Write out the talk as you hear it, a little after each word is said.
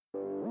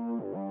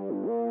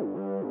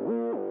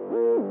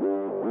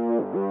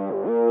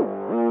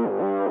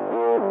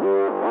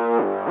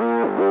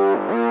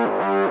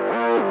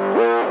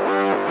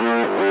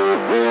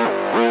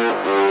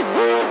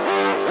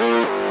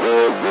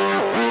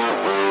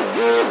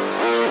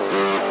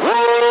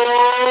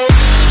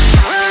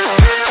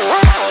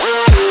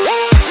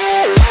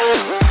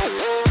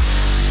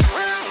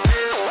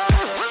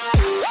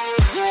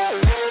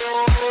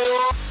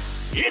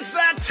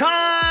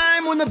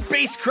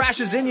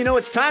crashes in, you know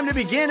it's time to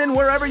begin, and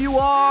wherever you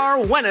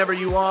are, whenever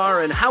you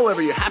are, and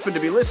however you happen to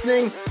be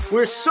listening,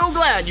 we're so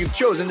glad you've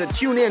chosen to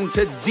tune in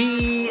to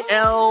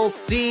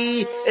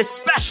DLC,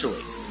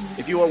 especially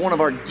if you are one of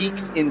our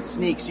geeks in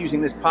sneaks using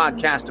this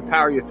podcast to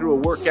power you through a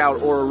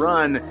workout or a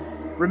run.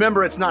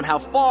 Remember, it's not how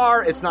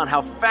far, it's not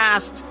how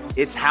fast,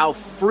 it's how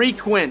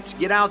frequent.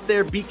 Get out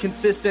there, be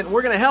consistent.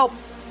 We're going to help.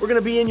 We're going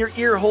to be in your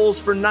ear holes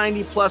for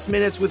 90 plus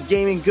minutes with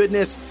gaming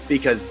goodness,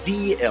 because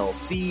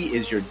DLC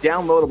is your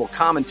downloadable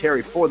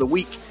commentary for the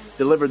week,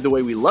 delivered the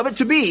way we love it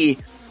to be,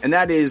 and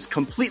that is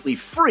completely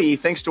free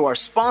thanks to our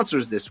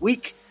sponsors this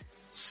week,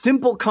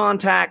 Simple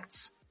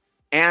Contacts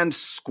and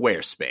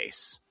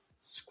Squarespace.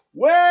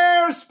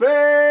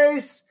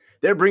 Squarespace!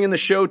 They're bringing the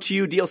show to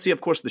you. DLC,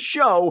 of course, the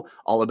show,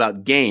 all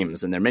about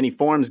games and their many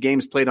forms,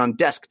 games played on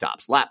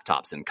desktops,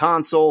 laptops, and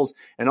consoles,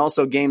 and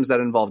also games that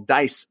involve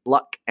dice,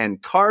 luck,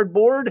 and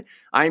cardboard.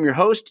 I am your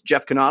host,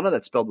 Jeff Cannata,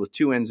 that's spelled with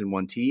 2 N's and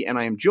 1 T, and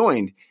I am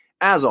joined,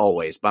 as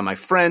always, by my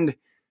friend,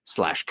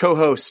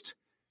 /co-host,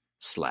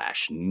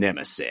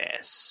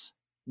 /nemesis.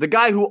 The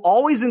guy who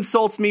always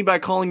insults me by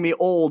calling me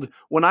old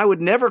when I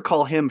would never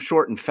call him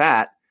short and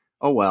fat.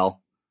 Oh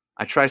well,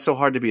 I try so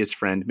hard to be his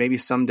friend. Maybe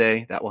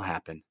someday that will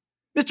happen.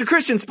 Mr.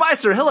 Christian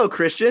Spicer. Hello,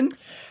 Christian.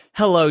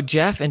 Hello,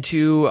 Jeff. And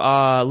to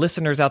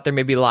listeners out there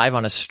maybe live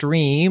on a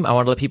stream, I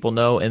want to let people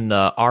know in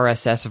the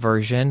RSS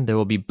version, there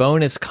will be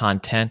bonus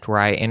content where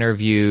I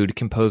interviewed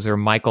composer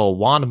Michael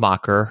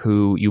Wandmacher,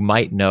 who you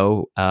might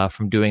know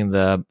from doing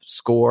the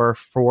score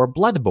for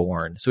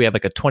Bloodborne. So we have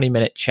like a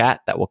 20-minute chat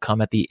that will come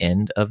at the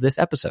end of this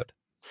episode.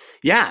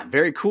 Yeah,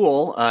 very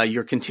cool.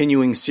 Your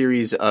continuing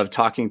series of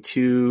talking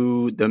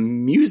to the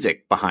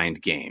music behind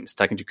games,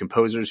 talking to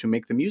composers who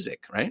make the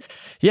music, right?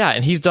 Yeah,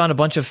 and he's done a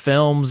bunch of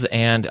films,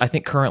 and I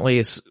think currently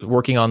is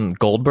working on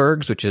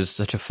Goldbergs, which is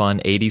such a fun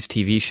 80s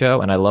TV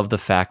show. And I love the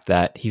fact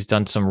that he's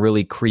done some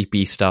really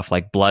creepy stuff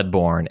like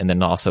Bloodborne, and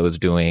then also is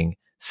doing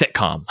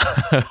sitcom.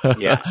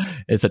 Yeah.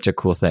 It's such a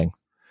cool thing.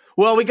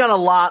 Well, we got a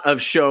lot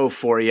of show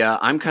for you.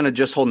 I'm kind of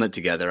just holding it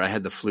together. I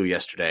had the flu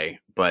yesterday,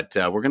 but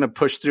we're going to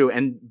push through.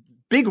 And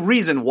big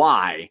reason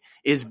why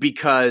is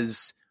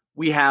because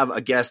we have a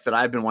guest that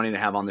I've been wanting to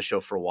have on the show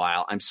for a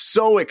while. I'm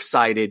so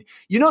excited.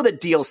 You know that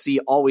DLC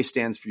always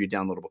stands for your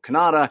downloadable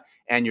Cannata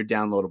and your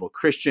downloadable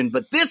Christian.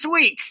 But this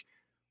week,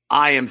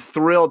 I am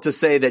thrilled to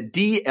say that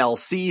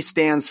DLC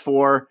stands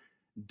for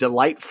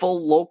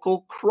Delightful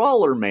Local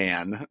Crawler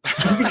Man,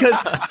 because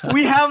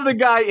we have the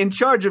guy in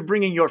charge of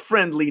bringing your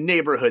friendly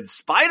neighborhood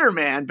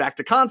Spider-Man back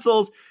to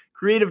consoles,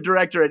 creative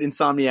director at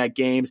Insomniac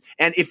Games.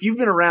 And if you've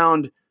been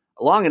around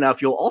long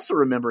enough, you'll also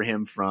remember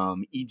him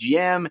from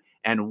EGM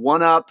and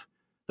 1UP,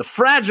 the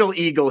Fragile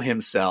Eagle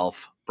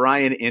himself,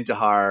 Brian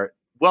Intihar.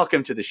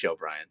 Welcome to the show,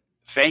 Brian.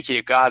 Thank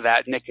you. God,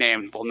 that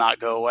nickname will not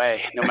go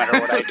away. No matter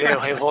what I do,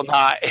 it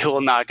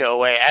will not go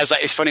away.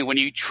 It's funny when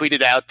you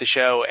tweeted out the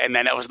show and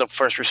then it was the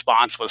first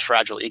response was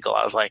Fragile Eagle.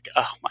 I was like,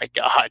 oh my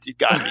God, you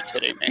gotta be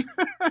kidding me.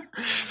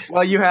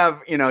 Well,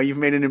 you've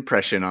made an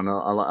impression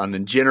on a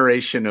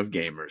generation of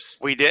gamers.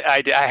 We did.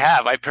 I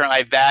have. I apparently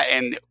have that.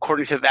 And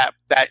according to that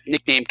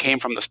nickname came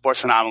from the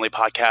Sports Anomaly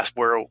podcast,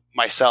 where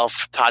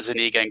myself, Todd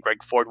Zuniga, and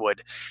Greg Ford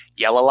would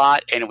yell a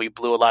lot, and we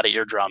blew a lot of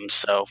eardrums.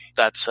 So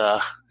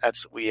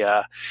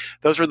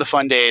those were the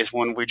fun days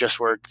when we just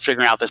were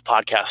figuring out this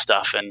podcast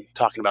stuff and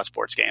talking about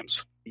sports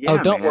games.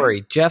 Yeah, don't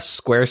worry.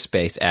 Jeff's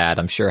Squarespace ad,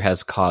 I'm sure,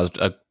 has caused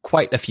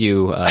quite a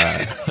few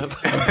a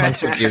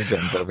bunch of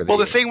eardrums over there. Well,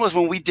 the thing was,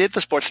 when we did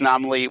the Sports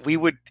Anomaly, we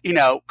would,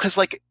 because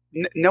like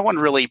no one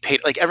really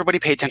paid, like everybody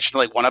paid attention to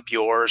like 1UP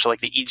Yours or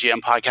like the EGM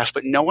podcast,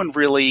 but no one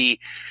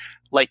really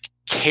like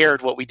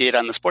cared what we did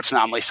on the Sports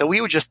Anomaly. So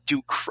we would just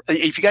do,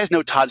 if you guys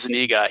know Todd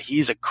Zuniga,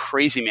 he's a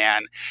crazy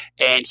man,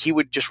 and he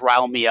would just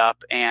rile me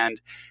up,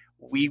 and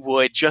we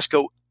would just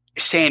go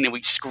insane, and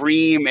we'd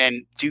scream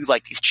and do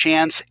like these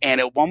chants. And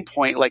at one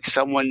point, like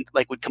someone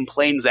like would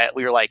complain that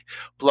we were like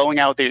blowing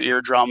out their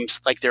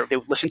eardrums, like they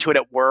would listen to it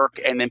at work,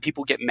 and then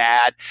people get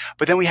mad.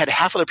 But then we had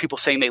half other people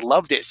saying they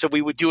loved it, so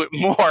we would do it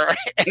more,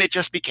 and it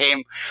just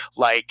became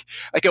like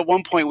at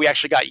one point we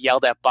actually got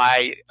yelled at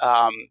by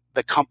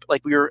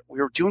like we were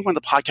doing one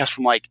of the podcasts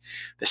from like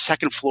the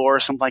second floor or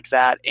something like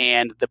that,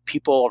 and the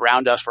people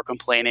around us were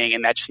complaining,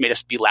 and that just made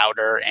us be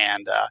louder.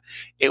 And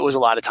it was a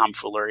lot of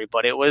tomfoolery,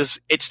 but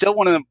it's still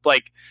one of the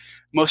like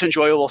most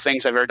enjoyable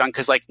things I've ever done,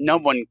 because like no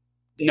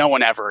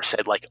one ever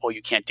said like, oh,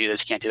 you can't do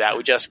this, you can't do that.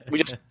 We just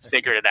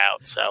figured it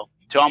out. So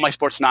to all my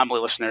Sports Anomaly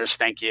listeners,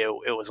 thank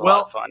you. It was a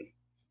lot of fun.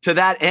 To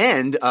that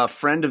end, a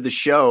friend of the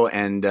show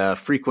and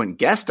frequent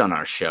guest on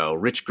our show,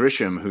 Rich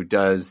Grisham, who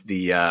does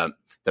the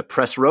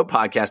Press Row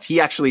podcast,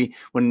 he actually,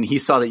 when he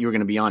saw that you were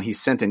going to be on, he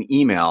sent an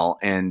email,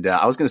 and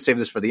I was going to save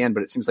this for the end,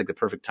 but it seems like the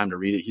perfect time to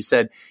read it. He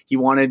said he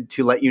wanted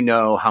to let you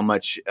know how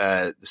much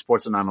the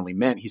Sports Anomaly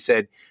meant. He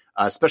said,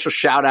 special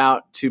shout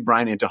out to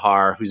Brian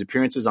Intihar, whose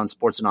appearances on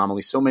Sports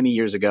Anomaly so many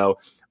years ago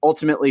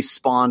ultimately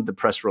spawned the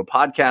Press Row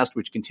podcast,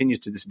 which continues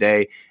to this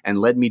day and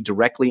led me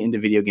directly into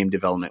video game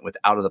development with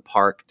Out of the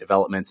Park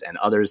Developments and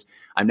others.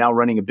 I'm now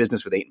running a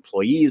business with 8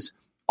 employees,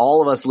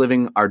 all of us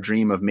living our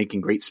dream of making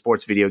great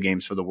sports video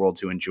games for the world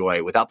to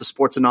enjoy. Without the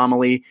Sports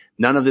Anomaly,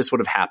 none of this would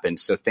have happened.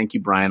 So thank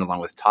you, Brian, along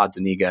with Todd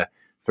Zuniga,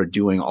 for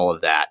doing all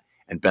of that.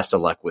 And best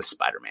of luck with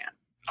Spider-Man.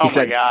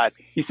 My God.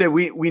 He said,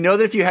 we know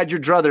that if you had your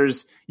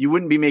druthers, you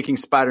wouldn't be making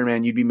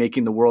Spider-Man. You'd be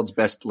making the world's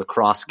best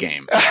lacrosse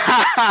game.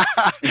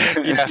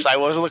 Yes, I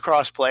was a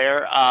lacrosse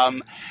player.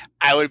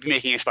 I would be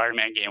making a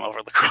Spider-Man game over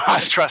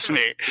lacrosse. Trust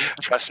me.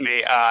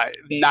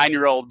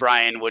 9-year-old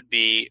Brian would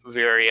be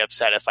very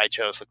upset if I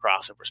chose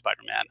lacrosse over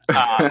Spider-Man.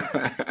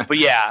 But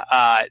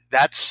yeah,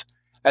 that's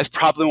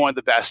probably one of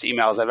the best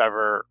emails I've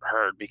ever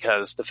heard,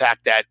 because the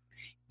fact that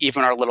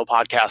even our little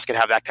podcast could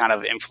have that kind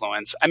of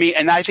influence. I mean,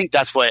 and I think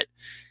that's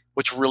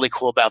what's really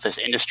cool about this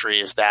industry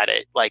is that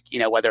it, like,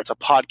 whether it's a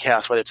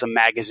podcast, whether it's a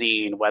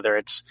magazine, whether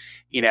it's,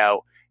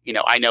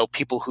 I know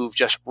people who've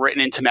just written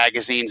into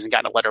magazines and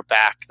gotten a letter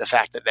back. The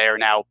fact that they are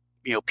now,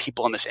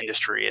 people in this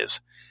industry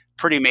is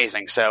pretty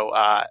amazing. So,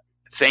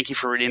 thank you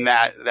for reading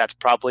that. That's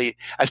probably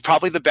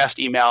the best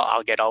email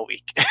I'll get all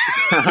week.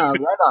 Right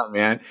on,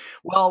 man.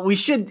 Well, we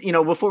should,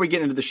 before we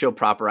get into the show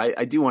proper,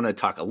 I do want to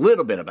talk a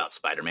little bit about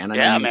Spider-Man.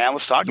 Man,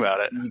 let's talk about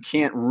it. You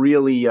can't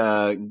really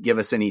give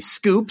us any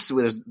scoops.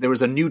 There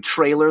was a new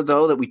trailer,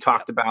 though, that we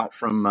talked about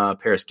from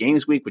Paris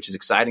Games Week, which is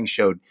exciting.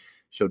 Showed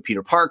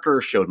Peter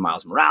Parker, showed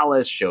Miles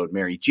Morales, showed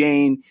Mary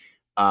Jane.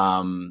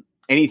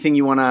 Anything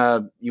you want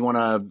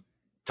to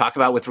talk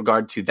about with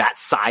regard to that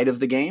side of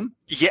the game?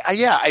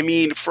 Yeah. I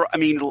mean,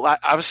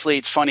 obviously,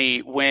 it's funny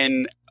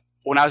when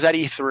I was at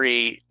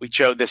E3, we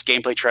showed this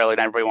gameplay trailer, and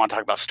everybody wanted to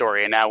talk about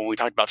story. And now, when we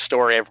talked about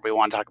story, everybody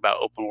wanted to talk about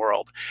open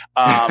world,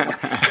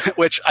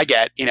 which I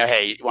get.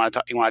 Hey, you want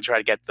to try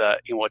to get the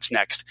what's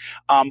next.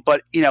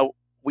 But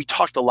we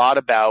talked a lot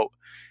about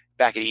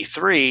back at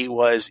E3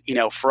 was,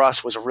 for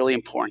us was really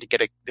important to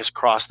get this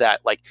across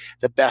that, like,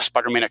 the best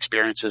Spider-Man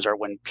experiences are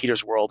when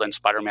Peter's world and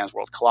Spider-Man's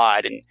world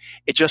collide. And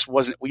it just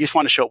wasn't, we just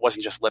want to show it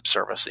wasn't just lip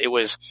service.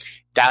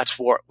 That's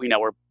what,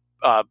 we're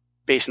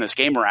basing this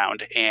game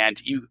around. And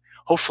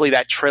hopefully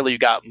that trailer, you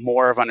got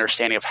more of an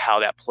understanding of how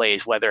that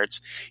plays, whether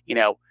it's,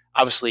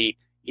 obviously,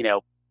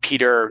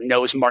 Peter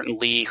knows Martin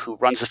Lee, who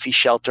runs the Feast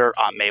Shelter.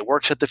 May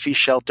works at the Feast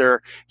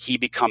Shelter. He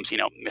becomes,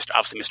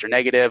 Mr.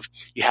 Negative.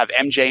 You have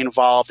MJ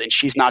involved, and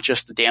she's not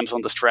just the damsel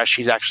in distress.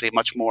 She's actually a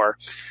much more,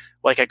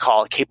 like I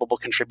call, a capable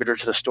contributor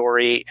to the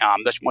story.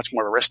 Much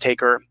more of a risk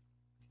taker.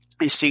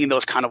 And seeing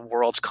those kind of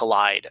worlds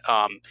collide.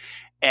 I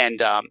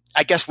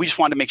guess we just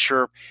wanted to make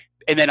sure.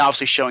 And then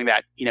obviously showing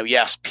that,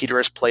 yes, Peter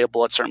is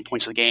playable at certain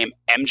points of the game.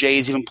 MJ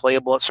is even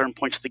playable at certain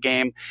points of the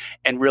game,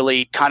 and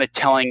really kind of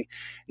telling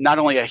not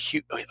only a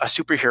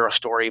superhero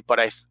story, but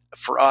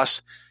for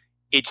us,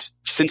 it's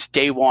since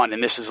day one.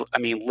 And this is,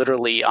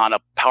 literally on a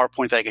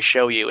PowerPoint that I could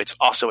show you, it's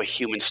also a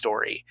human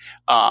story.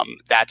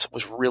 That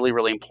was really,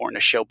 really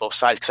important to show both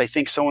sides. Cause I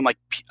think someone like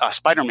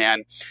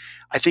Spider-Man,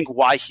 I think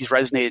why he's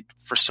resonated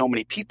for so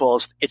many people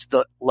is it's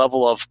the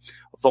level of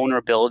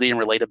vulnerability and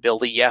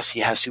relatability. Yes,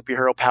 he has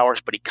superhero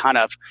powers, but he kind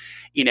of,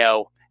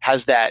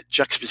 has that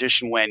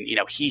juxtaposition when,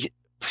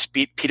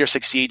 Peter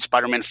succeeds,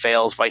 Spider-Man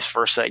fails, vice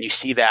versa. And you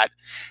see that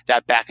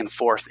back and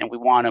forth. And we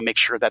want to make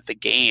sure that the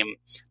game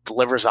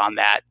delivers on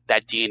that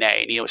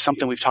DNA. And,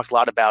 something we've talked a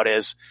lot about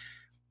is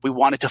we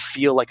want it to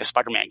feel like a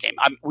Spider-Man game.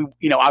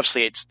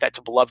 Obviously that's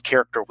a beloved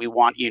character. We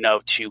want,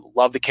 to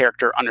love the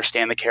character,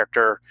 understand the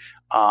character.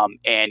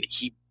 And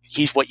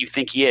he's what you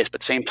think he is, but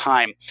at the same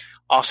time,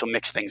 also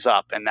mix things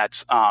up. And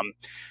that's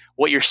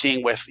what you're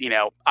seeing with,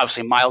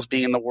 obviously Miles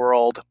being in the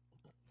world,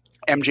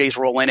 MJ's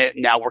role in it,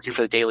 now working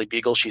for the Daily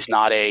Beagle. She's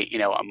not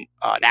an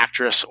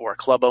actress or a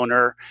club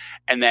owner.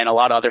 And then a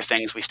lot of other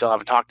things we still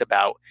haven't talked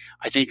about.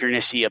 I think you're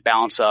going to see a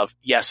balance of,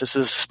 yes, this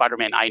is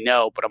Spider-Man I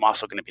know, but I'm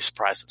also going to be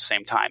surprised at the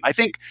same time. I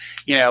think,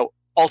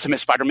 Ultimate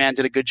Spider-Man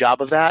did a good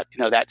job of that.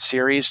 That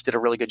series did a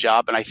really good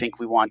job. And I think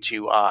we want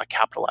to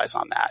capitalize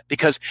on that,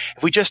 because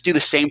if we just do the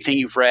same thing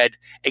you've read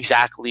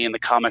exactly in the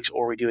comics,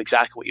 or we do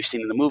exactly what you've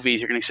seen in the movies,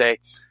 you're going to say,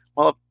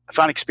 well, I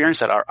found experience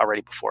that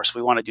already before. So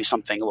we want to do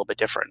something a little bit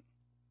different.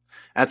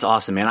 That's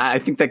awesome, man. I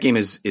think that game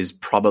is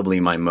probably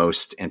my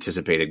most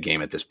anticipated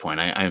game at this point.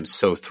 I am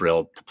so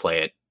thrilled to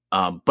play it.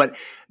 But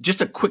just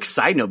a quick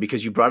side note,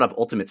 because you brought up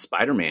Ultimate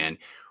Spider-Man,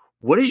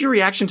 what is your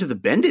reaction to the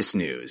Bendis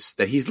news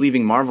that he's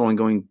leaving Marvel and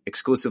going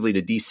exclusively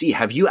to DC?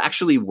 Have you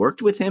actually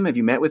worked with him? Have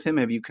you met with him?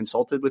 Have you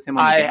consulted with him?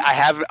 I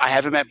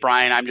haven't met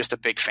Brian. I'm just a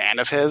big fan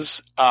of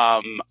his.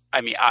 I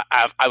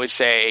would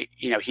say,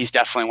 he's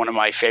definitely one of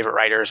my favorite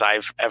writers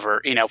I've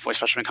ever,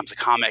 especially when it comes to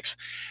comics.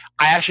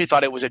 I actually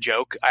thought it was a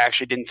joke. I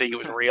actually didn't think it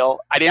was real.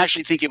 I didn't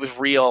actually think it was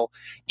real.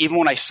 Even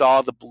when I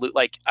saw the blue,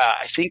 I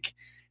think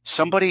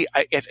somebody,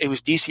 if it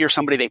was DC or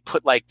somebody, they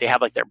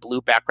have their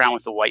blue background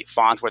with the white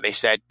font where they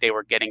said they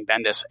were getting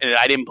Bendis. And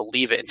I didn't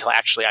believe it until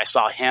actually I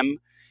saw him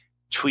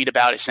tweet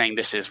about it saying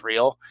this is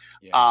real.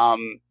 Yeah.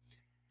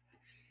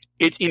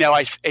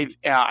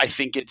 I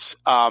think it's,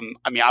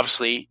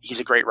 obviously he's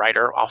a great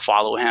writer. I'll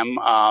follow him,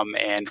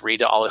 and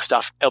read all this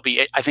stuff. I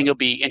think it'll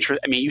be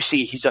interesting. You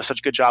see, he's done such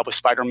a good job with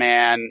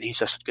Spider-Man. He's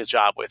done such a good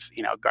job with,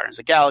 Guardians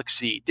of the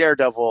Galaxy,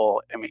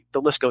 Daredevil.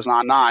 The list goes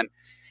on and on.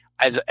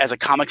 as a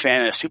comic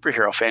fan and a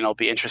superhero fan, it'll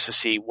be interesting to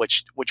see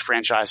which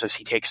franchises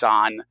he takes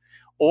on,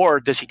 or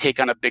does he take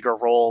on a bigger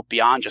role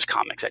beyond just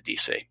comics at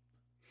DC?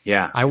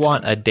 Yeah, I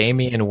want a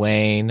Damian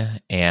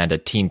Wayne and a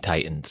Teen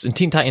Titans. And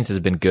Teen Titans has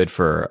been good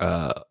for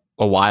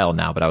a while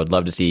now, but I would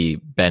love to see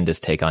Bendis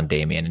take on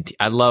Damian. And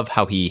I love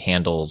how he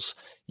handles,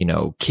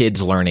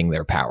 kids learning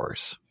their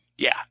powers.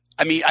 Yeah,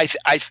 I mean,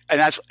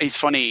 it's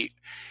funny.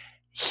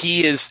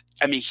 He is.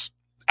 I mean,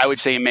 I would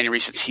say in many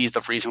reasons he's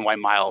the reason why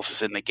Miles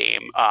is in the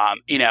game.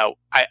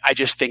 I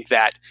just think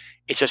that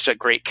it's just a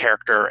great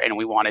character, and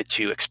we wanted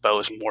to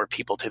expose more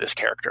people to this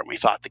character, and we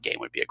thought the game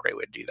would be a great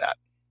way to do that.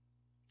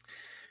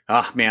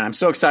 Oh, man, I'm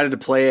so excited to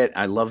play it.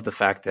 I love the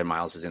fact that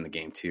Miles is in the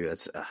game, too.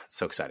 That's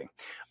so exciting.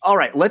 All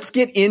right, let's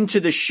get into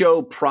the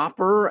show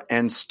proper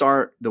and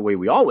start the way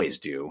we always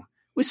do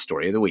with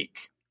Story of the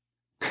Week.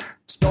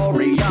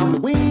 Story of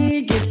the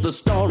Week, it's the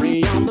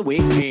Story of the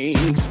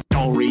Week.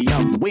 Story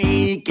of the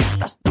Week, it's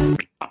the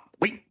Story of the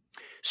Week.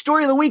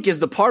 Story of the Week is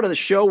the part of the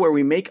show where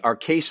we make our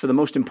case for the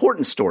most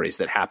important stories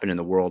that happen in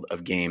the world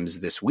of games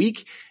this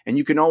week. And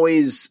you can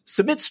always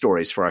submit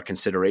stories for our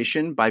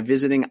consideration by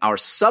visiting our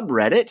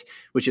subreddit,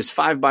 which is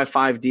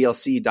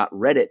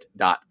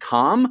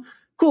 5x5dlc.reddit.com.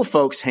 Cool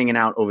folks hanging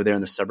out over there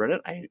in the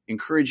subreddit. I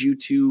encourage you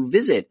to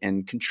visit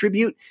and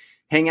contribute,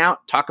 hang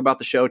out, talk about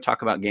the show,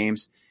 talk about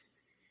games.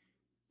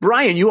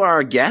 Brian, you are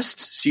our guest,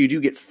 so you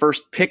do get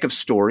first pick of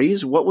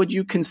stories. What would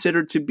you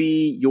consider to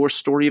be your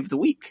story of the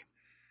week?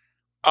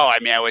 Oh, I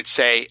mean, I would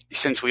say,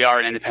 since we are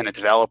an independent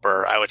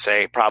developer, I would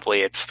say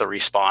probably it's the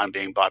Respawn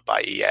being bought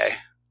by EA.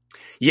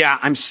 Yeah,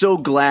 I'm so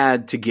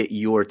glad to get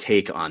your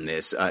take on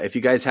this. If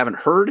you guys haven't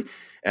heard,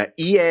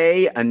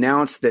 EA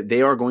announced that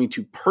they are going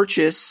to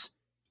purchase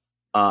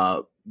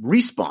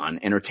Respawn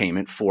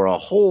Entertainment for a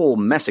whole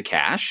mess of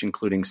cash,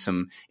 including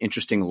some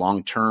interesting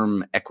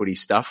long-term equity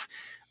stuff.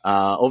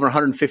 Over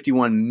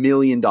 $151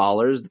 million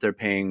that they're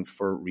paying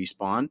for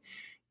Respawn.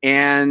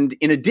 And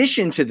in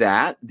addition to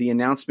that, the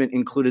announcement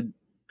included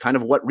kind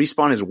of what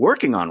Respawn is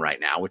working on right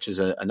now, which is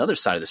another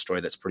side of the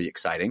story that's pretty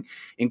exciting,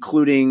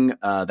 including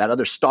that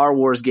other Star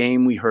Wars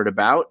game we heard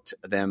about,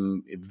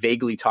 them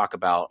vaguely talk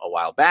about a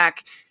while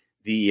back,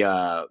 the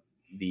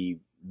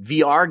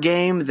VR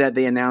game that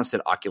they announced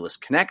at Oculus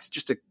Connect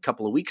just a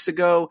couple of weeks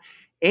ago,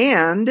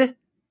 and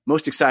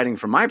most exciting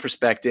from my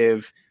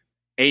perspective,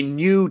 a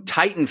new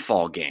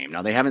Titanfall game.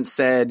 Now, they haven't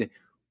said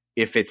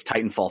if it's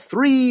Titanfall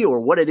 3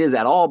 or what it is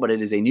at all, but it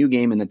is a new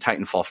game in the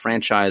Titanfall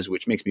franchise,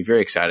 which makes me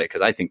very excited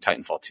because I think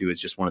Titanfall 2 is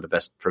just one of the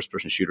best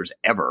first-person shooters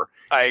ever.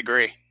 I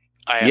agree.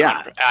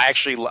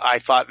 I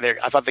thought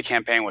the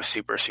campaign was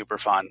super, super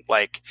fun.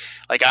 Like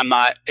I'm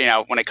not,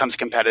 when it comes to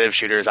competitive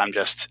shooters, I'm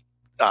just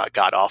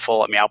god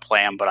awful. I mean, I'll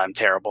play them, but I'm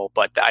terrible.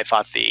 But I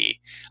thought the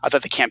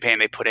campaign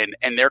they put in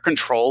and their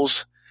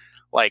controls,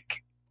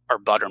 are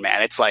butter,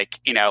 man. It's to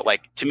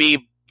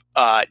me,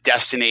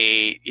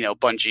 Destiny,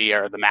 Bungie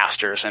are the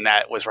masters, and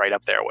that was right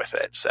up there with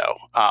it. So,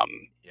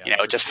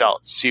 it just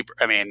felt super.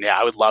 I mean,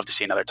 I would love to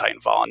see another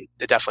Titanfall, and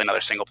definitely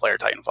another single player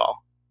Titanfall.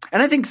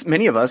 And I think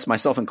many of us,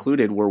 myself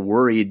included, were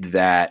worried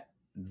that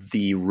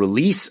the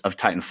release of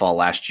Titanfall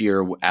last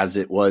year, as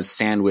it was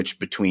sandwiched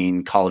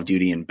between Call of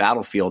Duty and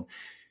Battlefield,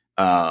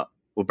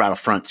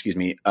 Battlefront,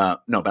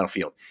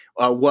 Battlefield,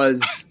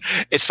 was...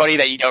 It's funny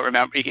that you don't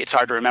remember. It's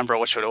hard to remember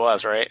which one it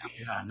was, right?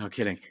 Yeah, no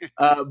kidding.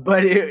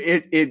 But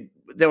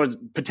there was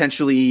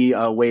potentially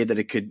a way that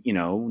it could,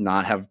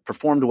 not have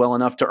performed well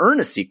enough to earn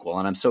a sequel.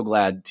 And I'm so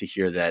glad to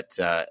hear that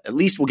at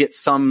least we'll get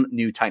some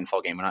new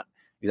Titanfall game. I'm not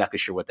exactly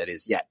sure what that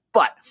is yet.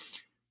 But,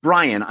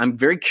 Brian, I'm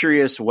very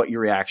curious what your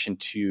reaction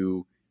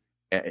to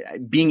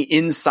being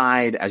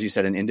inside, as you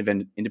said, an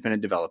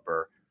independent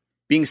developer,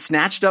 being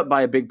snatched up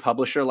by a big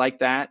publisher like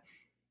that.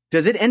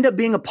 Does it end up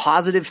being a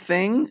positive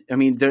thing? I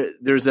mean,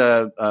 there's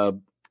a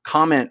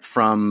comment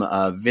from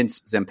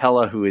Vince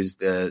Zampella, who is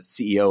the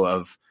CEO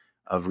of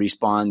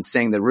Respawn,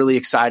 saying they're really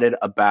excited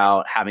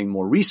about having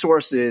more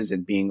resources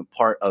and being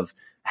part of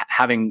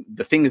having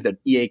the things that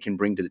EA can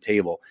bring to the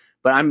table.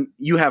 But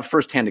you have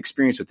firsthand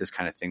experience with this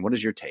kind of thing. What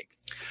is your take?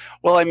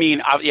 Well, I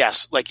mean,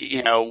 yes,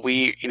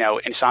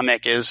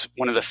 Insomniac is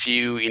one of the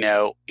few,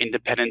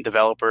 independent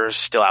developers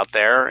still out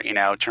there, in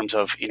terms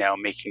of,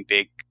 making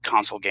big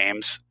console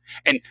games.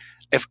 And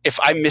if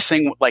I'm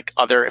missing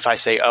if I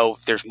say, oh,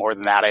 there's more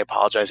than that, I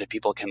apologize if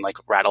people can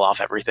rattle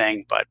off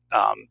everything. But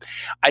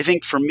I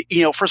think for me,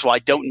 first of all, I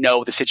don't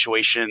know the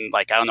situation.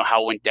 I don't know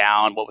how it went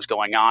down, what was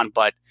going on.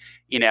 But,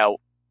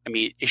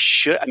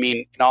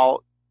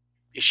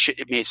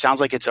 it sounds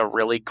like it's a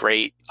really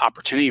great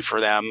opportunity for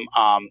them,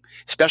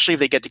 especially if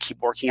they get to keep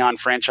working on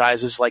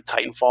franchises like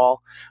Titanfall.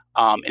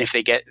 And if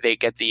they get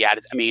the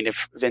added,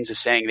 if Vince is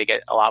saying they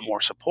get a lot more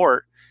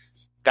support,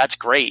 that's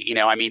great.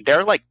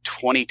 They're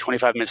 20,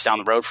 25 minutes down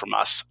the road from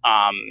us.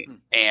 I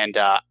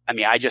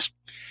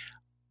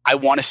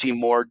want to see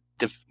more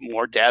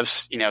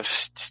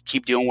devs,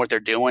 keep doing what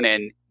they're doing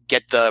and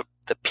get the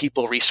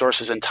people,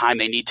 resources, and time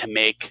they need to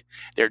make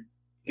their,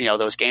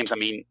 those games.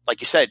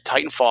 Like you said,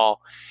 Titanfall,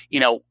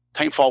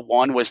 Titanfall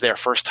 1 was their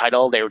first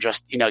title. They were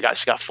just,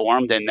 got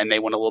formed, and then they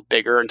went a little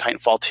bigger in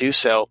Titanfall 2.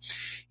 So,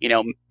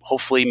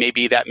 hopefully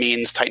maybe that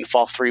means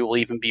Titanfall 3 will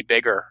even be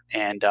bigger,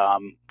 and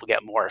we'll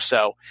get more.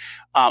 So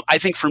I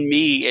think for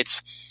me,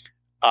 it's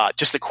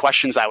just the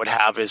questions I would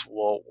have is,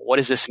 well, what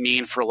does this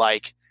mean for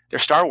like their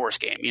Star Wars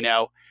game?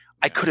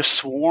 I could have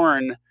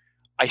sworn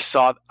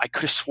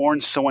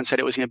someone said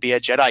it was going to be a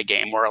Jedi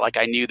game, or like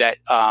I knew that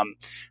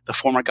the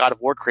former God of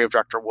War creative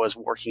director was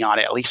working on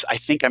it. At least I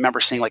think I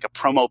remember seeing like a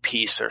promo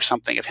piece or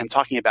something of him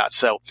talking about.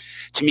 So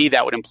to me,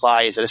 that would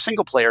imply, is it a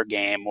single player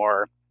game,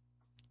 or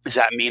does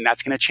that mean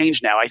that's going to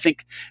change now? I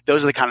think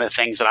those are the kind of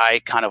things that I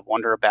kind of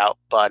wonder about.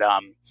 But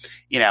I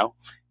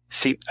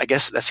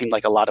guess that seemed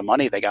like a lot of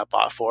money they got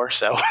bought for.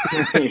 So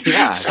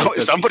yeah, so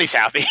somebody's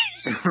happy.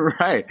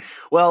 Right.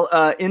 Well,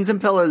 in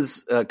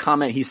Zampella's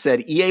comment, he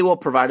said, EA will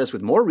provide us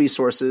with more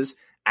resources,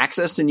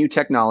 access to new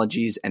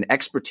technologies, and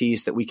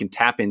expertise that we can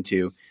tap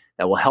into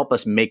that will help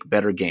us make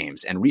better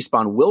games. And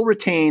Respawn will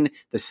retain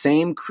the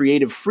same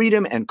creative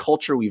freedom and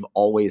culture we've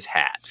always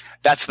had.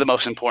 That's the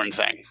most important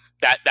thing.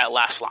 That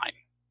last line.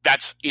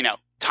 That's,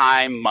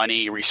 time,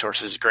 money,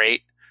 resources,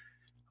 great.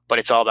 But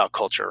it's all about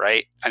culture,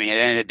 right? I mean, at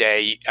the end of the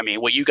day,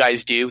 what you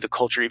guys do, the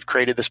culture you've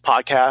created, this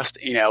podcast,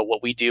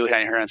 what we do here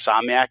at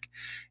Insomniac,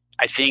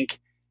 I think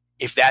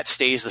if that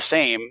stays the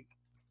same,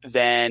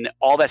 then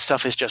all that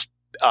stuff is just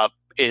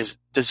is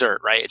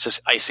dessert, right? It's just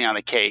icing on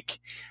the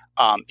cake.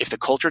 If the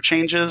culture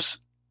changes,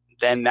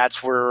 then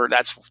that's always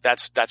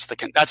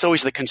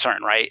the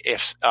concern, right?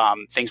 If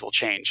things will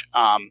change.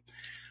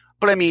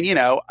 But I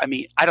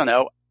don't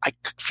know. I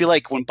feel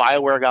like when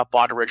BioWare got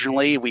bought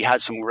originally, we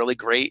had some really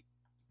great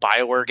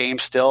BioWare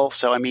games still.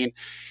 So,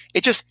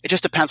 it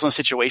just depends on the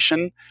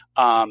situation.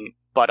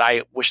 But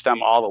I wish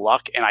them all the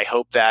luck, and I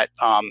hope that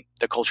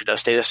the culture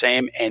does stay the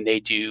same and they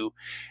do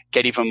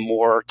get even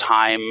more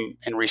time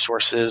and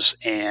resources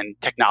and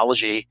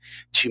technology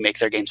to make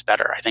their games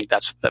better. I think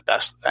that's the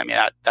best.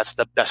 That's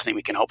the best thing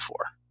we can hope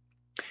for.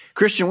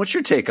 Christian, what's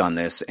your take on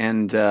this?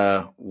 And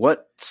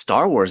what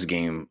Star Wars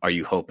game are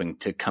you hoping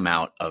to come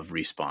out of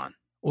Respawn?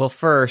 Well,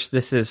 first,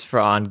 this is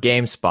on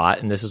GameSpot,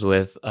 and this is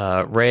with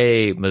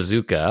Ray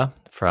Mazuka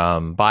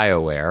from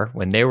BioWare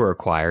when they were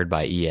acquired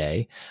by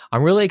EA.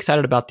 I'm really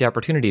excited about the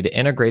opportunity to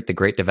integrate the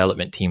great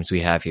development teams we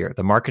have here,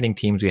 the marketing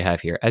teams we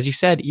have here. As you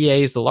said,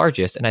 EA is the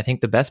largest and I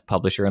think the best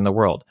publisher in the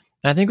world.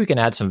 And I think we can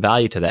add some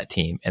value to that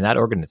team and that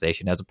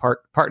organization as a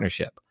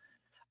partnership.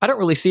 I don't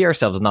really see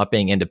ourselves as not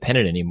being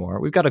independent anymore.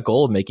 We've got a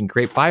goal of making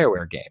great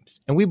BioWare games,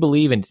 and we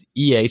believe in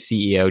EA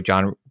CEO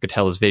John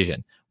Gatella's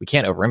vision. We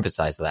can't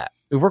overemphasize that.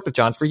 We've worked with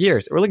John for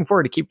years. We're looking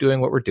forward to keep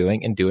doing what we're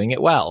doing and doing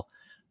it well.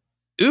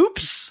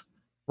 Oops,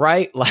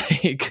 right?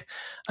 Like,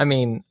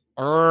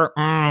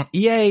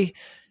 EA.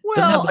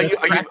 Well,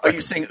 are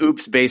you saying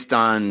oops based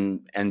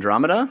on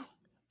Andromeda?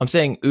 I'm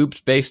saying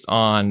oops based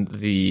on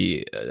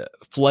the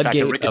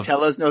floodgate. Rick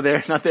Catella's not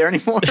there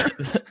anymore.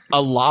 A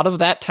lot of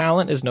that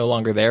talent is no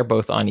longer there,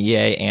 both on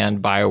EA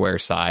and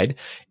BioWare side.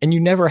 And you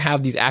never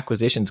have these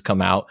acquisitions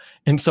come out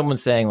and someone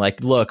saying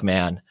like, look,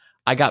 man,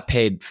 I got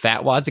paid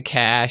fat wads of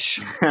cash.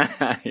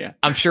 Yeah.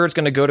 I'm sure it's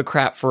going to go to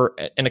crap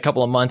in a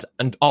couple of months.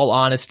 In all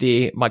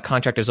honesty, my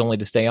contract is only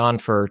to stay on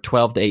for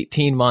 12 to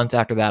 18 months.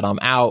 After that, I'm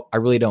out. I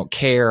really don't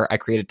care. I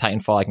created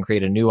Titanfall. I can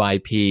create a new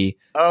IP.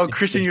 Oh,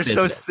 Christian, you're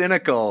so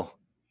cynical.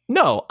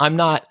 No, I'm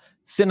not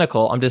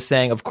cynical. I'm just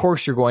saying, of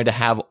course, you're going to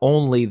have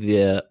only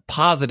the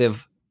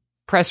positive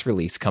press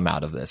release come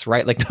out of this,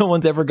 right? Like no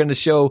one's ever going to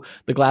show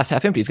the glass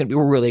half empty. It's going to be,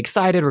 we're really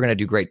excited. We're going to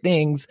do great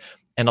things.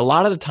 And a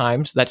lot of the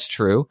times that's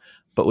true.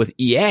 But with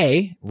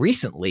EA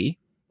recently,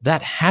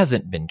 that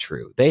hasn't been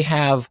true. They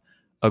have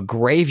a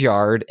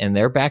graveyard in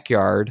their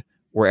backyard,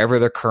 wherever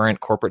their current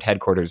corporate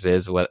headquarters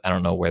is. I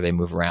don't know where they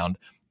move around.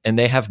 And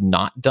they have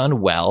not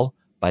done well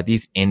by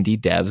these indie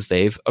devs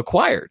they've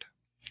acquired.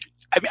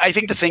 I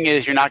think the thing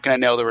is, you're not going to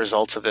know the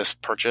results of this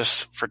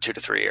purchase for 2 to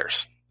 3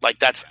 years.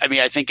 Like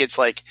I think it's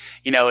like,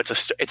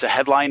 it's a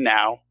headline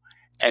now,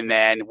 and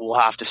then we'll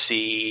have to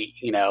see,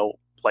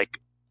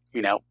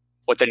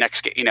 what the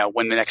next,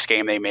 when the next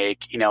game they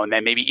make, and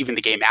then maybe even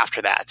the game after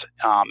that,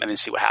 and then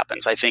see what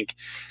happens. I think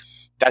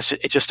it's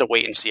just a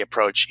wait and see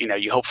approach.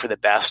 You hope for the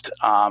best,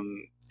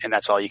 and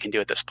that's all you can do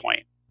at this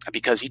point,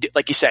 because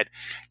like you said,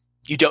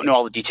 you don't know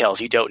all the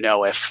details. You don't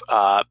know if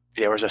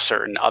there was a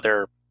certain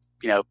other,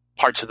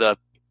 parts of the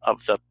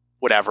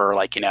whatever,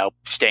 like,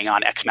 staying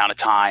on X amount of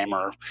time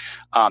or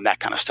that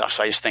kind of stuff.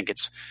 So I just think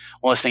it's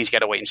one of those things you got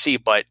to wait and see.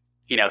 But,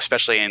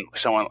 especially in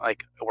someone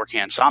like working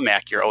at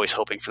Insomniac, you're always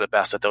hoping for the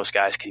best, that those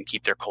guys can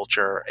keep their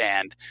culture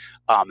and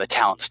the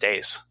talent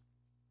stays.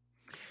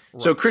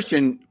 So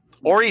Christian,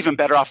 or even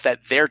better off,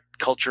 that their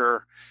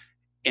culture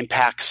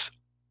impacts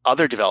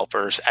other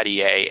developers at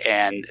EA,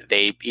 and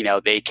they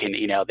can,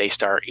 they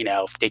start,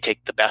 they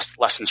take the best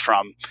lessons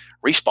from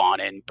Respawn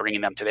and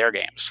bringing them to their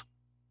games.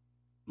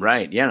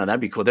 Right. Yeah, no,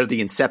 that'd be cool. They're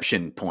the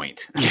inception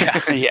point.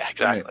 Yeah,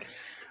 exactly.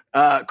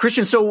 Right.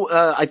 Christian, so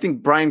I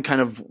think Brian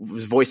kind of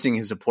was voicing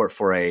his support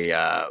for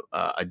a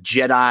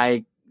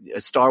Jedi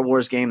a Star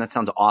Wars game. That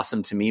sounds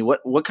awesome to me.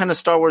 What kind of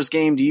Star Wars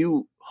game do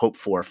you hope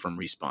for from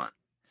Respawn?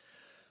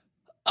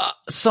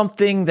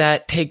 Something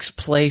that takes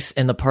place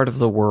in the part of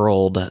the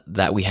world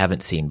that we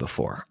haven't seen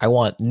before. I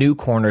want new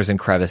corners and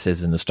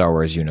crevices in the Star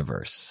Wars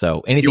universe.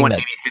 So anything you want that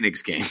Amy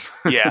Hennig's game.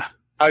 Yeah.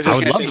 I was just I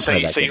would going love to to play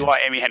say, that so game. you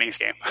want Amy Hennig's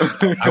game.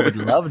 I would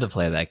love to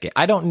play that game.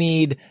 I don't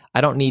need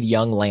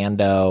young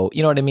Lando.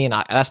 You know what I mean?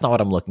 That's not what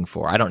I'm looking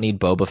for. I don't need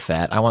Boba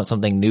Fett. I want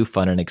something new,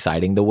 fun, and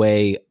exciting the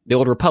way the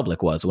Old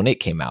Republic was when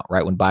it came out,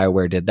 right? When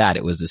BioWare did that,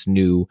 it was this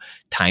new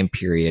time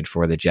period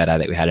for the Jedi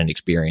that we hadn't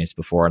experienced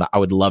before. And I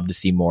would love to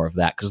see more of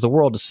that because the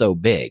world is so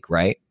big,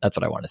 right? That's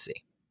what I want to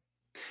see.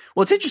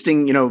 Well, it's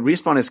interesting,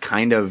 Respawn is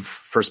kind of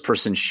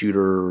first-person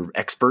shooter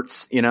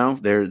experts,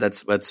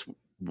 that's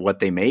what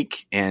they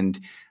make. And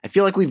I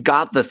feel like we've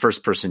got the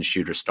first-person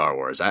shooter Star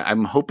Wars.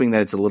 I'm hoping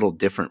that it's a little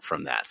different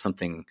from that,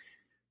 something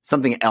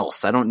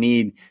else.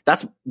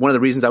 That's one of the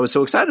reasons I was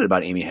so excited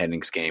about Amy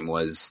Hennig's game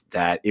was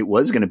that it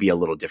was going to be a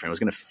little different. It was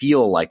going to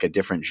feel like a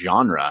different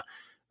genre.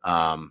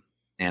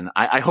 And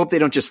I hope they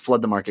don't just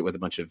flood the market with a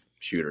bunch of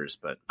shooters,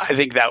 but I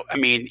think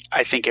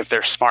if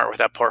they're smart with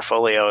that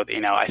portfolio,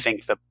 I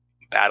think the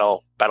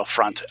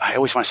Battlefront, I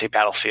always want to say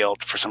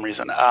Battlefield for some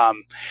reason. I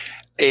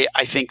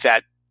think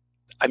that,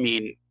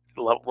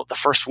 the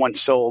first one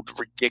sold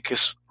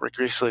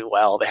ridiculously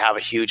well. They have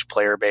a huge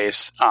player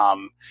base.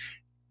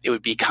 It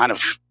would be kind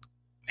of,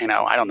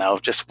 I don't know,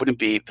 just wouldn't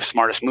be the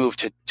smartest move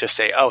to just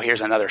say, oh, here's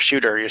another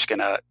shooter. You're just going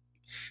to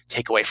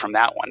take away from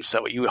that one.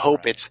 So you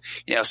hope it's,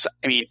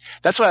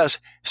 that's why I was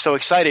so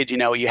excited.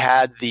 You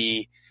had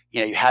the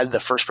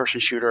first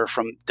person shooter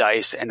from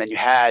DICE, and then you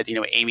had,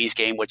 Amy's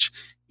game, which,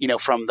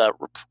 from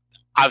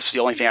obviously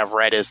the only thing I've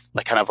read is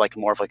like kind of like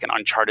more of like an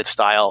Uncharted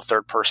style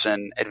third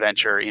person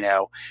adventure,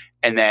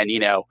 and then, you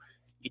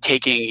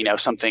taking,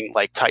 something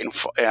like Titan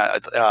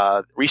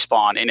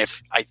Respawn. And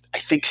if I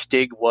think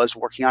Stig was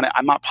working on it,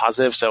 I'm not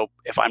positive. So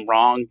if I'm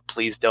wrong,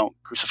 please don't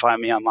crucify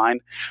me online.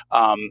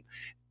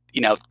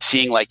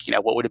 Seeing like,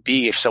 what would it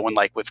be if someone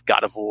like with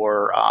God of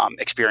War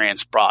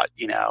experience brought,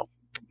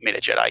 made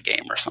a Jedi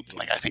game or something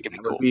like that. I think it'd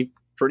be cool. Would be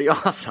pretty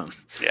awesome.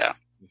 Yeah.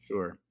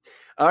 Sure.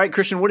 All right,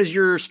 Christian, what is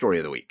your story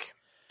of the week?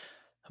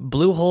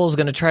 Bluehole is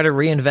going to try to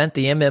reinvent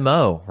the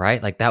MMO,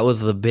 right? Like that was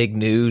the big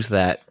news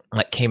that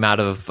came out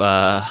of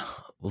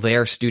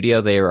their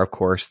studio. They are, of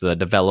course, the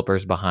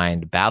developers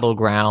behind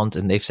Battlegrounds,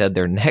 and they've said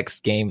their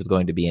next game is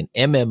going to be an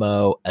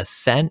MMO,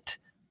 Ascent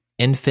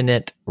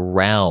Infinite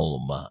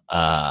Realm.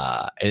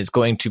 And it's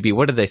going to be,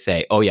 what did they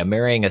say? Oh yeah,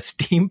 marrying a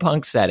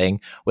steampunk setting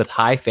with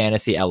high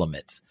fantasy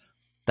elements.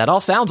 That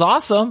all sounds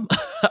awesome.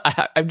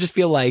 I just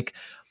feel like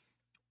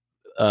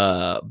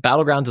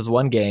Battlegrounds is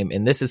one game,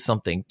 and this is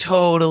something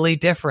totally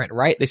different,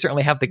 right? They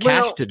certainly have the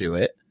cash to do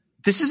it.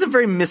 This is a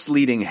very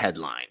misleading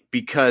headline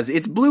because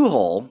it's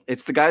Bluehole.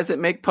 It's the guys that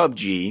make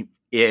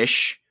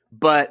PUBG-ish,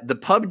 but the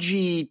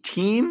PUBG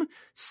team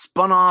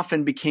spun off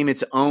and became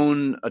its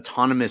own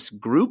autonomous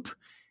group,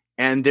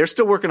 and they're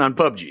still working on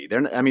PUBG.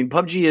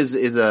 PUBG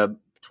is a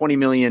 20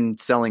 million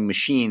selling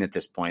machine at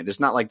this point. There's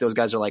not like those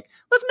guys are like,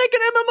 let's make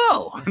an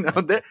MMO.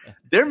 No,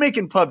 they're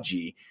making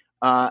PUBG.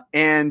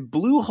 And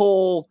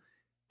Bluehole,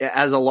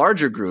 as a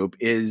larger group,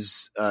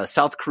 is a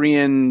South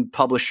Korean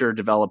publisher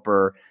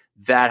developer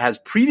that has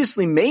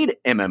previously made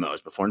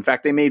MMOs before. In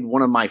fact, they made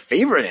one of my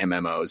favorite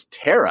MMOs,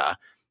 Terra,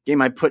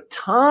 game I put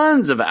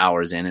tons of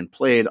hours in and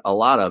played a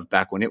lot of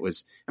back when it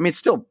was, it's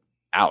still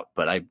out,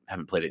 but I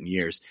haven't played it in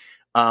years.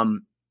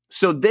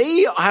 So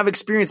they have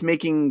experience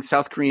making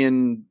South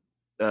Korean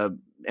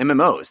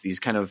MMOs, these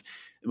kind of,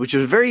 which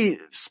is a very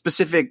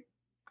specific,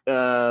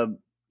 a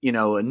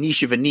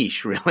niche of a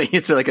niche, really.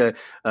 It's like a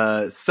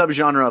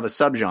subgenre of a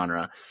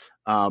subgenre.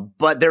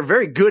 But they're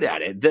very good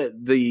at it.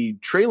 The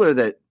trailer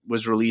that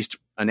was released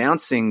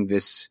announcing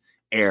this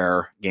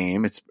Air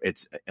game,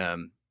 it's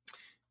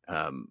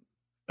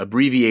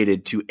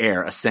abbreviated to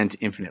Air, Ascent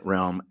Infinite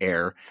Realm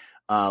Air,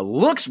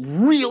 looks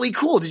really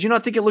cool. Did you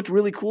not think it looked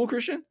really cool,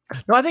 Christian?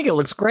 No, I think it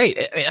looks great.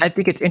 I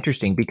think it's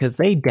interesting because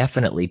they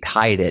definitely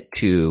tied it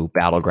to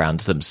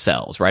Battlegrounds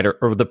themselves, right?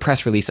 Or the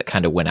press release that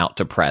kind of went out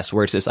to press,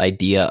 where it's this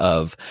idea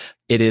of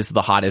it is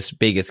the hottest,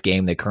 biggest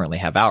game they currently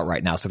have out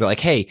right now. So they're like,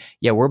 hey,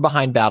 yeah, we're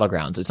behind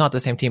Battlegrounds. It's not the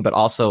same team, but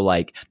also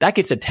like that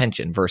gets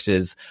attention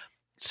versus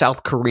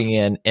South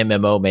Korean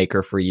MMO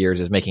maker for years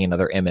is making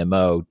another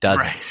MMO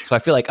doesn't. Right. So I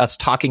feel like us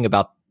talking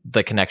about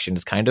the connection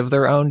is kind of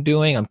their own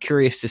doing. I'm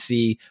curious to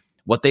see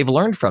what they've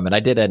learned from it. I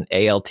did an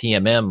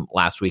ALTMM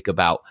last week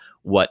about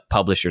what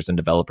publishers and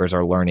developers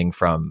are learning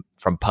from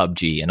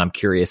PUBG, and I'm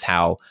curious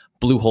how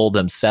Bluehole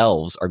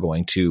themselves are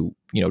going to,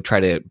 try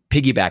to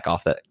piggyback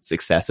off that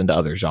success into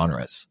other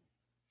genres.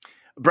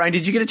 Brian,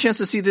 did you get a chance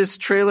to see this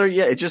trailer?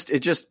 Yeah, it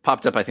just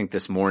popped up, I think,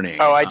 this morning.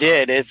 Oh, I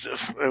did. It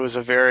was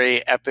a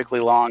very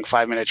epically long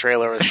 5-minute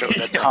trailer that showed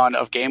a ton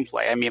of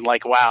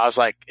gameplay. Wow. I was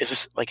like,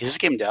 is this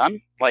game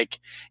done?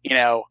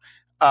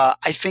 I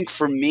think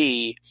for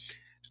me,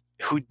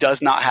 who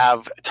does not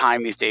have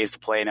time these days to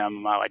play an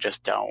MMO, I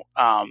just don't.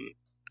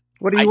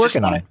 What are you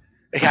working on?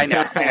 I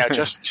know.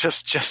 Just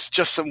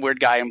some weird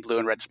guy in blue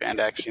and red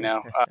spandex,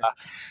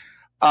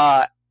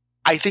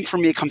 I think for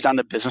me, it comes down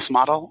to business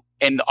model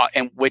and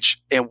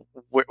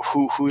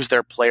who's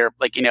their player.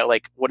 Like,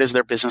 like what is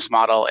their business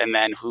model? And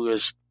then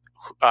who's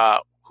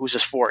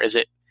this for? Is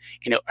it,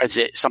 is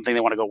it something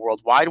they want to go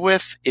worldwide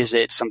with? Is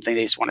it something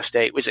they just want to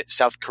stay? Was it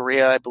South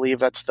Korea? I believe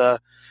that's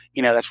that's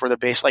where they're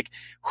based. Like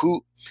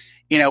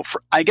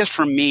I guess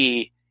for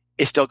me,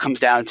 it still comes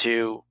down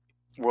to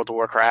World of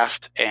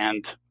Warcraft,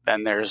 and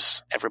then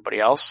there's everybody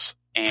else.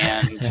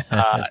 And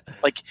to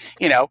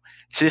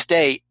this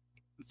day,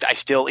 I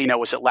still,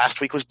 was it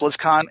last week was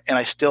BlizzCon, and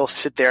I still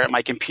sit there at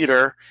my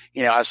computer.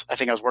 I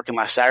think I was working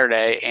last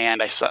Saturday,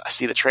 and I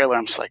see the trailer.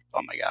 I'm just like,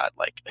 oh my god,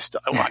 like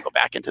I want to go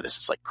back into this.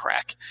 It's like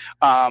crack.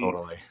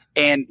 Totally.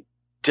 And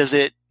does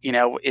it,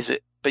 is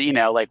it? But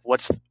like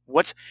what's?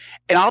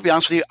 And I'll be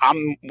honest with you,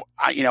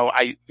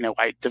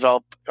 I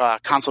develop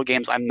console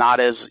games. I'm not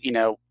as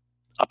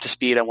up to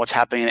speed on what's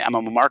happening in the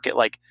MMO market.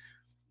 Like,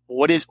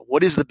 what is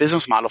the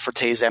business model for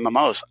today's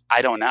MMOs?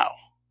 I don't know.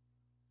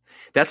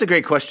 That's a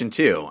great question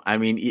too. I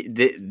mean,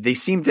 they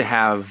seem to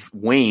have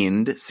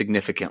waned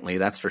significantly,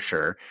 that's for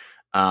sure.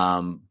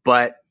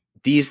 But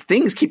these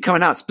things keep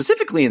coming out,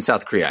 specifically in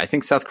South Korea. I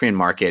think South Korean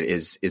market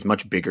is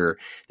much bigger.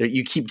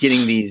 You keep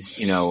getting these,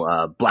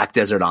 Black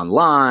Desert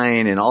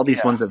Online and all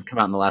these ones that have come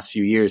out in the last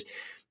few years.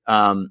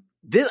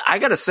 I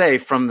got to say,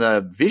 from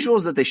the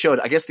visuals that they showed,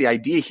 I guess the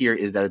idea here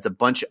is that it's a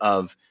bunch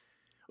of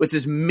what's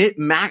this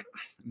mashup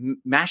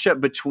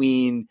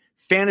between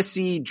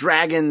fantasy,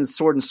 dragons,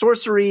 sword and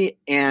sorcery,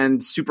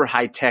 and super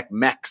high tech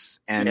mechs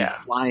and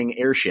flying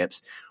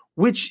airships,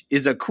 which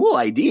is a cool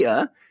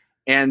idea.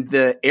 And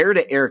the air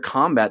to air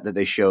combat that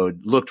they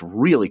showed looked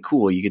really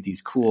cool. You get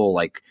these cool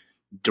like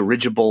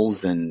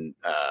dirigibles and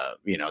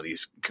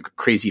these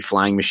crazy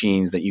flying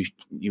machines that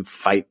you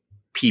fight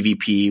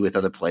PvP with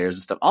other players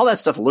and stuff. All that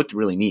stuff looked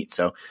really neat.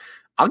 So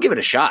I'll give it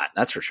a shot.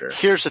 That's for sure.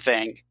 Here's the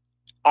thing.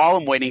 All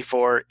I'm waiting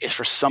for is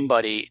for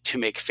somebody to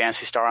make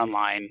Phantasy Star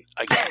Online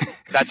again.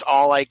 That's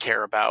all I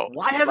care about.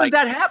 Why hasn't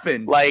that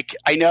happened? Like,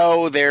 I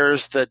know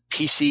there's the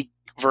PC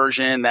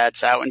version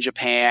that's out in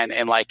Japan,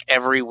 and like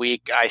every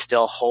week I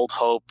still hold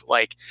hope.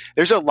 Like,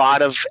 there's a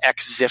lot of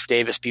ex-Ziff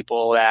Davis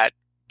people that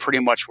pretty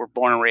much were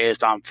born and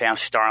raised on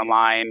Phantasy Star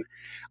Online.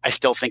 I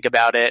still think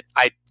about it.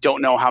 I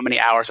don't know how many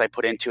hours I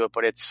put into it,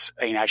 but it's,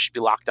 I should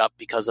be locked up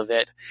because of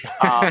it.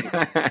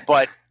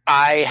 But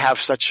I have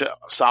such a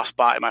soft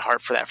spot in my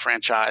heart for that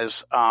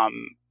franchise. I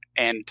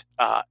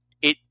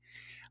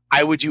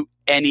would do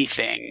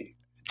anything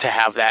to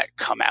have that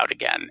come out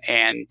again,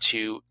 and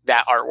to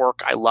that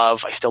artwork.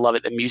 I still love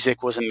it. The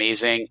music was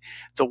amazing.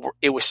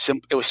 It was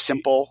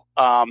simple,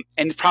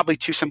 and probably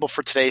too simple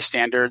for today's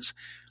standards,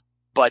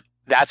 but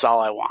that's all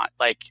I want.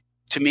 Like,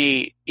 to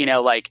me,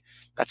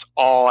 that's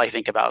all I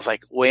think about is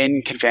like,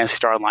 when can Phantasy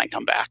Star Online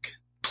come back?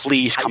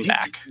 Please come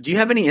back. Do you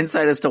have any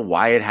insight as to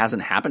why it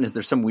hasn't happened? Is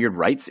there some weird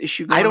rights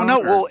issue going on? I don't know.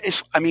 Well,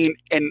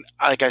 and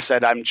like I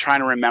said, I'm trying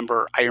to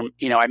remember. I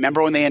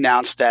remember when they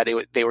announced that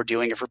they were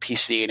doing it for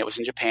PC and it was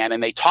in Japan,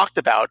 and they talked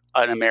about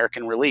an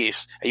American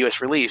release, a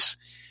US release,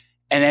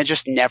 and it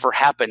just never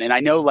happened. And I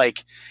know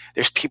like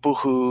there's people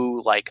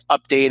who like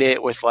update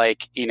it with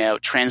like,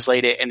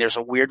 translate it, and there's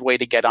a weird way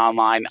to get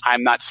online.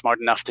 I'm not smart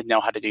enough to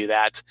know how to do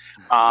that.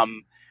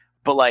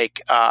 But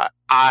like,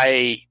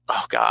 I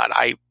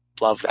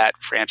love that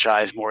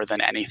franchise more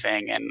than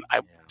anything. And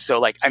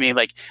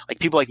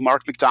people like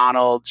Mark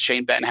McDonald,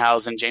 Shane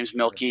Bettenhausen, James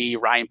Milkey,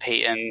 Ryan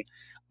Payton,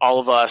 all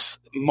of us,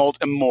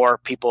 more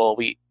people,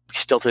 we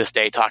still to this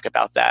day talk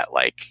about that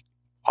like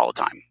all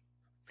the time.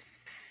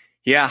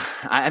 Yeah,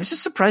 I'm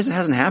just surprised it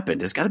hasn't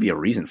happened. There's got to be a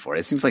reason for it.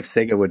 It seems like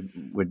Sega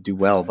would do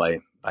well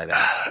by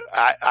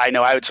that. I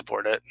know I would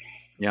support it.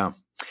 Yeah.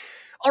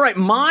 All right,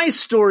 my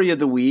story of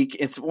the week,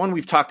 it's one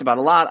we've talked about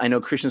a lot. I know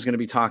Christian's going to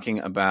be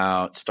talking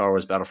about Star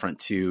Wars Battlefront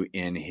 2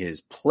 in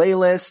his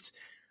playlist.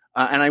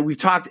 We've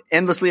talked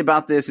endlessly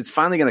about this. It's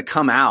finally going to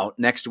come out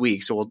next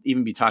week, so we'll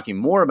even be talking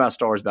more about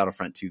Star Wars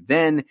Battlefront 2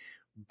 then.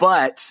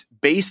 But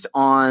based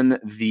on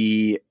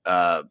the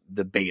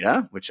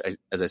beta, which,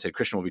 as I said,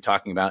 Christian will be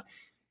talking about,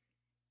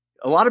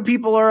 a lot of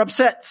people are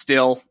upset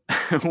still.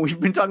 We've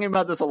been talking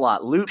about this a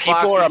lot.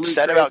 People are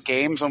upset about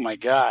games? Oh, my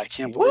God. I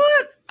can't believe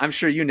what? I'm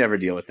sure you never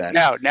deal with that.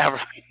 No, never.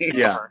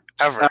 Never.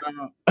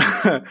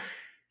 Ever.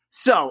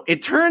 So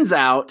it turns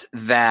out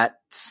that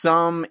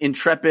some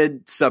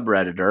intrepid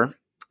subredditor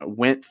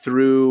went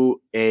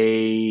through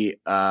pulled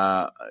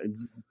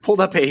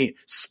up a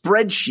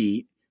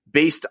spreadsheet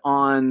based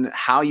on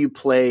how you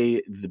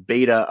play the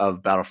beta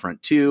of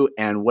Battlefront 2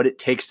 and what it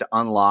takes to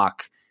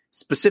unlock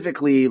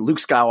specifically Luke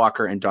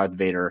Skywalker and Darth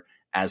Vader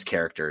as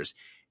characters,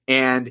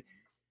 and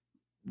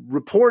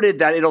reported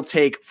that it'll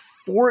take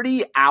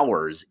 40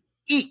 hours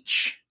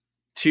each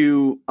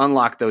to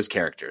unlock those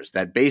characters.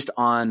 That based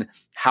on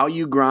how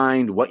you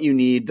grind, what you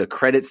need, the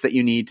credits that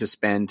you need to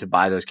spend to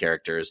buy those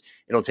characters,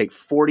 it'll take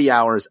 40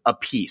 hours a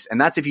piece. And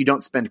that's if you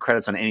don't spend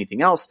credits on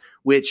anything else,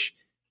 which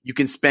you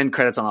can spend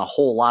credits on a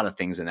whole lot of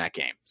things in that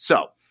game.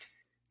 So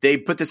they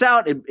put this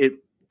out. It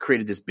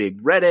created this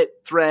big Reddit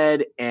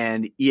thread,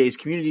 and EA's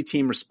community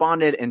team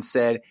responded and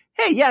said,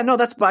 hey, yeah, no,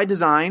 that's by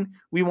design.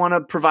 We want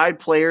to provide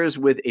players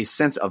with a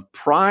sense of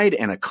pride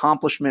and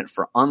accomplishment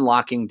for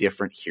unlocking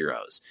different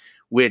heroes,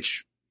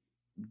 which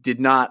did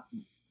not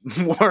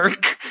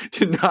work,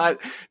 did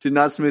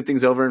not smooth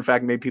things over. In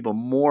fact, made people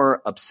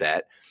more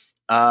upset.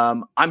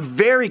 I'm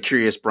very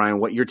curious, Brian,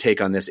 what your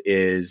take on this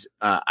is.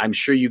 I'm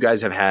sure you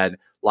guys have had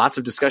lots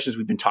of discussions.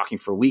 We've been talking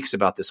for weeks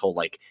about this whole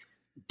like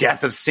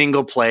death of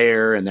single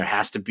player, and there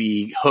has to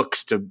be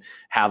hooks to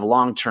have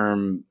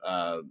long-term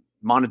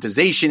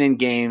monetization in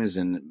games,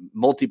 and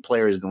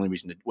multiplayer is the only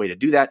way to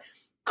do that.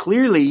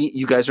 Clearly,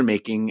 you guys are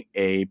making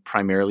a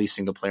primarily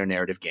single-player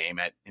narrative game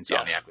at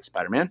Insomniac with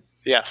Spider-Man.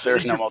 Yes,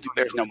 there's no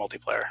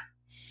multiplayer.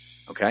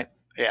 Okay.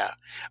 Yeah.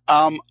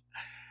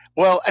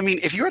 Well, I mean,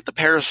 if you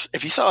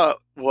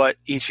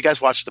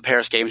guys watched the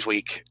Paris Games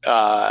Week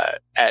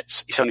at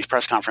Sony's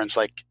press conference,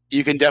 like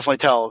you can definitely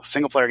tell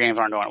single-player games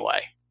aren't going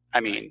away. I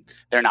mean,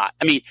 they're not.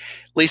 I mean,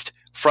 at least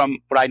from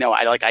what I know,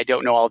 I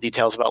don't know all the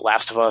details about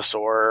Last of Us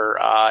or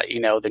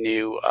the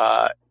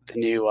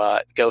new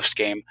Ghost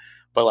game,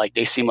 but like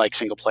they seem like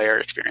single player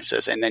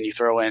experiences. And then you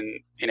throw in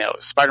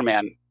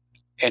Spider-Man,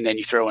 and then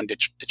you throw in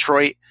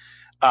Detroit.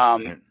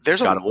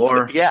 There's God of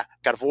War,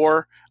 God of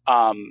War,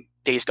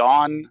 Days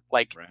Gone.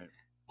 Like, right.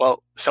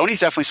 Well, Sony's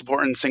definitely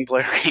supporting single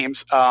player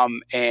games,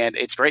 and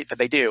it's great that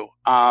they do.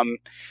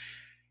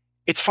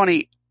 It's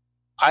funny.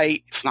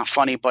 It's not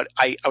funny, but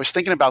I was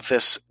thinking about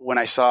this when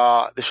I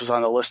saw this was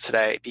on the list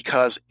today,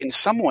 because in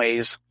some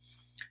ways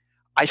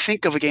I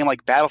think of a game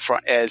like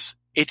Battlefront as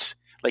it's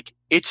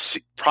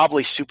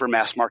probably super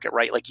mass market,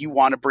 right? Like you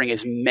want to bring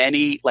as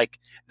many, like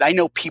I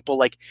know people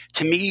like,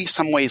 to me,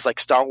 some ways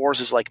like Star Wars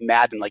is like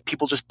Madden. Like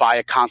people just buy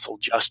a console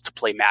just to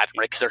play Madden,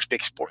 right? Because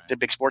they're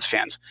big sports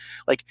fans.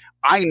 Like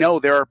I know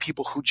there are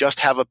people who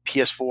just have a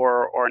PS4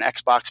 or an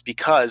Xbox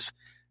because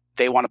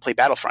they want to play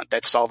Battlefront.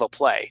 That's all they'll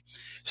play.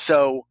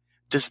 So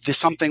does this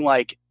something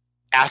like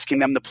asking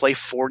them to play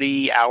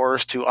 40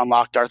 hours to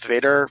unlock Darth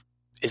Vader,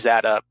 is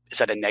that a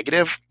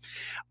negative?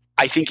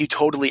 I think you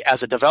totally,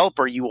 as a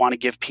developer, you want to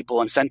give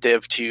people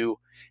incentive to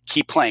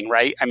keep playing,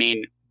 right? I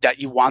mean, that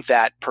you want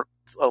that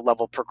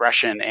level of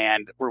progression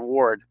and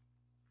reward.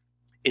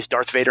 Is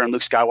Darth Vader and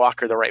Luke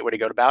Skywalker the right way to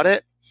go about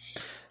it?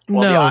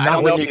 Well,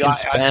 not when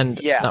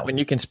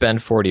you can spend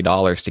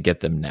 $40 to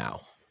get them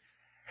now.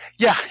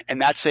 Yeah,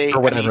 and that's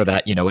whatever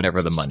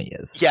the money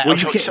is. Yeah. Well,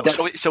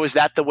 so is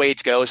that the way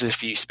it goes?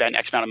 If you spend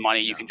X amount of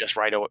money, you can just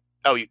write a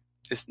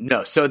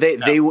no. So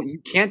you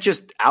can't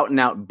just out and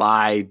out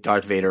buy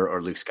Darth Vader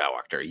or Luke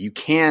Skywalker. You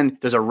can.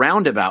 There's a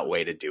roundabout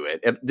way to do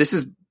it. This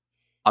is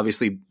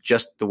obviously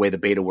just the way the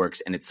beta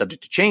works, and it's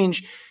subject to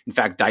change. In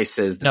fact, DICE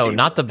says that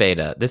not the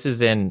beta. This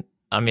is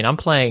I'm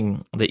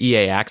playing the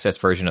EA Access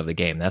version of the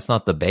game. That's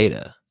not the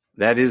beta.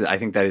 I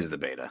think that is the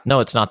beta. No,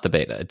 it's not the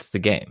beta. It's the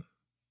game.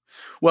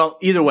 Well,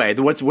 either way,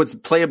 what's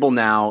playable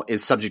now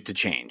is subject to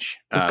change.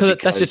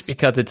 That's just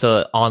because it's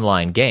an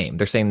online game.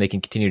 They're saying they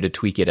can continue to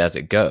tweak it as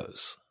it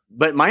goes.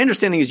 But my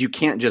understanding is you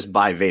can't just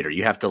buy Vader.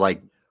 You have to buy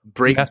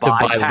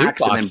loot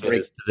boxes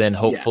and then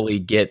hopefully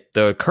get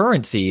the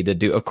currency to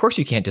do. Of course,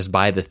 you can't just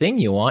buy the thing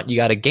you want. You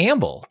got to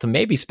gamble to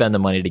maybe spend the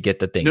money to get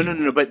the thing.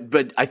 No.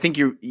 But I think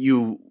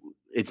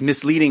it's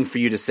misleading for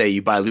you to say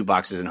you buy loot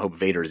boxes and hope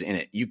Vader is in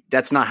it.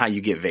 That's not how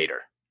you get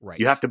Vader. Right.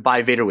 You have to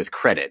buy Vader with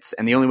credits,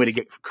 and the only way to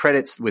get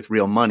credits with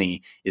real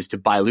money is to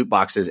buy loot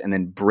boxes and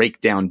then break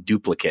down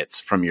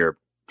duplicates from your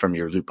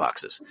loot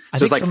boxes. I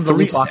think it's like some of the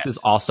loot boxes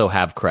also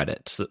have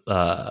credits,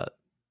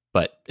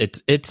 but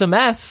it's a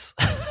mess.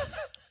 Yeah,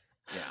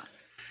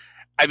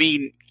 I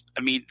mean,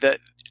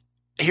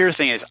 here's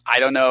the thing is,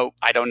 I don't know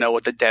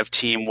what the dev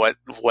team, what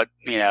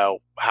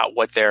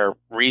their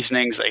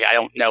reasonings. Like, I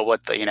don't know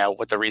what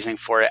the reasoning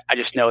for it. I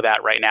just know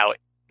that right now,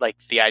 like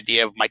the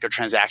idea of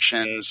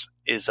microtransactions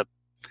is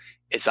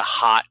a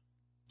hot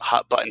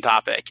button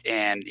topic.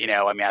 And,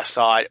 I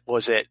saw it.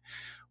 Was it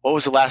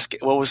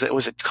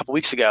a couple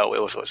weeks ago?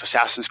 It was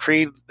Assassin's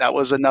Creed. That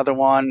was another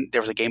one.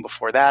 There was a game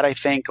before that, I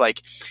think.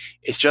 Like,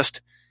 it's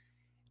just,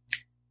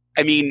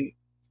 I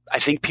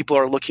think people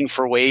are looking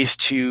for ways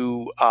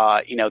to,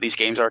 these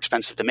games are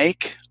expensive to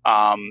make.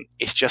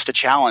 It's just a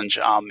challenge.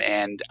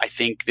 And I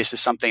think this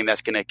is something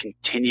that's going to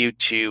continue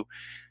to,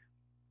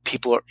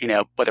 people are,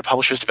 whether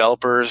publishers,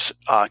 developers,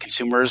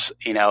 consumers,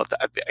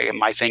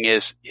 my thing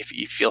is, if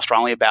you feel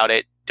strongly about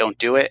it, don't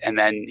do it. And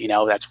then,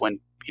 that's when,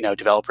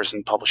 developers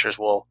and publishers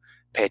will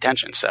pay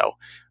attention. So,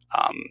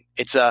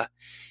 it's a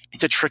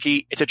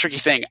tricky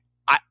thing.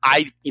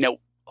 I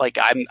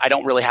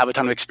don't really have a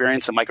ton of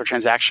experience in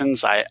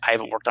microtransactions. I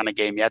haven't worked on a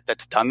game yet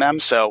that's done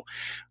them. So,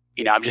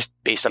 I'm just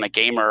based on a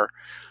gamer.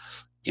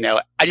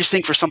 I just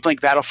think for something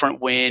like Battlefront,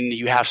 when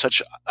you have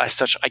such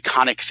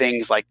iconic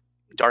things like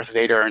Darth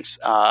Vader and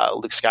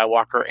Luke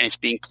Skywalker, and it's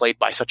being played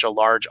by such a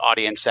large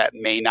audience that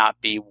may not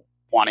be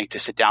wanting to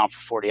sit down for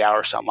 40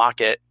 hours to unlock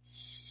it.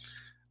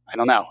 I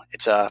don't know.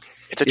 It's a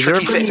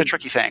tricky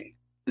thing.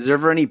 Is there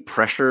ever any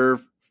pressure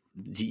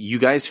you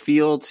guys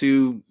feel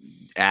to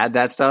add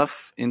that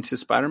stuff into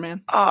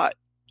Spider-Man? I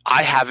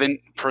haven't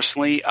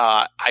personally.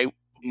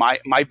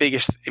 my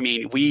biggest, I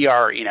mean, we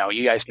are,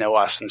 you guys know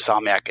us,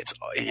 Insomniac,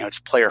 it's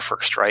player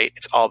first, right?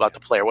 It's all about the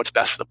player, what's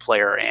best for the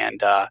player.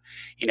 And,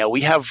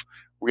 we have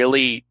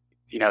really,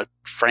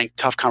 frank,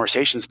 tough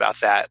conversations about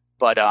that.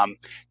 But,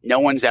 no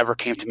one's ever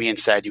came to me and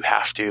said, you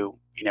have to,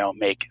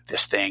 make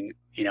this thing,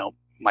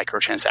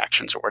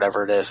 microtransactions or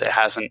whatever it is. It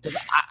hasn't.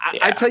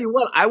 I tell you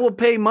what, I will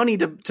pay money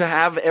to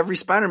have every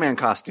Spider-Man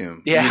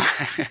costume. Yeah.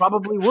 I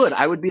probably would.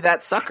 I would be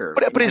that sucker.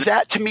 But is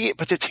that to me,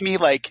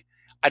 like,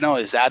 I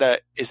don't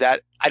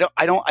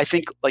know, I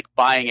think like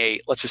buying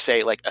let's just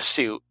say like a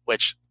suit,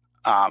 which,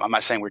 I'm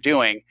not saying we're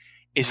doing,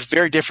 is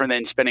very different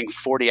than spending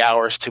 40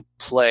 hours to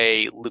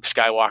play Luke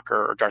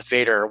Skywalker or Darth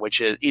Vader,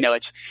 which is,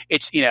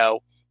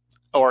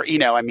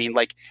 I mean,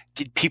 like,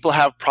 did people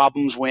have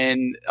problems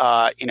when,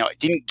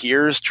 didn't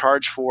Gears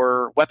charge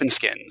for weapon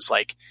skins?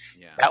 Like,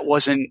 that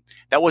wasn't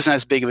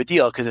as big of a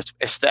deal because it's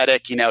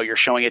aesthetic, you're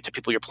showing it to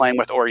people you're playing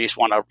with, or you just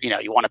want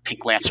to, you want a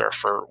pink Lancer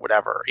for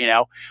whatever,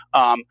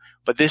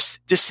 but this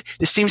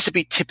seems to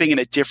be tipping in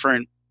a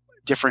different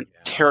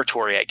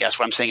territory, I guess.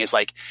 What I'm saying is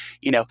like,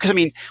 cause I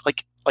mean,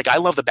 like I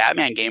love the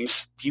Batman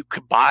games. You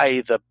could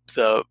buy the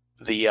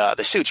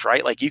suits,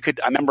 right? Like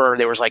I remember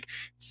there was like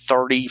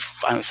 30,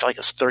 I feel like it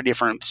was 30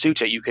 different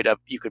suits that you could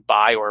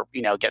buy or,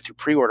 get through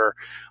pre-order.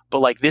 But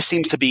like this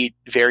seems to be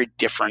very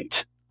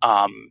different.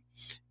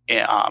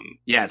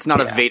 It's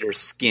not a Vader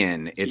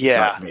skin. It's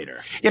Darth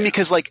Vader. Yeah.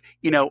 Because like,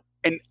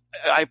 and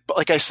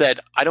like I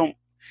said,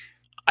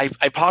 I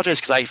apologize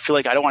because I feel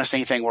like I don't want to say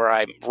anything where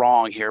I'm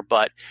wrong here,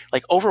 but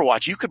like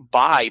Overwatch, you could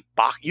buy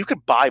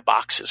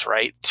boxes,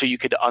 right? So you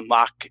could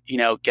unlock,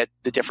 get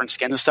the different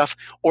skins and stuff,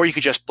 or you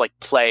could just like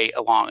play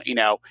along,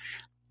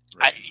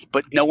 Right.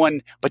 But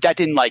that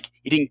didn't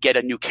you didn't get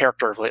a new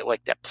character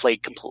like that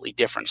played completely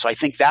different. So I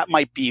think that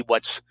might be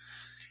what's,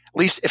 at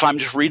least if I'm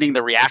just reading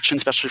the reaction,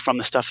 especially from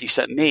the stuff you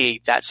sent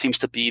me, that seems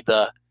to be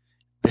the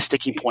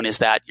sticking point, is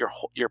that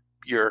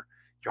you're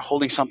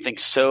holding something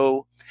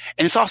so,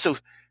 and it's also,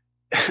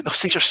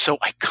 those things are so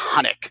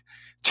iconic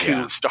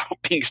to Star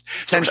being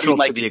central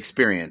to the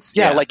experience.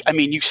 Yeah, like, I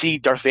mean, you see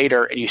Darth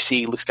Vader and you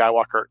see Luke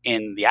Skywalker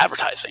in the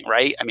advertising,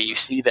 right? I mean, you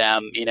see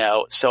them,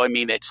 so I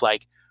mean, it's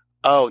like,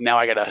 oh, now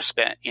I got to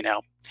spend,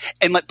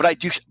 and like, but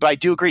I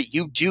do agree.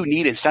 You do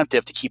need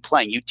incentive to keep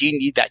playing. You do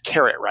need that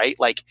carrot, right?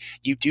 Like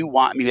you do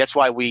want, I mean, that's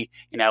why we,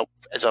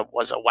 as a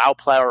WoW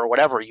player or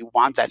whatever, you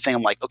want that thing.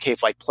 I'm like, okay,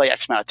 if I play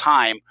X amount of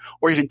time,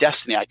 or even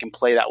Destiny, I can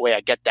play that way.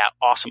 I get that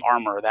awesome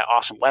armor, that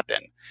awesome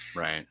weapon.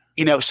 Right.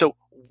 So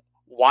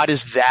why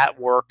does that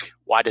work?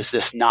 Why does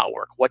this not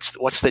work? What's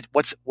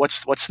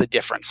the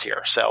difference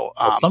here? So,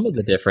 some of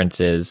the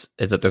difference is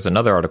that there's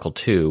another article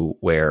too,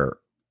 where,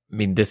 I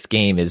mean, this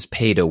game is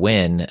pay to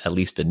win, at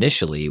least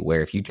initially,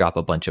 where if you drop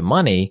a bunch of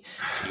money,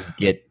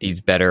 you get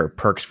these better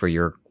perks for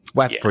your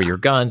for your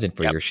guns and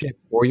for your ship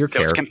or your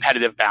character. It's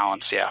competitive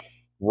balance. Yeah.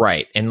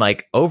 Right. And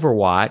like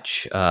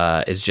Overwatch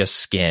is just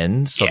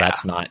skins, so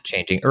that's not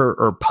changing.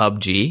 Or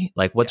PUBG,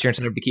 like what's your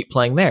incentive to keep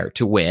playing there?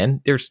 To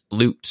win. There's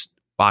loot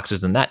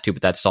boxes in that too,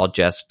 but that's all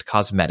just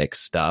cosmetic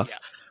stuff. Yeah.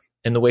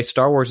 And the way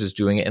Star Wars is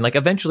doing it, and like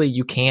eventually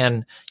you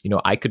can,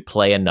 I could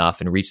play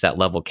enough and reach that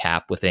level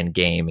cap within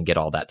game and get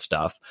all that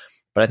stuff.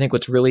 But I think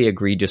what's really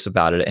egregious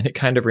about it, and it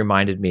kind of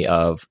reminded me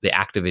of the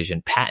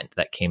Activision patent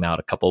that came out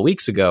a couple of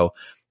weeks ago,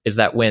 is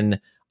that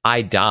when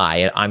I die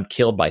and I'm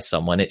killed by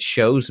someone, it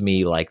shows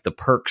me like the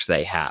perks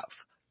they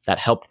have that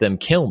helped them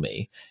kill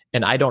me.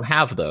 And I don't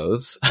have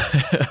those.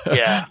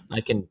 Yeah.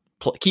 I can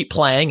keep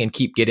playing and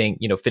keep getting,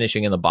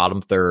 finishing in the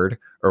bottom third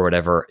or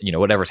whatever,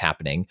 whatever's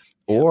happening.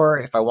 Yeah. Or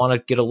if I want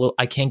to get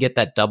I can get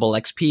that double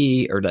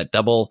XP or that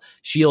double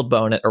shield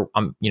bonus, or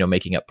I'm,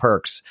 making up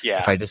perks. Yeah.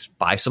 If I just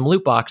buy some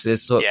loot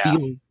boxes. So it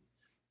feels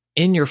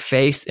in your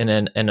face in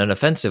an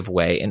offensive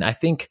way. And I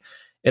think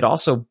it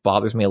also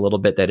bothers me a little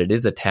bit that it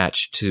is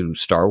attached to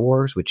Star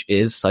Wars, which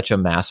is such a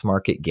mass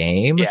market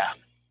game. Yeah.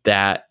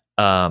 That,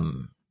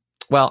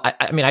 well,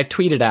 I mean, I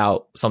tweeted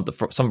out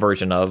some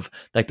version of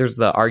like, there's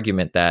the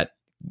argument that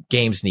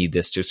games need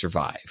this to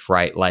survive,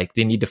 right? Like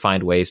they need to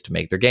find ways to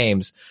make their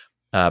games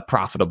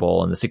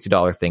profitable, and the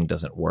 $60 thing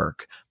doesn't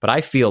work. But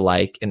I feel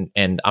like,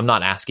 and I'm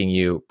not asking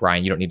you,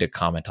 Brian, you don't need to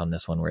comment on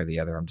this one way or the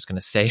other. I'm just going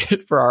to say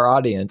it for our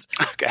audience.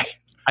 Okay.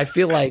 I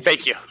feel like,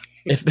 thank you.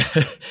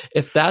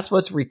 If that's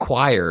what's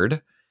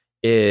required,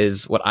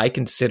 is what I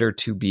consider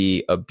to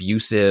be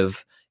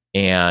abusive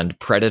and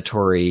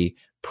predatory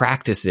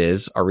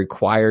practices are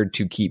required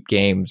to keep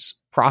games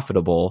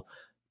profitable,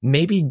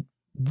 maybe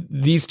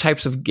these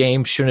types of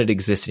games shouldn't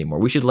exist anymore.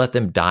 We should let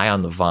them die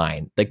on the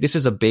vine. Like, this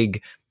is a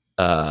big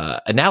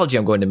analogy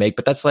I'm going to make,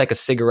 but that's like a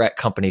cigarette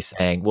company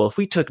saying, well, if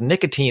we took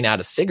nicotine out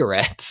of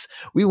cigarettes,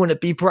 we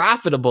wouldn't be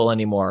profitable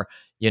anymore.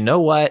 You know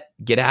what?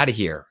 Get out of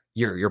here.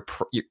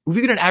 If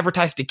we're going to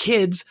advertise to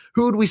kids,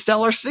 who would we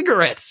sell our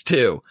cigarettes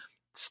to?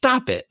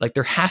 Stop it. Like,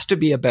 there has to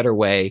be a better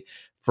way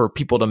for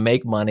people to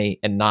make money,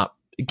 and not,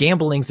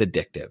 gambling's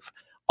addictive.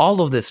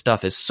 All of this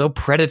stuff is so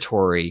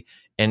predatory,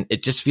 and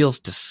it just feels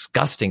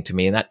disgusting to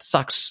me. And that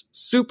sucks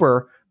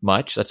super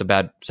much. That's a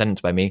bad sentence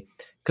by me,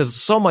 because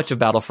so much of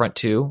Battlefront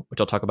 2, which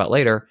I'll talk about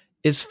later,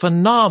 is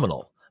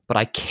phenomenal. but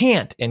I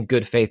can't in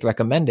good faith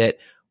recommend it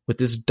with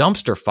this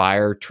dumpster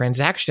fire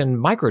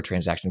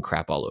microtransaction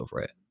crap all over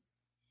it.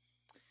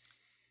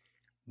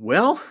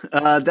 Well,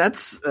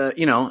 that's,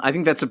 I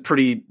think that's a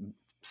pretty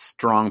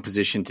strong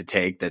position to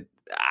take, that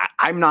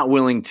I'm not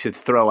willing to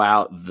throw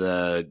out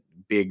the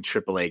big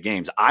AAA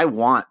games. I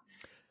want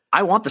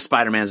the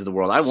Spider-Mans of the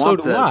world. So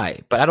do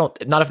I,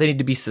 but not if they need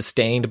to be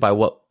sustained by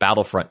what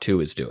Battlefront 2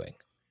 is doing.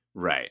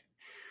 Right.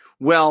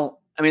 Well,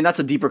 I mean,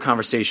 that's a deeper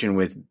conversation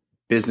with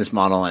business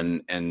model,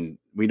 and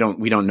we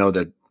don't know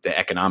the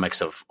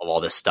economics of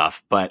all this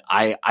stuff, but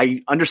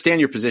I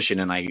understand your position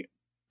and I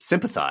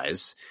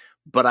sympathize,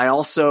 but I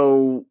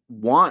also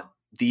want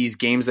these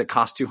games that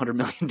cost $200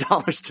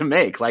 million to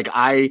make. Like,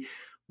 I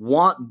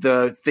want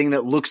the thing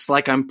that looks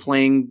like I'm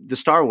playing the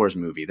Star Wars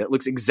movie, that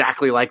looks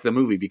exactly like the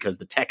movie because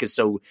the tech is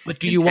so But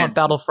do you want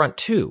Battlefront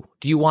 2?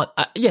 Do you want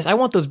yes, I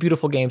want those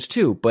beautiful games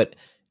too, but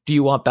do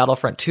you want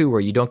Battlefront 2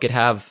 where you don't get to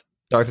have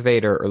Darth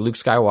Vader or Luke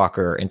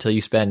Skywalker until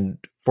you spend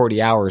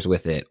 40 hours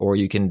with it, or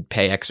you can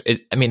pay extra?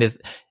 Is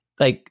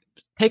like,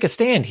 take a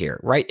stand here,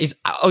 right?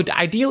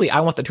 Ideally,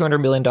 I want the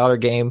 $200 million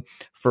game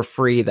for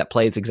free that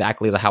plays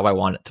exactly how I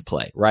want it to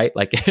play, right?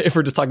 Like, if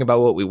we're just talking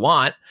about what we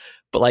want,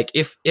 but like,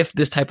 if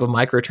this type of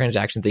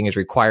microtransaction thing is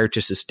required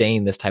to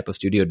sustain this type of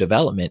studio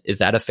development, is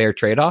that a fair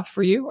trade-off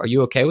for you? Are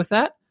you okay with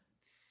that?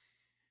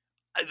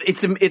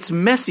 It's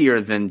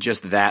messier than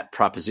just that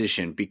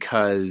proposition,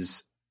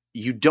 because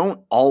you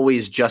don't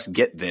always just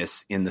get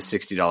this in the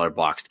 $60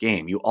 boxed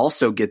game. You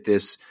also get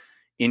this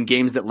in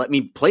games that let me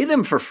play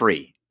them for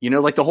free.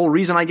 Like the whole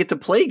reason I get to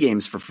play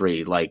games for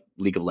free, like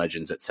League of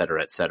Legends, et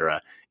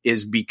cetera,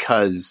 is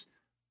because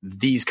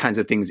these kinds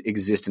of things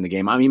exist in the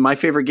game. I mean, my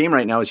favorite game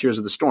right now is Heroes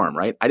of the Storm,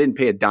 right? I didn't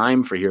pay a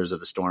dime for Heroes of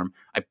the Storm.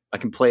 I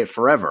can play it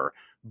forever,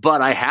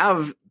 but I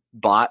have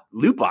bought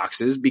loot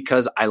boxes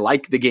because I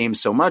like the game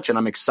so much and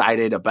I'm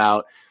excited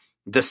about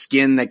the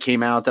skin that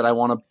came out that I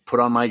want to put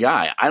on my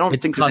guy. I don't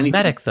think it's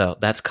cosmetic though.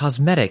 That's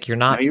cosmetic. You're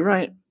not. No, you're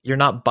right. You're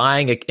not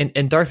buying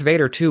and Darth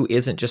Vader 2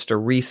 isn't just a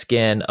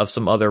reskin of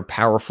some other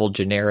powerful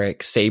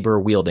generic saber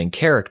wielding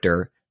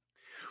character.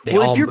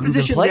 If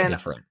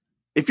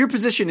your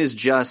position is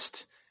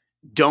just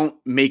don't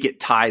make it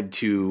tied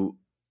to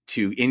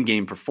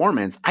in-game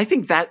performance, I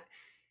think that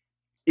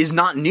is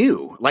not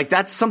new. Like,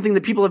 that's something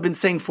that people have been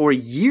saying for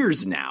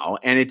years now,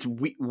 and it's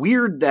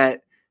weird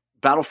that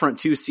Battlefront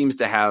 2 seems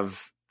to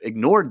have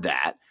ignored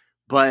that,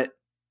 but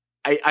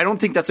I don't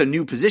think that's a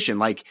new position.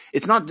 Like,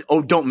 it's not,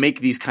 don't make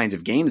these kinds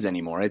of games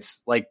anymore.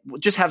 It's like,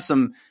 just have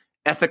some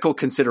ethical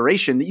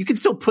consideration that you can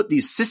still put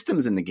these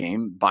systems in the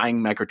game,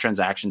 buying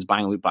microtransactions,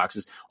 buying loot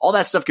boxes, all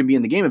that stuff can be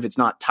in the game if it's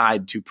not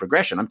tied to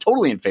progression. I'm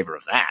totally in favor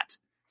of that.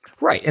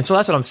 Right. And so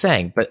that's what I'm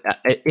saying. But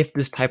if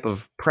this type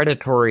of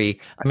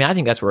predatory, I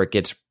think that's where it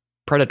gets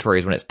predatory,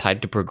 is when it's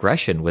tied to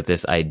progression with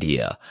this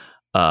idea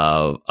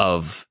of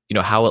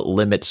how it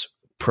limits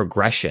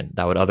progression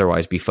that would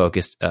otherwise be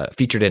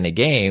featured in a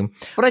game.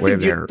 But I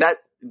think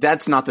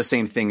that's not the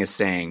same thing as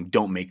saying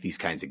don't make these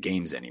kinds of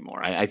games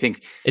anymore. I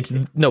think it's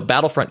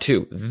Battlefront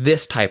 2,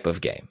 this type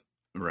of game.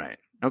 Right.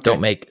 Okay.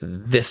 Don't make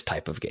this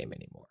type of game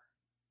anymore.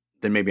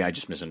 Then maybe I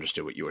just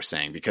misunderstood what you were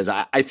saying, because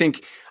I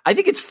think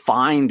it's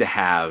fine to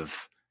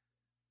have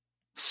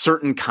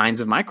certain kinds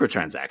of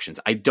microtransactions.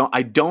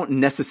 I don't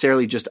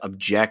necessarily just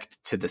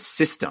object to the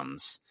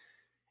systems.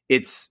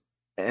 It's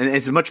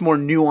a much more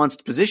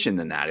nuanced position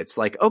than that. It's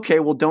like, okay,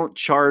 well, don't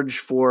charge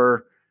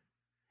for,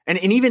 and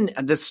even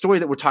the story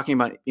that we're talking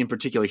about in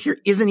particular here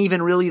isn't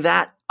even really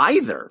that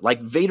either. Like,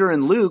 Vader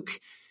and Luke,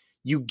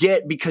 you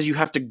get because you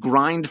have to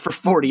grind for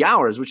 40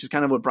 hours, which is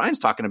kind of what Brian's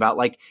talking about.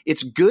 Like,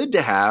 it's good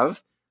to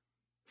have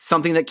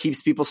something that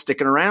keeps people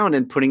sticking around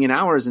and putting in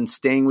hours and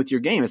staying with your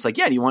game. It's like,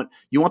 yeah, you want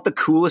the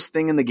coolest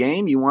thing in the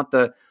game. You want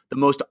the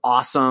most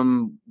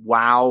awesome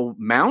wow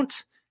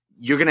mount.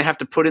 You're going to have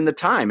to put in the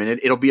time, and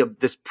it'll be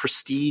this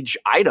prestige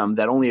item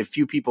that only a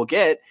few people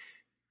get.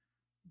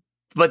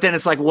 But then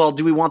it's like, well,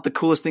 do we want the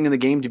coolest thing in the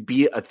game to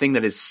be a thing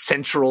that is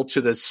central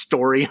to the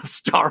story of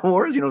Star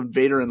Wars,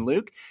 Vader and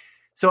Luke?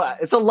 So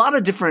it's a lot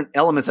of different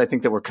elements, I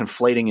think, that we're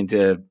conflating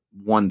into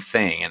one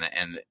thing,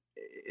 and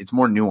it's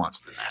more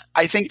nuanced than that.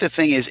 I think the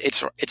thing is,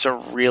 it's a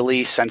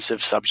really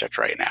sensitive subject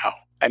right now.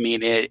 I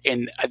mean,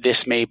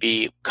 this may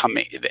be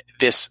coming,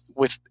 this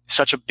with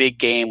such a big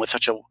game, with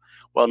such a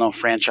well-known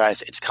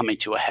franchise, it's coming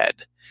to a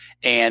head.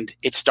 And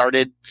it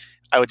started,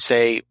 I would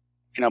say,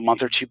 a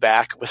month or two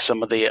back with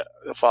some of the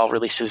fall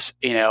releases,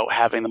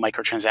 having the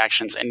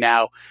microtransactions. And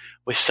now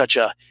with such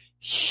a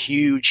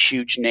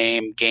huge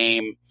name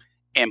game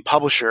and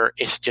publisher,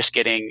 it's just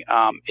getting,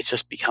 it's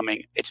just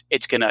becoming,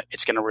 it's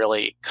gonna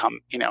really come,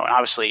 and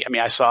obviously,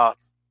 I saw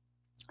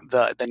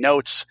the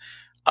notes.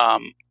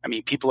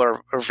 People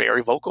are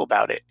very vocal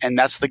about it, and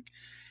that's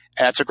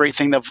a great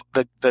thing that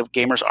the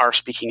gamers are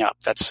speaking up.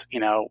 That's,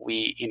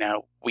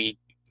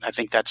 I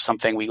think that's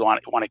something we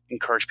want to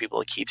encourage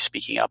people to keep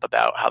speaking up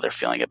about how they're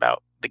feeling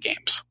about the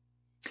games.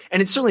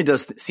 And it certainly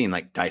does seem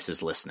like DICE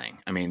is listening.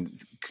 I mean,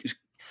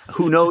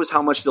 who knows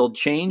how much they'll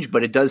change,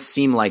 but it does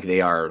seem like they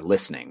are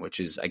listening,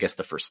 which is, I guess,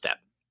 the first step.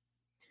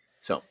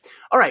 So,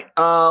 all right,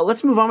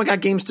 let's move on. We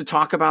got games to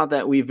talk about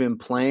that we've been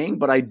playing,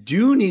 but I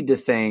do need to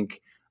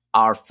thank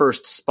our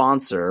first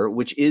sponsor,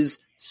 which is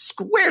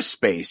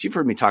Squarespace. You've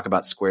heard me talk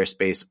about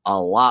Squarespace a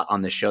lot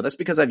on this show. That's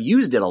because I've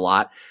used it a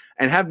lot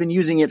and have been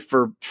using it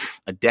for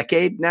a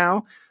decade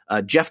now.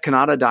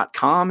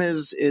 JeffCanada.com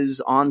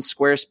is on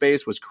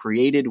Squarespace, was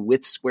created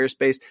with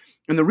Squarespace.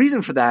 And the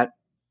reason for that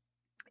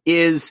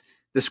is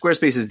the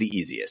Squarespace is the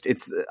easiest.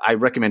 I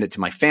recommend it to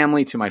my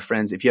family, to my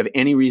friends. If you have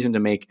any reason to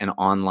make an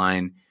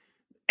online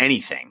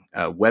anything,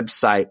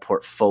 website,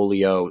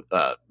 portfolio,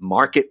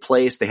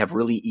 marketplace, they have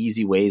really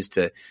easy ways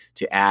to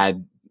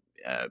add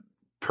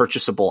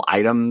purchasable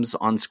items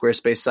on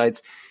Squarespace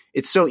sites.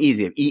 It's so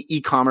easy.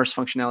 E-commerce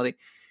functionality.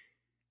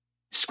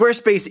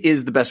 Squarespace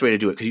is the best way to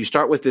do it because you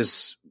start with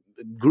this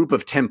group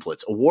of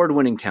templates,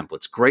 award-winning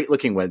templates,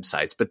 great-looking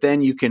websites, but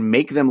then you can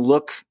make them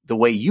look the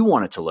way you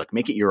want it to look,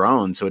 make it your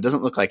own so it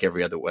doesn't look like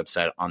every other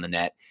website on the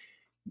net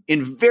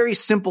in very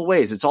simple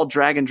ways. It's all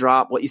drag and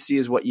drop. What you see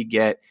is what you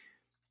get.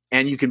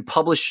 And you can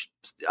publish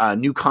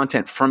new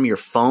content from your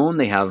phone.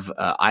 They have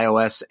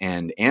iOS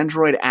and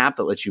Android app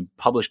that lets you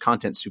publish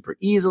content super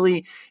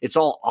easily. It's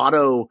all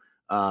auto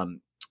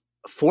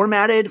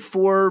formatted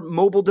for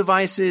mobile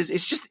devices.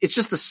 It's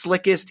just the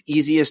slickest,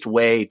 easiest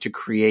way to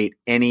create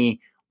any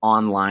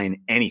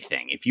online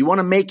anything. If you want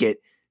to make it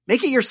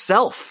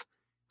yourself.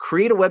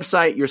 Create a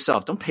website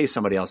yourself. Don't pay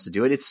somebody else to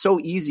do it. It's so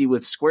easy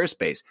with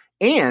Squarespace.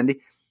 And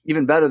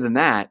even better than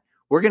that,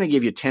 we're going to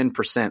give you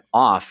 10%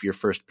 off your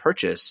first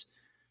purchase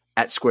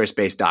at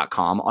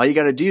squarespace.com. All you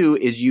got to do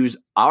is use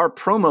our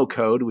promo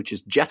code, which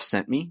is Jeff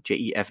Sent Me,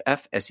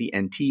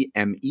 JEFFSENTME.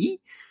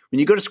 When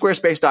you go to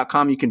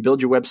squarespace.com, you can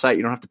build your website.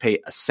 You don't have to pay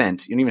a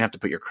cent. You don't even have to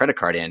put your credit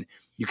card in.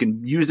 You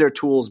can use their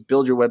tools,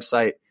 build your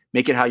website,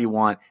 make it how you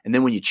want. And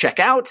then when you check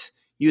out,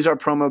 use our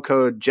promo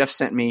code Jeff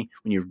Sent Me.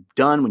 When you're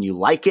done, when you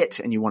like it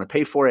and you want to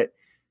pay for it,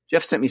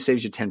 Jeff Sent Me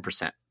saves you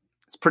 10%.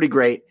 It's pretty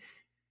great.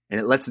 And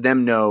it lets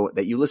them know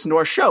that you listen to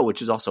our show,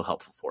 which is also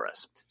helpful for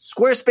us.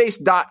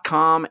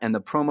 Squarespace.com and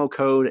the promo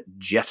code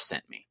Jeff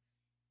Sent Me.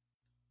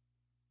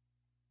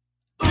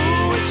 Ooh,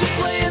 what you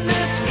playing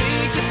this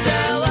week?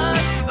 Tell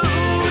us.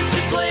 Ooh, what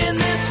you playing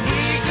this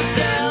week?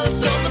 Tell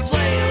us on the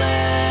playlist.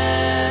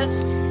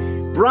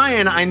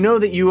 Brian, I know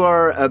that you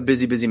are a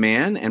busy, busy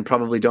man and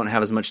probably don't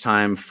have as much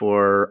time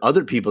for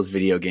other people's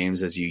video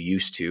games as you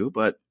used to,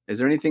 but is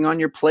there anything on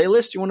your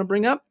playlist you want to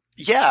bring up?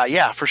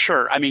 Yeah, for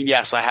sure. I mean,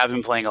 yes, I have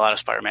been playing a lot of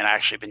Spider-Man. I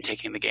actually been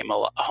taking the game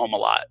home a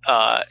lot.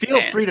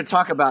 Feel free to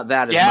talk about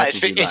that as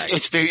much as you like.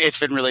 It's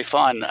been really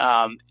fun.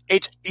 I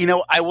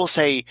will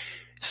say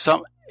it's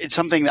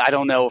something that I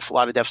don't know if a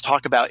lot of devs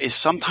talk about is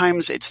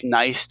sometimes it's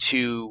nice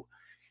to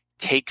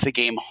take the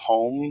game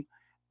home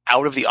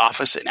out of the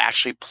office and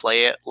actually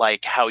play it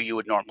like how you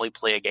would normally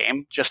play a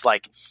game, just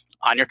like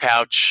on your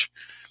couch,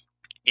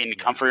 in the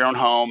comfort of your own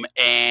home.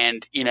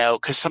 And,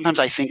 because sometimes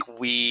I think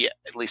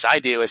at least I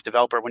do as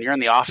developer, when you're in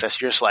the office,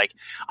 you're just like,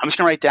 I'm just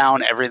going to write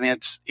down everything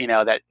that's,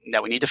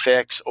 that we need to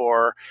fix,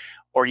 or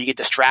you get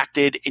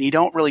distracted and you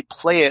don't really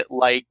play it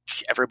like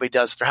everybody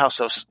does at their house.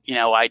 So,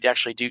 I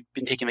actually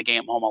been taking the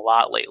game home a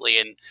lot lately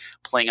and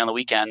playing on the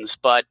weekends,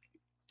 but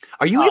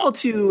are you able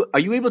to,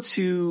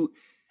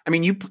 I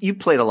mean, you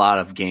played a lot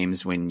of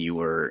games when you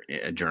were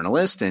a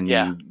journalist and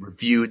you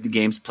reviewed the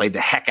games, played the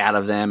heck out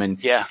of them.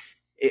 And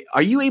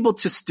are you able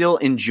to still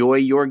enjoy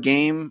your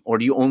game, or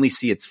do you only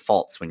see its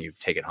faults when you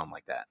take it home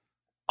like that?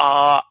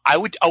 I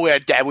would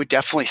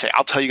definitely say,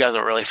 I'll tell you guys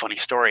a really funny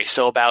story.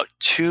 So about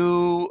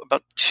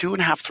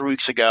 2.5-3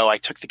 weeks ago, I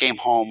took the game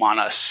home on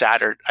a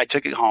Saturday. I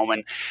took it home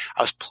and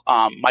I was,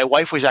 my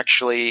wife was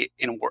actually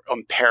in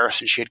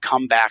Paris and she had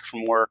come back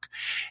from work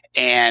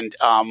and,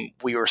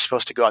 we were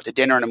supposed to go out to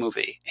dinner and a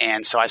movie.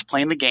 And so I was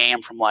playing the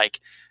game from like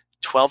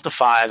 12 to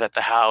 5 at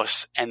the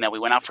house. And then we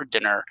went out for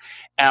dinner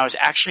and I was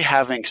actually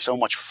having so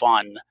much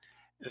fun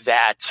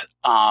that,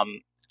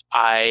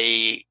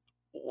 I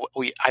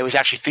was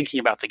actually thinking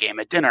about the game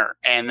at dinner,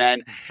 and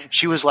then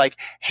she was like,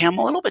 "Hey, I'm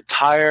a little bit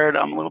tired.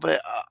 I'm a little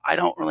bit. I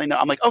don't really know."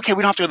 I'm like, "Okay,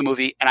 we don't have to go to the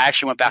movie." And I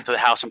actually went back to the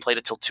house and played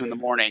it till 2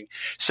 a.m.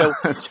 So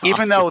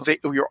even though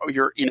you're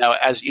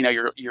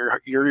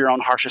you're your own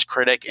harshest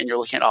critic, and you're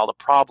looking at all the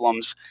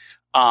problems,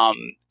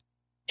 and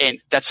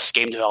that's just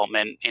game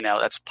development.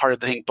 That's part of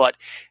the thing. But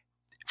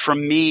for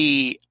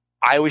me,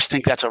 I always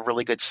think that's a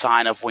really good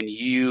sign of when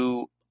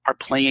you are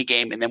playing a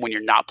game and then when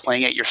you're not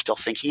playing it, you're still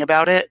thinking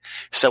about it.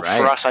 So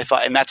for us, I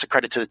thought, and that's a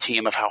credit to the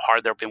team of how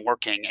hard they've been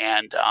working.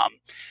 And,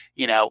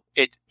 you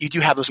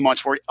do have those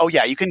moments where,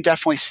 you can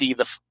definitely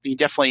you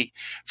definitely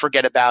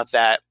forget about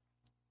that.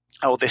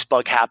 Oh, this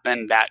bug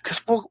happened,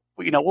 cause we'll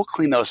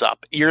clean those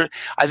up.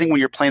 I think when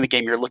you're playing the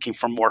game, you're looking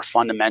for more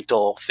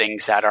fundamental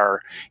things that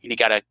are, you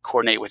got to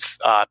coordinate with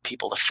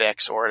people to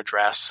fix or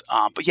address.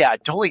 But yeah,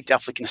 totally,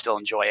 definitely can still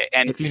enjoy it.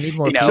 And if you need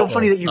more, it's so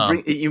funny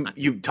that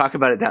you talk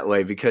about it that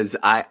way, because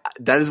that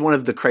is one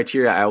of the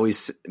criteria I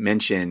always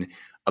mention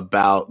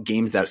about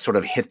games that sort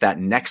of hit that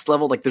next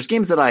level. Like there's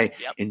games that I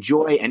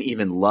enjoy and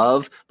even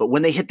love, but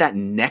when they hit that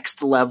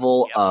next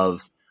level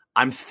of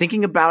I'm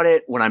thinking about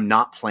it when I'm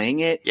not playing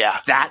it. Yeah.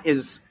 That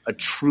is a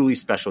truly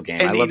special game.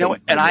 And I you love know,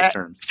 it.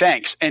 and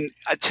thanks. And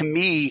to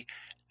me,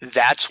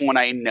 that's when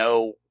I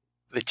know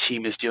the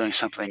team is doing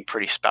something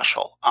pretty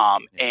special.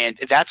 And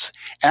that's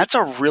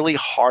a really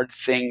hard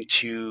thing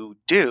to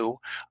do.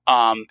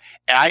 And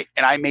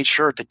I made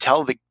sure to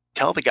tell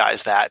the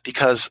guys that,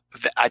 because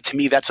to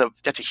me, that's a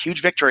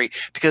huge victory,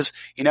 because,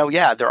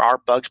 there are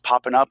bugs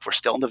popping up. We're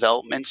still in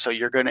development. So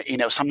you're going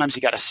to, sometimes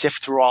you got to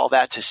sift through all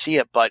that to see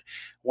it. But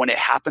when it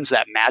happens,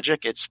 that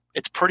magic, it's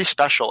pretty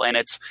special. And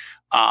it's,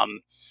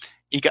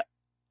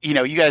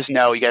 you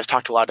guys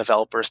talk to a lot of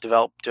developers.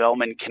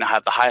 Development can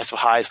have the highest of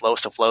highs,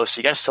 lowest of lows. So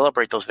you got to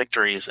celebrate those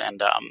victories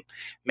and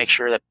make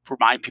sure that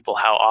remind people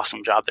how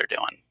awesome job they're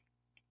doing.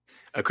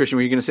 Christian,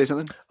 were you going to say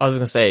something? I was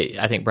going to say,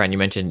 I think, Brian, you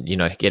mentioned,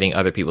 getting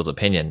other people's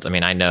opinions. I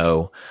mean, I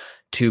know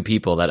 2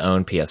 people that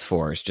own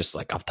PS4s, just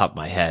like off the top of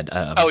my head.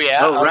 Oh, yeah?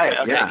 Oh, right.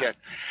 Okay, Yeah. good.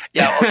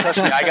 Yeah, well,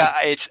 trust me,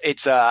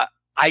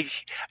 I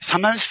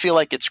sometimes feel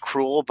like it's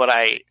cruel, but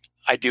I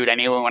do it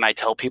anyway when I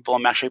tell people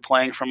I'm actually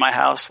playing from my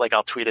house. Like,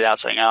 I'll tweet it out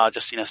saying, "Oh,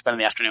 just, spending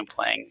the afternoon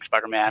playing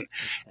Spider-Man."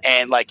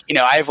 And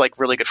I have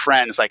really good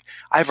friends. Like,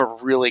 I have a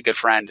really good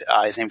friend.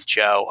 His name's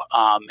Joe.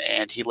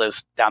 And he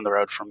lives down the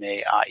road from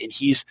me. And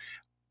he's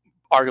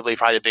arguably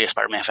probably the biggest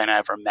Spider-Man fan I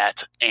ever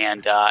met.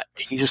 And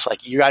he's just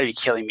like, "You got to be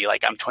killing me.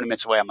 Like, I'm 20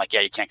 minutes away." I'm like,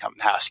 "Yeah, you can't come in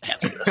the house. You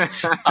can't see this."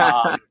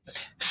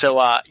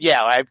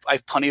 I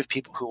have plenty of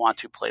people who want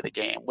to play the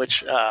game,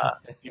 which,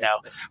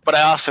 but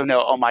I also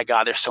know, oh my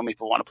God, there's so many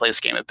people who want to play this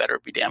game. It better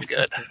be damn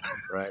good.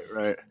 Right.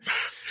 All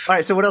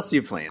right. So what else are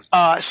you playing?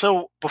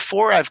 So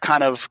before I've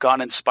kind of gone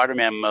into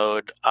Spider-Man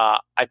mode,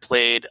 I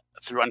played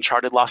through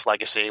Uncharted Lost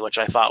Legacy, which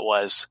I thought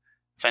was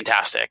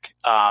fantastic.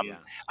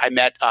 I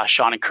met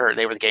Sean and Kurt.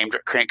 They were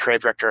the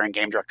creative director and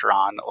game director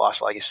on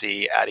Lost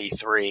Legacy at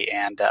E3,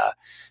 and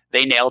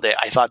they nailed it.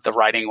 I thought the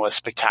writing was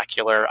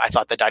spectacular. I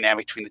thought the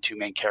dynamic between the 2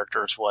 main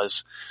characters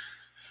was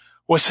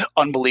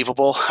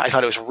unbelievable. I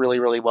thought it was really,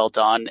 really well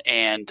done,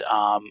 and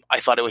I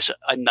thought it was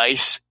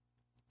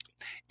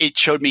it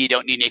showed me you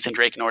don't need Nathan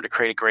Drake in order to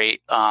create a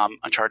great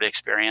Uncharted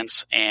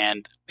experience.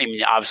 And I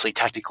mean, obviously,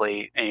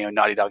 technically,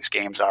 Naughty Dog's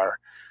games are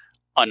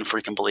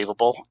unfreaking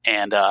believable,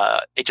 and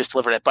it just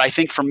delivered it. But I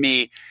think for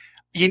me,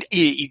 you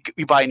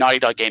buy a Naughty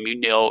Dog game, you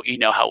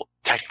know how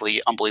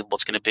technically unbelievable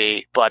it's going to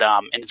be, but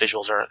and the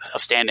visuals are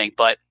outstanding.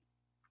 But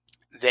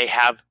they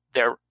have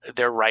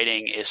their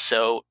writing is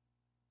so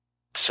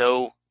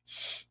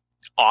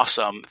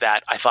awesome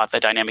that I thought the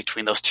dynamic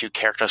between those 2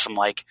 characters, I'm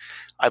like,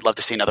 I'd love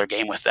to see another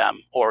game with them,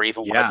 or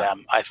even one of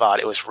them. I thought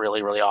it was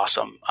really, really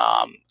awesome.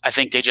 I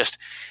think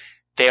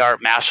they are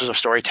masters of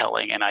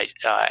storytelling, and I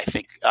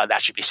think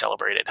that should be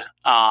celebrated.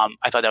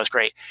 I thought that was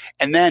great.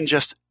 And then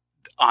just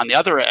on the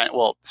other end,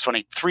 well, it's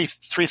funny,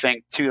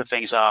 two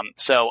things.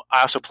 So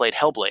I also played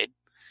Hellblade,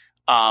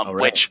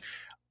 which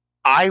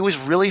I was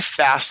really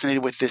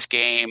fascinated with this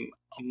game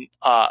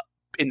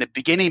in the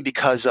beginning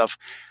because of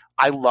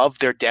I loved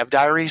their dev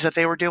diaries that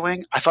they were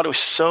doing. I thought it was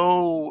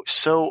so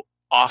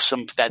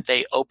awesome that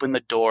they opened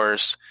the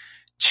doors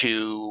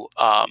to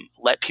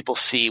let people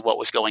see what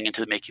was going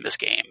into making this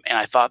game. And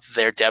I thought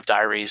their dev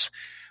diaries,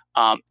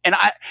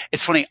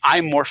 it's funny,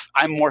 I'm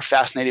more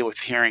fascinated with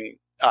hearing,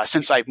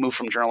 since I've moved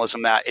from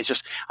journalism, that it's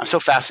just, I'm so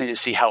fascinated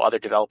to see how other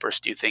developers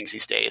do things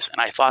these days. And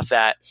I thought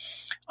that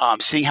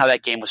seeing how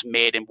that game was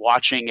made and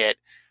watching it,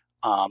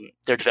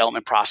 their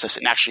development process,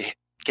 and actually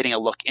getting a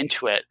look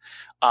into it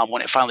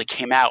when it finally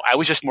came out, I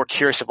was just more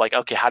curious of like,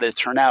 okay, how did it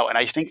turn out? And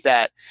I think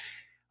that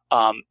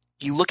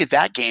you look at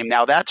that game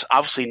now, that's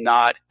obviously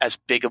not as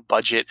big a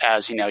budget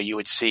as, you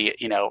would see,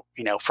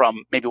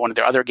 from maybe one of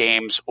their other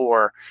games,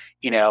 or,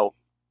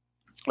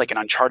 like an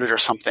Uncharted or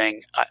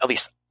something, at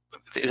least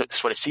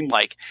that's what it seemed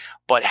like,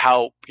 but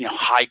how,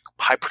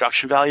 high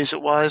production values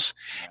it was.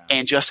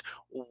 And just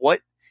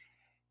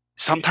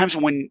sometimes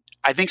when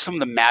I think some of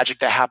the magic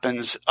that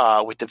happens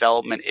with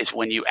development is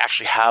when you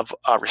actually have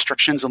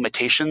restrictions,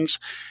 limitations,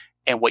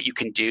 and what you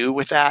can do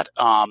with that.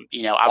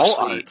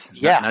 Obviously,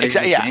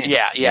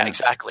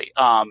 exactly.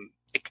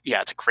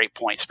 It's a great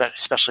point,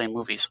 especially in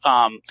movies.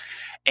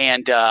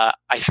 And I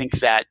think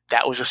that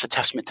was just a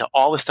testament to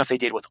all the stuff they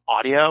did with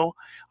audio.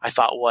 I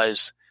thought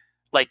was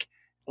like,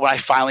 when I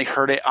finally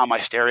heard it on my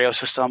stereo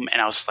system,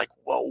 and I was like,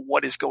 whoa,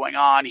 what is going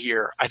on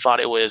here? I thought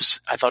it was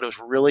a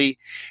really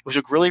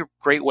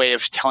great way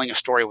of telling a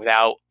story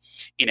without,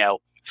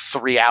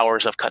 3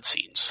 hours of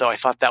cutscenes. So I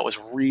thought that was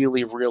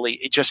really, really,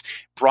 it just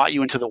brought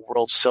you into the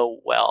world so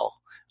well.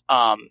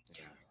 And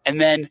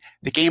then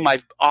the game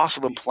I've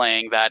also been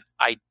playing that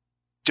I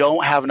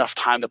don't have enough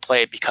time to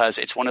play because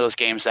it's one of those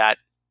games that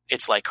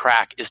it's like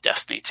crack, is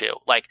Destiny 2.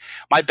 Like,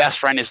 my best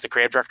friend is the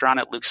creative director on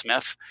it, Luke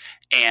Smith.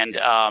 And,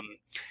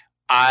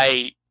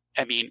 I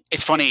mean,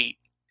 it's funny.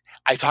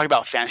 I talk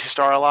about Phantasy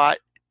Star a lot.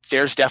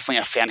 There's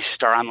definitely a Phantasy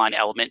Star Online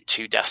element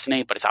to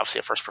Destiny, but it's obviously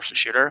a first-person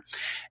shooter.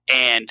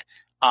 And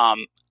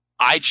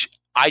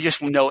I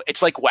just know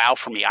it's like WoW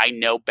for me. I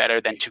know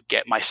better than to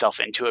get myself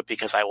into it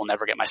because I will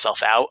never get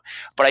myself out.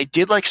 But I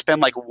did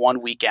spend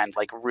one weekend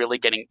really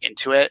getting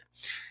into it,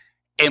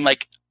 and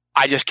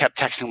I just kept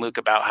texting Luke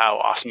about how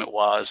awesome it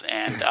was.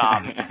 And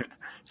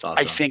It's awesome.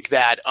 I think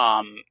that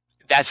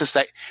that's just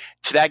that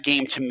to that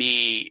game, to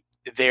me,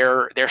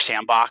 their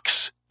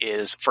sandbox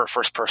is for a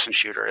first person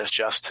shooter is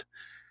just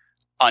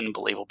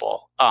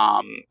unbelievable.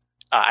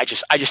 I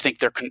just think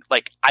they're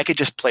like, I could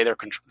just play their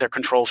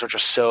controls are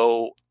just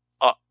so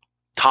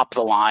top of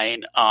the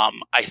line.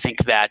 I think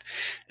that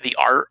the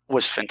art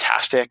was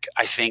fantastic.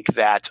 I think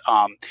that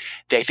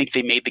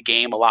they made the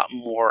game a lot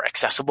more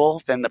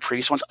accessible than the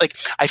previous ones. Like,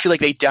 I feel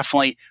like they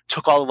definitely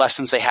took all the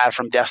lessons they had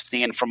from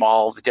Destiny and from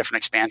all the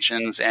different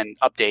expansions and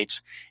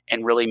updates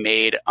and really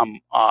made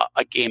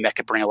a game that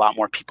could bring a lot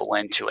more people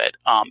into it.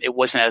 It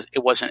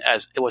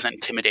wasn't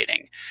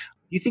intimidating.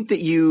 You think that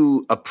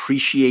you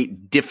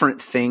appreciate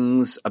different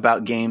things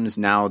about games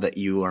now that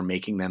you are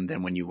making them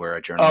than when you were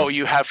a journalist? Oh,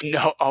 you have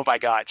no. Oh my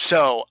God.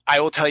 So I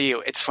will tell you,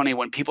 it's funny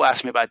when people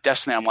ask me about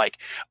Destiny, I'm like,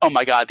 oh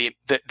my God,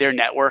 their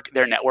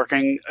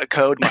networking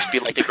code must be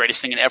like the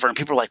greatest thing ever. And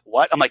people are like,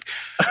 what? I'm like,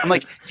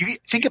 you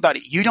think about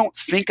it. You don't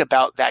think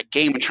about that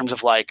game in terms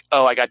of like,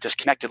 oh, I got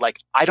disconnected. Like,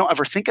 I don't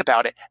ever think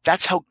about it.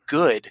 That's how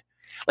good,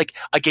 like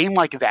a game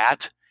like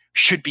that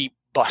should be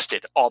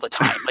busted all the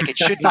time. Like, it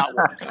should not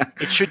work.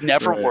 It should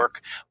never work,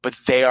 but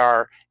they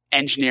are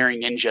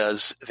engineering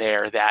ninjas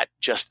there that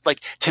just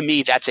like, to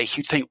me, that's a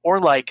huge thing. Or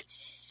like,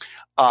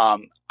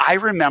 I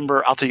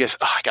remember, I'll tell you guys,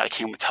 I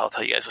can't tell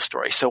you guys a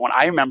story. So when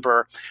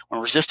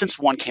Resistance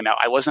 1 came out,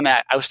 I was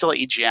still at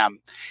EGM,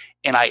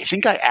 and I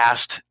think I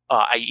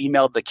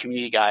emailed the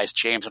community guys,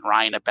 James and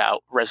Ryan,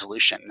 about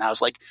resolution. And I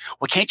was like,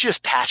 well, can't you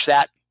just patch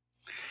that?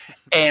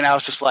 And I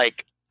was just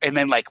like, and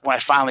then like when I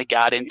finally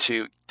got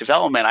into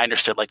development, I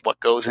understood like what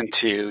goes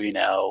into,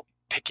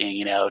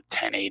 picking,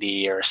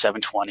 1080 or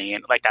 720.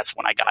 And like, that's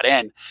when I got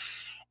in,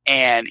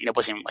 and, it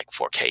wasn't even like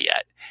 4K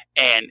yet.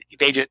 And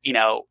they just,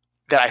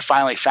 that I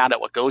finally found out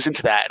what goes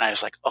into that. And I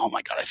was like, oh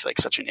my God, I feel like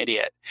such an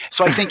idiot.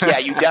 So I think, yeah,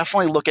 you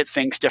definitely look at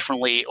things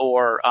differently,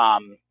 or,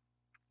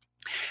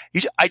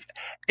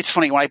 it's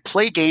funny when I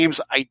play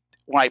games,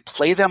 when I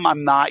play them,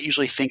 I'm not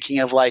usually thinking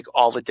of like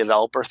all the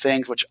developer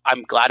things, which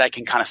I'm glad I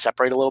can kind of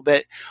separate a little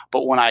bit.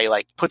 But when I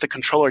like put the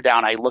controller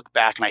down, I look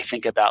back and I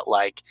think about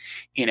like,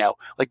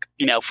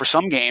 for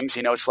some games,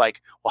 it's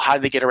like, well, how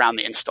did they get around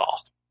the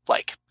install?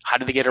 Like, how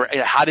did they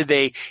how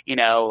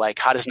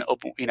does an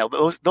open,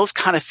 those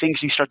kind of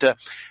things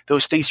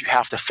those things you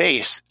have to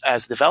face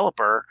as a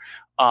developer.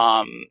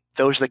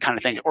 Those are the kind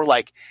of things, or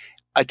like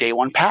a day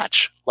one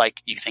patch.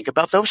 Like, you think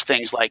about those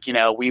things. Like,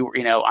 we were,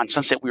 on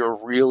Sunset, we were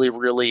really,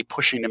 really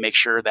pushing to make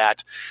sure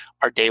that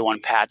our day one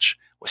patch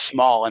was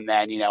small. And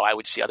then, I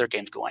would see other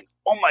games going,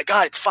 oh my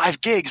God, it's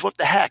 5 gigs. What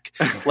the heck?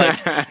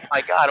 Like, oh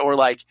my God. Or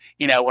like,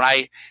 when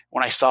I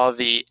saw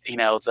the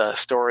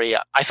story,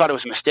 I thought it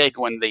was a mistake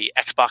when the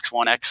Xbox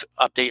One X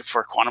update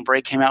for Quantum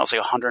Break came out. It was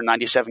like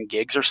 197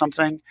 gigs or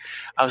something.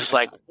 I was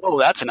like, whoa,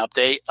 that's an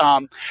update.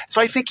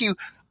 So I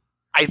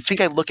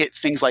think I look at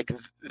things like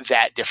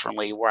that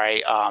differently, where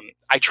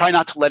I try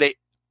not to let it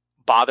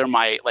bother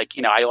my, like,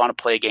 I want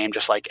to play a game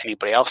just like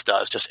anybody else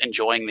does, just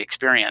enjoying the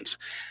experience.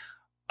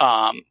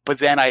 But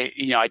then I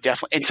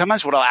definitely, and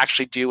sometimes what I'll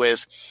actually do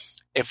is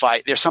if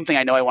there's something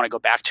I know I want to go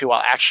back to,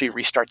 I'll actually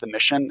restart the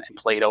mission and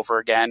play it over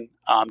again,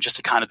 just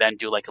to kind of then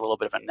do like a little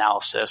bit of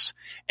analysis.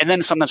 And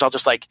then sometimes I'll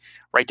just like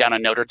write down a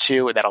note or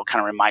two that'll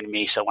kind of remind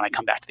me. So when I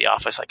come back to the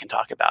office, I can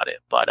talk about it.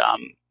 But,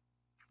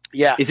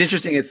 yeah, it's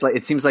interesting. It's like,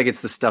 it seems like it's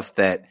the stuff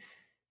that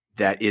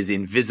is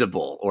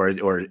invisible, when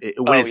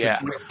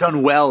it's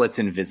done well, it's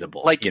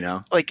invisible. Like,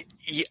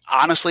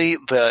 honestly,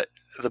 the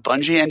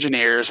Bungie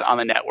engineers on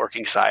the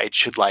networking side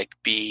should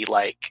be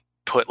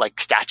put like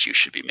statues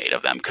should be made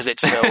of them, because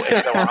it's so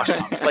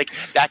awesome. Like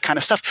that kind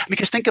of stuff.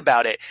 Because think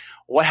about it,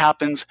 what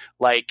happens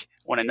like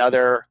when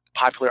another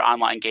popular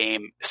online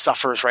game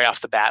suffers right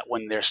off the bat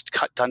when there's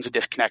tons of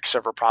disconnect,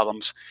 server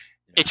problems?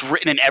 It's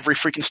written in every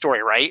freaking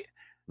story, right?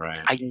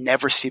 Right. I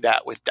never see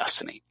that with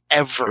Destiny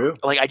ever. True.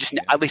 Like, I just,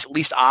 at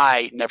least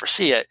I never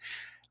see it.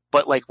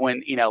 But like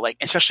when,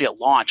 especially at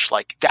launch,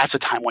 like that's a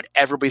time when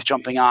everybody's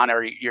jumping on,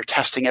 or you're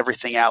testing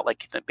everything out,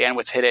 like the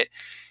bandwidth hit it.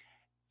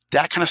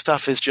 That kind of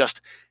stuff is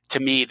just,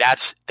 to me,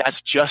 that's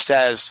just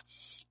as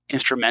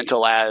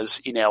instrumental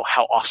as,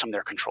 how awesome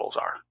their controls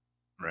are.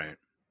 Right.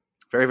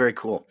 Very, very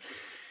cool.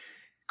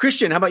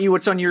 Christian, how about you?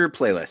 What's on your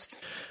playlist?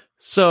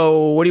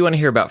 So what do you want to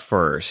hear about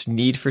first?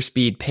 Need for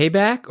Speed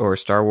Payback or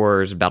Star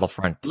Wars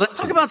Battlefront 2? Let's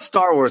talk about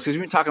Star Wars, because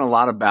we've been talking a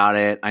lot about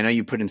it. I know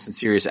you put in some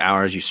serious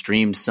hours. You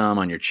streamed some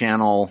on your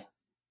channel,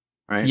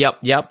 right?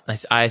 Yep.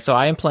 So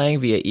I am playing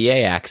via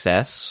EA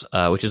Access,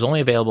 which is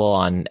only available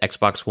on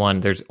Xbox One.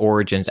 There's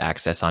Origins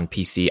Access on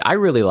PC. I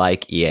really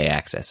like EA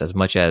Access as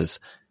much as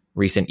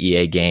recent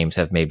EA games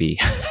have maybe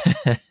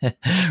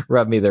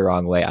rubbed me the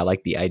wrong way. I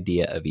like the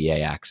idea of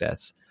EA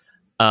Access.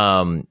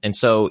 And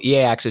so EA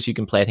Access, you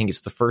can play, I think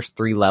it's the first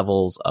 3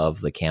 levels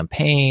of the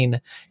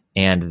campaign,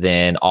 and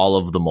then all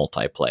of the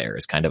multiplayer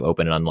is kind of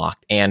open and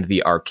unlocked, and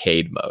the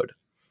arcade mode.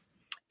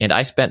 And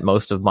I spent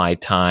most of my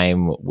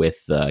time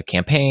with the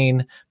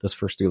campaign, those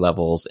first 3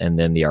 levels, and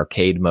then the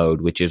arcade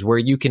mode, which is where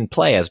you can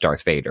play as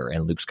Darth Vader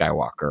and Luke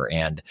Skywalker.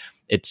 And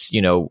It's,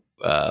 you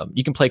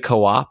can play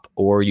co-op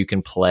or you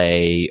can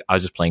play, I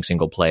was just playing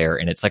single player,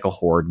 and it's like a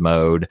horde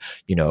mode,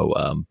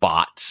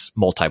 bots,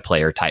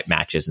 multiplayer type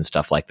matches and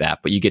stuff like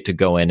that. But you get to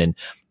go in and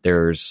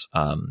there's,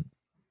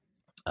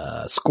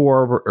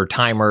 score or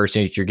timers,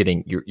 and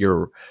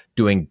you're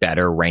doing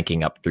better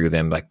ranking up through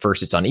them. Like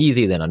first it's on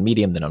easy, then on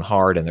medium, then on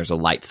hard, and there's a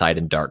light side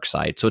and dark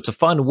side. So it's a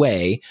fun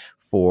way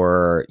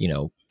for,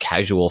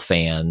 casual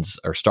fans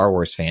or Star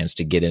Wars fans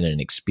to get in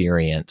and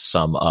experience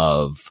some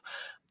of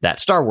that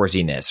Star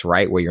Warsiness,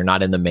 right? Where you're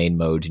not in the main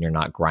modes and you're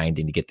not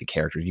grinding to get the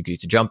characters. You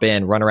get to jump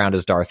in, run around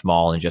as Darth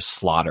Maul, and just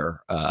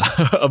slaughter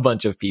a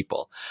bunch of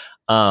people.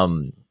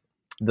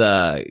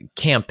 The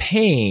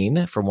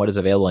campaign, from what is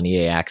available on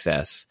EA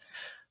Access,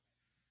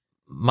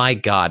 my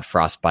God,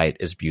 Frostbite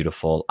is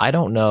beautiful. I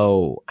don't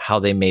know how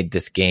they made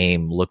this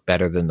game look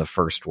better than the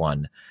first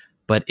one,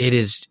 but it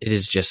is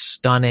just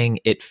stunning.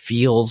 It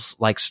feels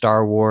like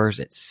Star Wars.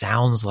 It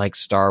sounds like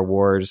Star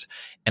Wars.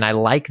 And I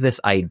like this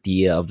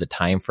idea of the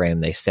time frame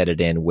they set it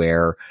in,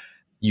 where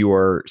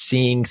you're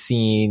seeing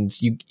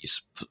scenes.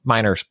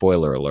 Minor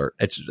spoiler alert.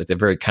 It's at the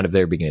very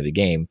beginning of the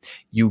game.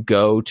 You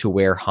go to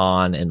where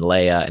Han and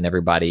Leia and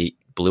everybody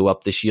blew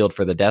up the shield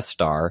for the Death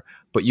Star,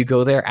 but you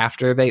go there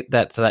after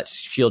that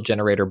shield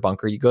generator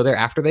bunker. You go there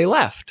after they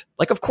left.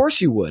 Like, of course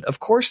you would. Of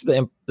course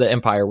the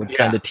Empire would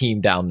send a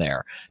team down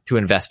there to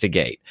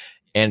investigate.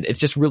 And it's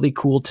just really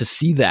cool to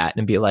see that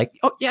and be like,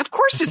 oh yeah, of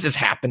course this is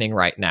happening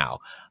right now.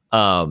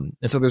 And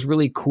so there's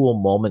really cool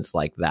moments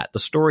like that. The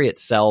story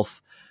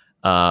itself,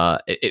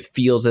 it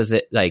feels as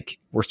it, like,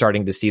 we're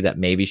starting to see that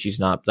maybe she's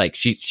not, like,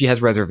 she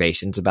has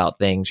reservations about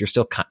things. You're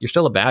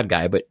still a bad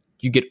guy, but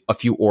you get a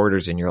few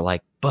orders and you're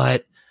like,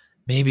 but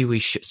maybe we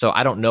should. So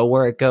I don't know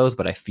where it goes,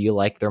 but I feel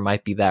like there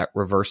might be that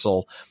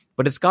reversal.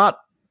 But it's got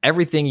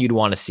everything you'd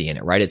want to see in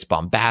it, right? It's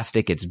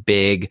bombastic. It's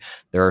big.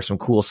 There are some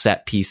cool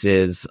set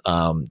pieces.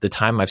 The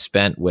time I've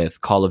spent with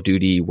Call of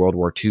Duty World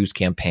War II's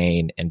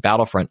campaign and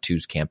Battlefront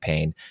 2's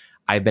campaign,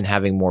 I've been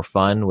having more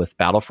fun with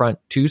Battlefront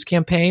 2's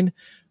campaign,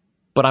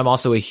 but I'm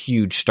also a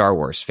huge Star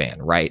Wars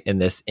fan, right?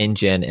 And this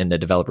engine and the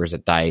developers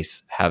at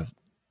DICE have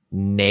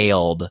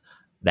nailed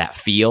that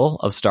feel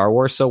of Star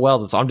Wars so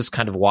well. So I'm just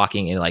kind of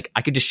walking in, like,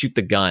 I could just shoot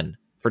the gun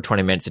for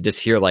 20 minutes and just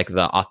hear like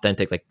the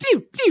authentic, like,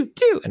 doo, doo,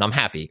 doo, and I'm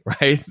happy,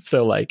 right?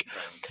 So like,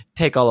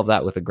 take all of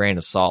that with a grain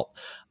of salt.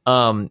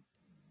 And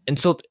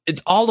so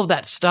it's all of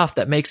that stuff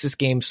that makes this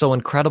game so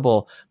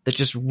incredible that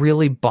just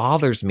really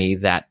bothers me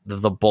that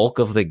the bulk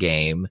of the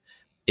game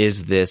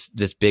is this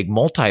big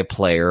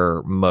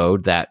multiplayer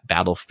mode that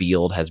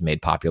Battlefield has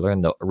made popular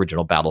and the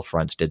original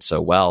Battlefronts did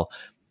so well.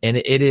 And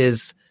it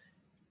is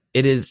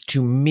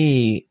to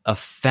me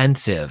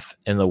offensive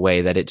in the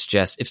way that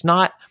it's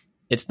not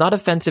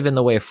offensive in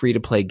the way a free to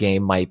play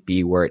game might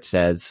be, where it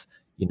says,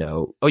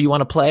 oh, you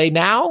want to play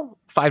now?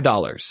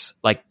 $5.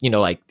 Like,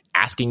 like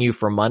asking you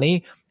for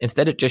money.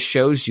 Instead, it just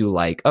shows you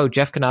like, oh,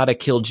 Jeff Kanata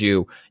killed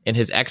you in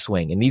his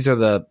X-Wing, and these are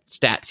the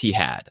stats he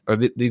had, or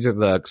these are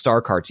the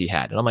star cards he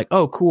had. And I'm like,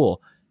 oh,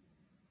 cool.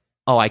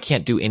 Oh, I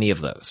can't do any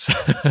of those.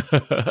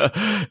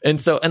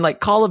 and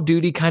like Call of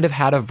Duty kind of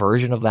had a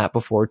version of that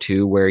before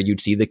too, where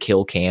you'd see the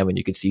kill cam and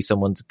you could see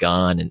someone's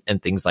gun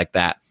and things like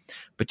that.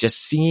 But just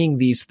seeing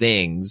these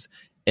things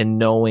and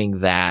knowing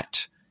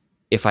that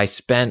if I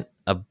spent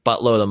a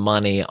buttload of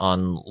money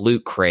on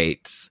loot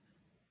crates,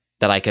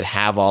 that I could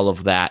have all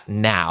of that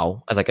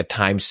now as like a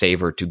time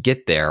saver to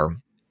get there,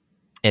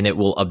 and it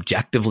will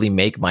objectively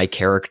make my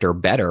character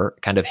better,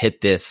 kind of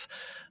hit this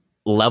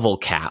level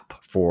cap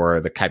for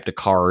the type of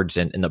cards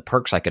and the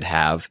perks I could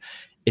have.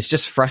 It's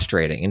just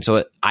frustrating. And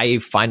so I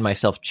find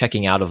myself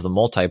checking out of the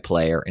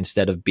multiplayer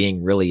instead of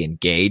being really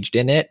engaged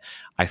in it.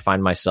 I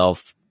find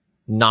myself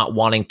not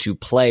wanting to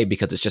play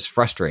because it's just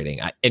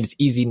frustrating. And it's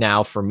easy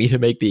now for me to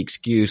make the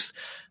excuse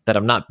that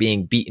I'm not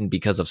being beaten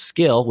because of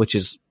skill, which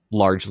is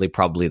largely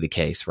probably the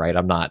case, right?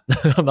 I'm not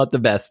the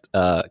best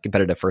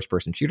competitive first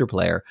person shooter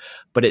player,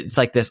 but it's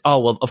like this, oh,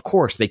 well, of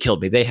course they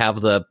killed me. They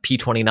have the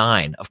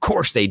P29. Of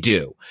course they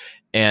do.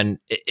 And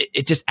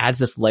it just adds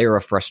this layer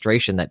of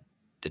frustration that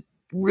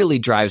really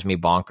drives me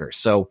bonkers.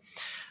 So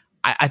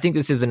I think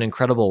this is an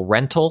incredible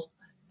rental,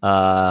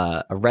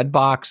 a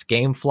Redbox,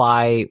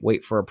 Gamefly,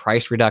 wait for a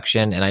price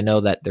reduction. And I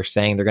know that they're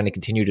saying they're going to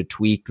continue to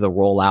tweak the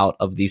rollout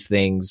of these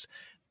things,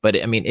 but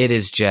I mean, it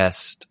is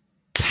just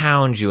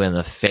pound you in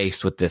the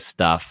face with this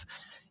stuff.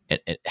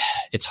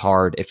 It's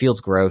hard. It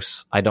feels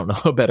gross. I don't know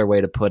a better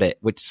way to put it,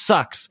 which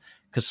sucks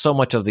because so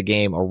much of the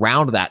game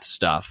around that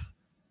stuff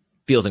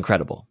feels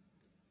incredible.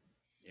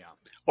 Yeah.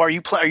 Or are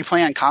you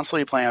playing on console? Or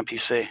are you playing on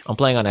PC? I'm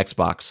playing on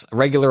Xbox,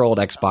 regular old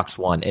Xbox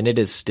One, and it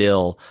is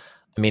still,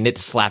 I mean,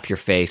 it's slap your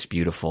face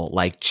beautiful.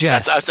 Like,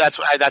 just that's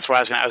where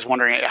I was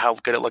wondering how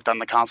good it looked on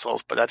the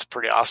consoles, but that's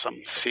pretty awesome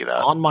to see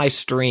that. On my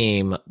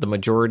stream, the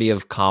majority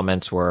of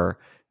comments were,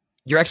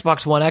 your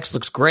Xbox One X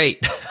looks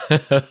great.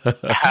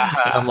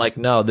 I'm like,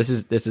 no, this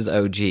is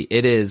OG.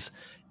 It's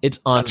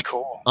that's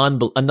cool.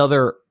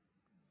 Another,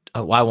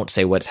 well, I won't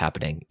say what's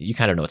happening. You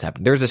kind of know what's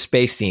happening. There's a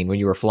space scene when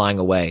you were flying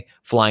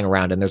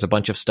around, and there's a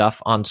bunch of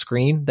stuff on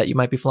screen that you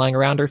might be flying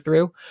around or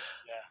through.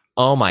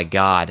 Oh my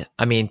God.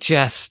 I mean,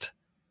 just,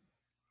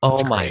 oh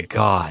That's my great.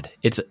 God.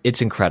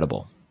 It's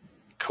incredible.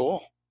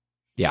 Cool.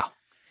 Yeah.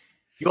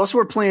 You also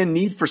were playing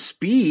Need for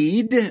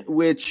Speed,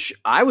 which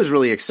I was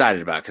really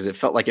excited about because it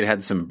felt like it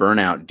had some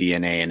Burnout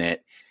DNA in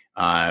it.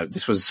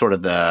 This was sort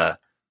of the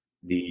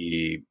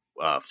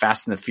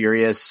Fast and the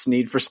Furious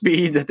Need for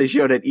Speed that they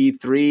showed at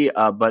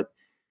E3, but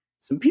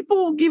some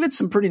people gave it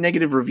some pretty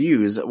negative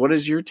reviews. What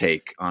is your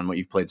take on what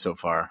you've played so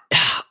far?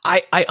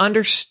 I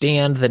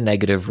understand the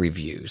negative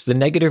reviews. The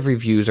negative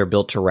reviews are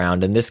built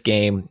around, in this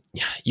game,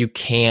 you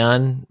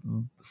can,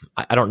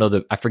 I don't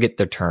know, I forget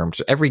their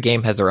terms. Every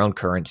game has their own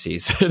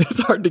currencies.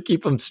 It's hard to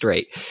keep them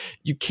straight.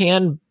 You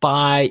can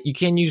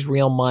use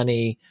real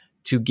money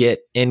to get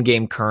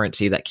in-game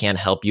currency that can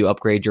help you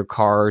upgrade your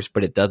cars,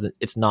 but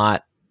it's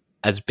not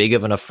as big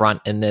of an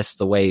affront in this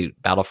the way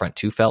Battlefront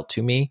 2 felt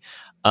to me.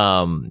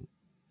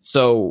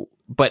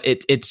 But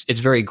it's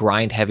very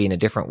grind heavy in a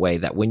different way,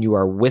 that when you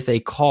are with a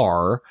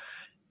car,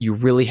 you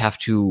really have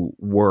to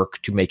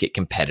work to make it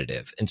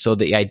competitive. And so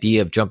the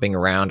idea of jumping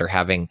around or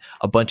having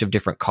a bunch of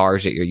different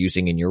cars that you're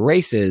using in your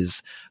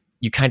races,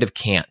 you kind of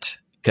can't,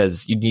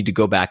 because you need to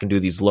go back and do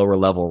these lower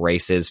level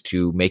races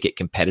to make it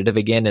competitive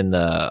again in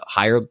the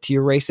higher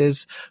tier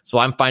races. So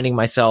I'm finding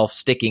myself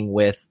sticking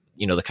with,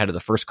 the kind of the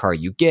first car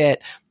you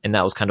get. And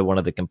that was kind of one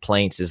of the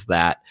complaints, is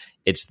that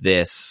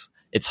it's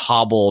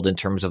hobbled in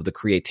terms of the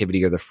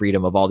creativity or the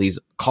freedom of all these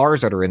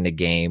cars that are in the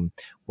game,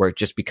 where it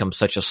just becomes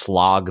such a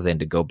slog then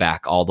to go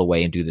back all the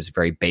way and do this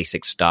very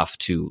basic stuff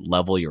to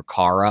level your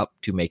car up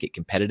to make it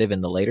competitive in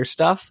the later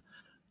stuff.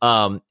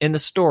 In the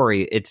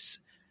story, it's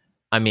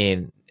Fast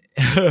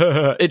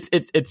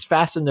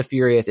and the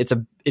Furious.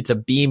 It's a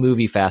B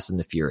movie Fast and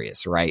the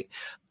Furious, right?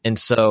 And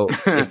so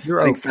if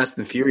you're I think Fast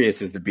and the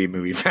Furious is the B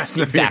movie Fast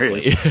and the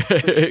Furious.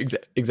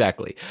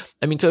 Exactly.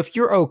 I mean, so if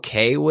you're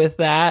okay with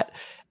that,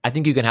 I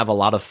think you can have a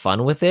lot of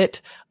fun with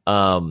it.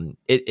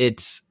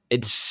 It's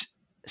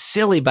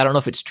silly, but I don't know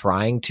if it's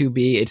trying to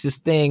be. It's this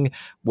thing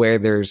where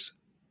there's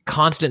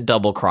constant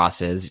double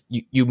crosses.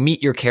 You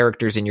meet your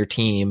characters in your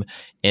team,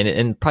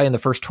 and probably in the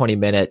first 20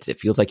 minutes, it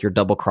feels like you're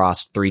double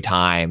crossed 3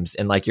 times,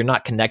 and like you're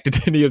not connected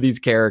to any of these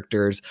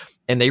characters.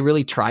 And they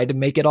really try to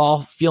make it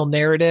all feel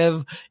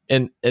narrative.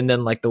 And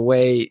then like the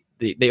way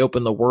they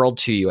open the world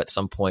to you at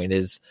some point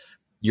is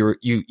you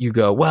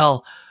go,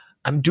 well,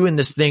 I'm doing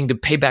this thing to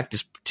pay back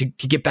this, to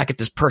get back at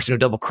this person who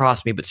double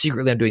crossed me, but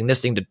secretly I'm doing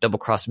this thing to double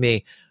cross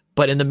me.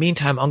 But in the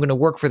meantime, I'm going to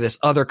work for this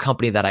other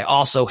company that I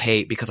also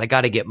hate because I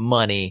got to get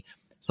money.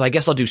 So I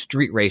guess I'll do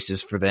street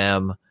races for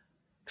them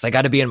because I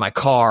got to be in my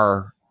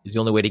car is the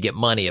only way to get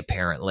money,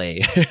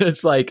 apparently.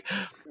 It's like,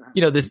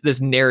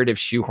 this narrative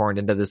shoehorned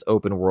into this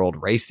open world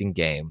racing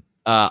game.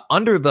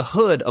 Under the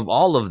hood of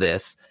all of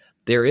this,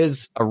 there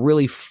is a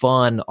really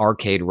fun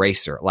arcade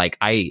racer. Like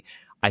I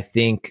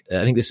think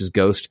this is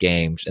Ghost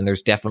Games, and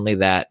there's definitely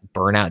that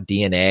Burnout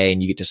DNA,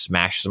 and you get to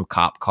smash some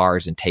cop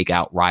cars and take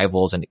out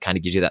rivals, and it kind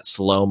of gives you that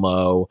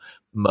slow-mo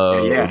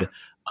mode. Yeah.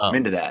 I'm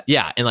into that.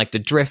 Yeah, and like the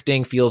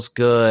drifting feels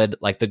good.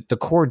 Like the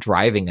core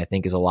driving, I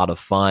think, is a lot of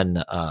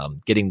fun,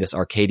 getting this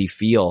arcadey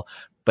feel.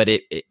 But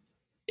it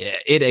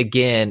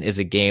again is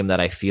a game that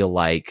I feel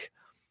like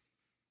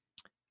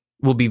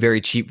will be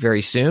very cheap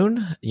very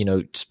soon.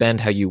 Spend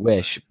how you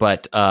wish.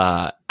 But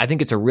I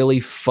think it's a really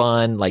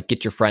fun, like,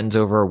 get your friends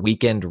over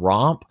weekend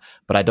romp.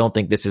 But I don't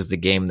think this is the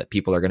game that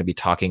people are going to be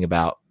talking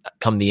about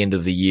come the end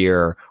of the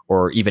year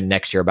or even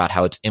next year about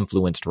how it's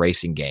influenced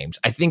racing games.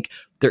 I think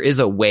there is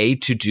a way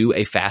to do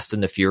a Fast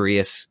and the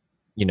Furious,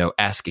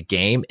 esque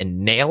game and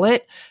nail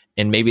it.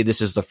 And maybe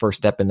this is the first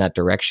step in that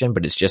direction,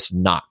 but it's just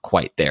not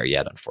quite there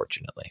yet,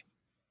 unfortunately.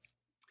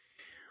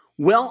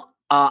 Well,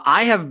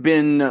 I have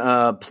been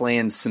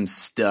playing some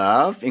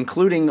stuff,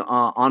 including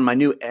on my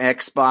new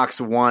Xbox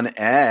One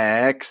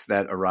X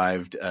that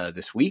arrived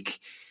this week.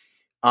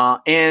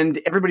 And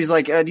everybody's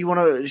like,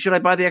 should I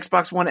buy the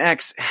Xbox One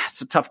X?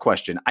 It's a tough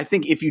question. I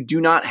think if you do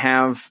not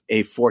have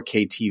a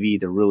 4K TV,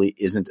 there really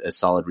isn't a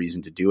solid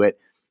reason to do it.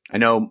 I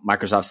know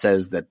Microsoft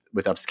says that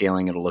with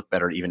upscaling, it'll look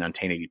better even on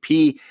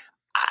 1080p.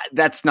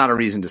 That's not a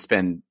reason to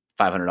spend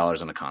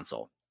 $500 on a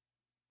console.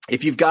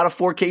 If you've got a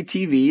 4K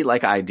TV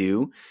like I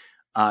do,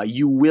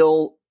 you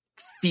will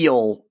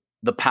feel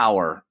the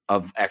power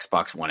of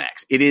Xbox One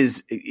X.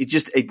 It's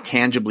just a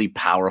tangibly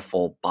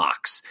powerful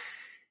box.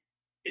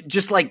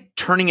 Just like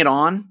turning it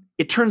on,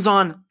 it turns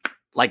on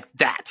like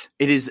that.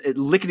 It is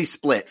lickety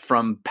split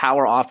from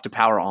power off to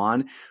power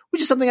on,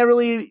 which is something I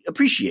really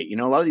appreciate.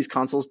 A lot of these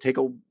consoles take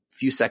a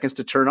few seconds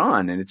to turn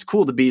on, and it's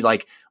cool to be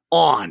like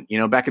on,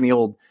 back in the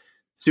old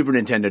Super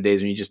Nintendo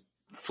days when you just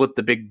flip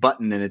the big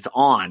button and it's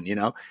on,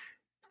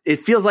 it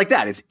feels like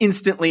that. It's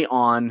instantly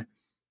on.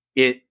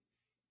 It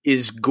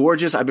is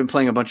gorgeous. I've been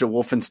playing a bunch of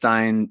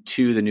Wolfenstein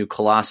 2, the new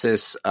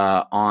Colossus,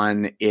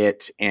 on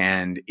it,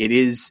 and it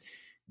is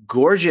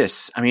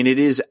gorgeous. I mean, it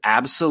is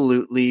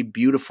absolutely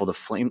beautiful.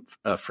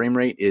 The frame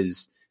rate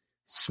is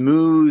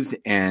smooth,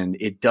 and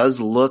it does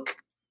look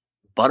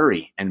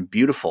buttery and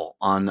beautiful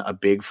on a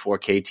big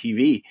 4K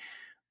TV.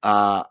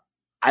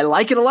 I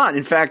like it a lot.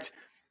 In fact,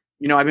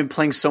 I've been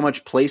playing so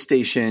much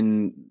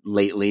PlayStation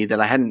lately that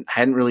I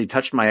hadn't really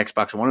touched my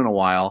Xbox One in a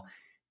while.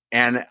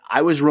 And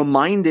I was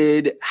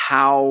reminded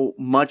how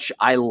much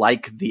I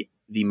like the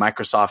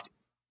Microsoft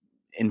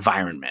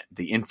environment,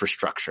 the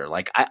infrastructure.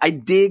 Like I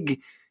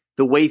dig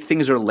the way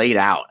things are laid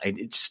out.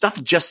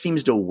 Stuff just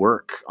seems to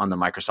work on the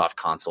Microsoft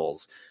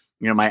consoles.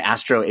 My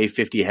Astro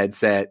A50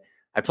 headset,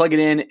 I plug it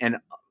in and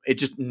it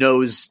just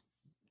knows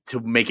to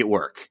make it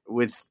work.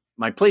 With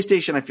my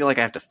PlayStation, I feel like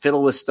I have to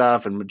fiddle with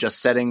stuff and adjust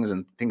settings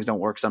and things don't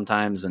work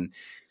sometimes. And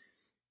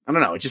I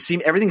don't know.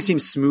 Everything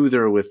seems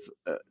smoother with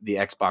the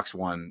Xbox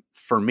One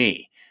for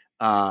me.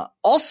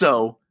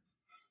 Also,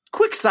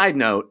 quick side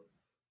note,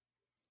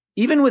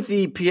 even with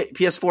the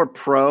PS4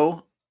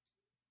 Pro,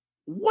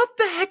 what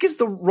the heck is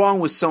wrong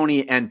with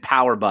Sony and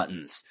power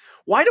buttons?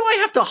 Why do I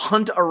have to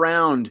hunt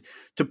around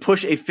to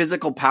push a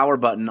physical power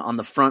button on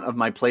the front of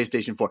my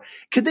PlayStation 4?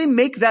 Could they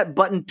make that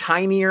button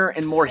tinier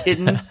and more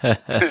hidden?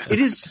 It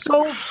is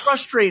so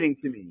frustrating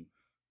to me.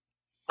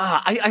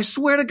 I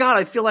swear to God,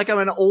 I feel like I'm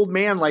an old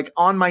man, like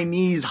on my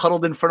knees,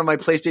 huddled in front of my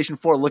PlayStation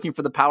 4, looking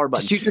for the power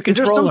button. Just use your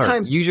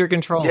controller. Use your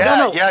controller.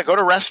 Yeah, yeah. Go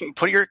to rest.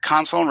 Put your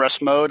console in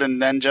rest mode, and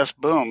then just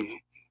boom,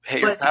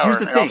 hit your power. Here's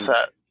the thing. All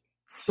set.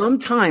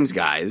 Sometimes,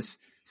 guys.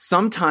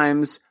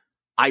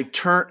 I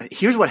turn.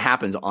 Here's what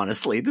happens.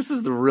 Honestly, this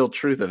is the real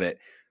truth of it.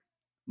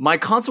 My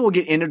console will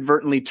get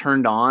inadvertently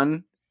turned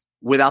on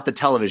without the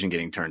television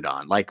getting turned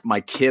on. Like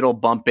my kid will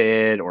bump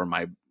it, or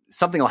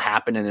something will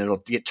happen and it'll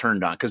get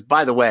turned on. Because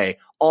by the way,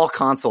 all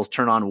consoles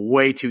turn on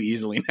way too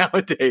easily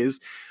nowadays.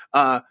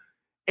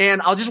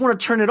 And I'll just want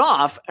to turn it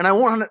off, and I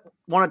want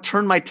to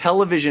turn my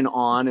television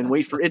on and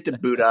wait for it to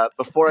boot up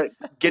before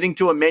getting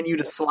to a menu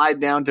to slide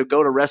down to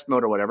go to rest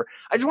mode or whatever.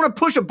 I just want to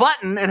push a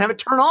button and have it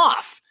turn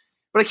off,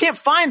 but I can't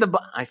find the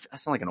button. I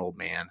sound like an old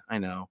man, I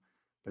know,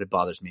 but it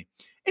bothers me.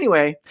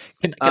 Anyway,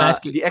 can I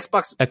ask you the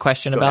Xbox a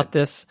question about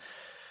this?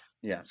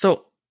 Yeah.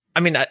 So,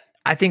 I mean,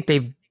 I think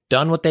they've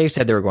done what they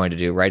said they were going to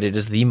do, right? It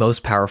is the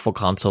most powerful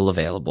console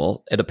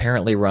available. It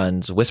apparently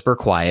runs whisper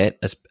quiet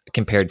as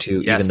compared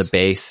to even the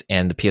base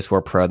and the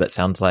PS4 Pro that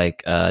sounds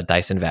like a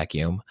Dyson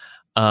vacuum.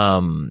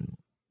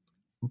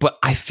 But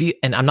I feel,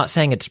 and I'm not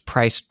saying it's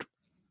priced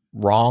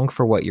wrong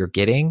for what you're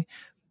getting,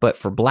 but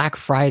for Black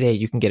Friday,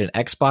 you can get an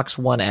Xbox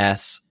One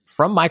S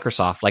from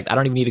Microsoft. Like, I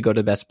don't even need to go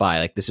to Best Buy.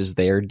 Like, this is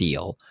their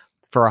deal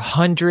for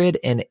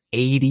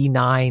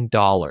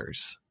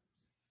 $189.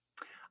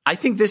 I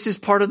think this is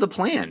part of the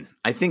plan.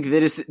 I think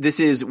that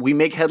this is we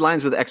make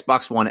headlines with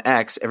Xbox One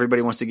X.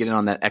 Everybody wants to get in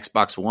on that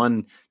Xbox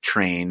One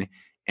train,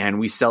 and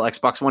we sell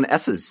Xbox One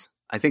S's.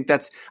 I think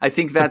that's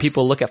so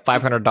people look at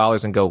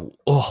 $500 and go,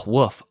 "Oh,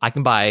 woof! I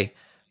can buy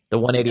the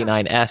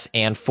 189S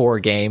and 4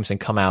 games and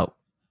come out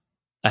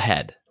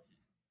ahead."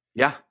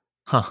 Yeah,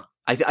 huh?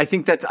 I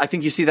think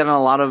you see that in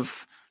a lot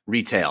of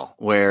retail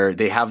where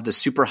they have the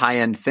super high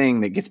end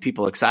thing that gets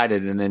people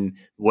excited, and then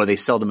where they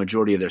sell the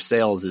majority of their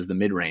sales is the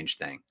mid range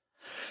thing.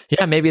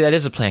 Yeah, maybe that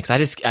is a plan.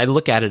 Because I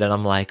look at it and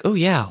I'm like, oh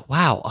yeah,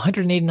 wow,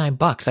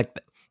 $189. Like,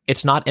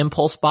 it's not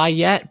impulse buy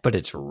yet, but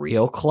it's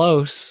real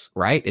close,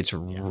 right? It's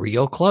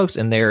real close,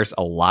 and there's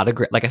a lot of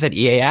great. Like I said,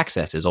 EA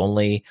Access is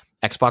only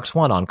Xbox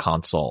One on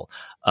console.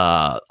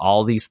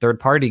 All these third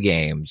party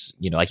games,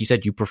 like you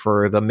said, you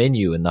prefer the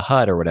menu and the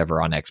HUD or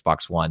whatever on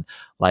Xbox One.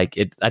 Like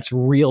that's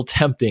real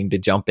tempting to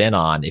jump in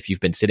on if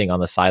you've been sitting on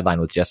the sideline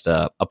with just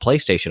a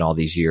PlayStation all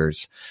these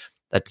years.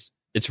 It's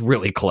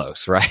really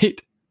close, right?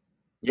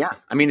 Yeah.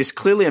 I mean, it's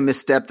clearly a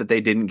misstep that they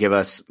didn't give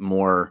us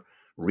more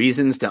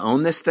reasons to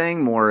own this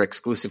thing, more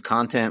exclusive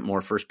content,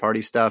 more first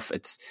party stuff.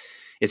 It's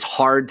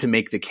hard to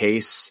make the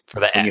case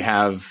for that when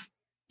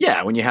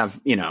you have,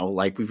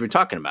 like we've been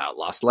talking about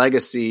Lost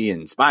Legacy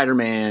and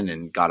Spider-Man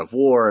and God of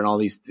War and all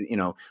these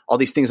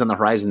things on the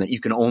horizon that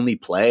you can only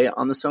play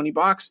on the Sony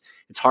box.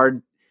 It's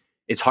hard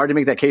to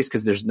make that case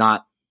because there's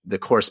not the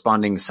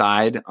corresponding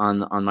side on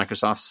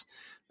Microsoft's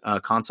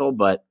console,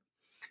 but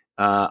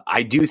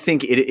I do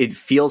think it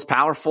feels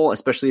powerful,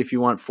 especially if you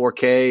want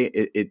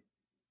 4K.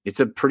 It's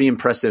a pretty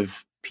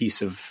impressive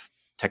piece of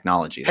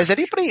technology. Has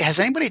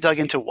anybody dug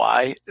into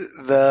why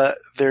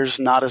there's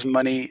not as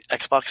many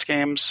Xbox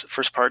games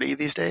first party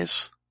these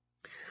days?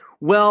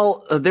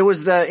 Well, there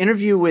was the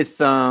interview with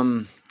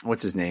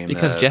what's his name?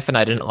 Because Jeff and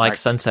I didn't like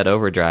Sunset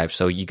Overdrive,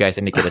 so you guys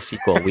didn't get a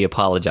sequel. We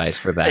apologize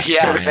for that.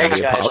 Yeah,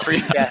 thanks, guys.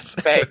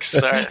 Thanks.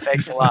 Sorry,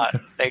 thanks a lot.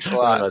 Thanks a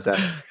lot. About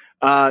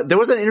that. There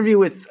was an interview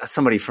with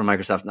somebody from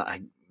Microsoft.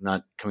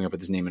 Not coming up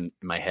with his name in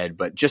my head,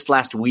 but just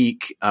last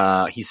week,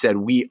 he said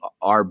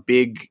our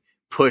big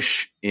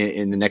push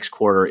in the next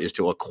quarter is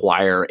to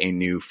acquire a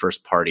new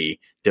first party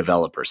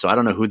developer. So I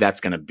don't know who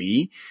that's going to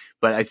be,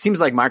 but it seems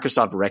like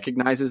Microsoft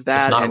recognizes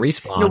that. It's not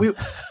Respawn.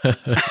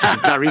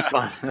 It's not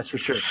Respawn. That's for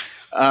sure.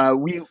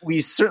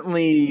 We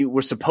certainly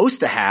were supposed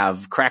to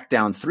have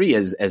Crackdown 3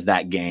 as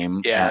that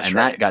game, and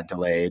that got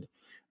delayed.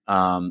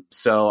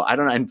 So I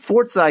don't know. And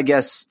Forza, I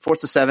guess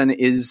Forza 7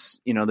 is,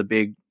 the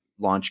big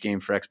launch game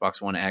for Xbox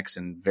One X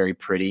and very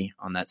pretty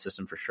on that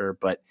system for sure.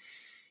 But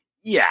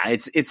yeah,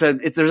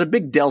 there's a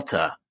big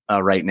delta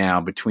right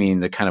now between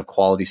the kind of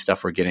quality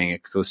stuff we're getting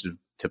exclusive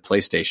to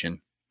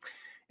PlayStation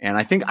And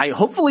I think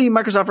hopefully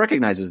Microsoft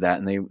recognizes that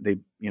and they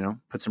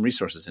put some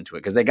resources into it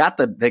because they got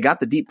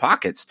the deep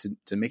pockets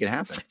to make it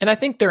happen. And I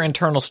think their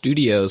internal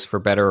studios, for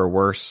better or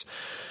worse,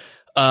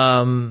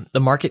 the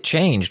market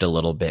changed a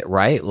little bit,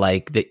 right?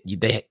 Like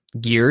the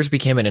Gears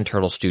became an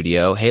internal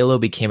studio, Halo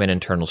became an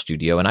internal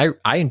studio, and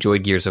I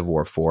enjoyed Gears of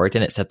War 4. It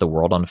didn't set the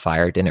world on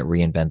fire, it didn't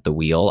reinvent the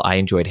wheel. I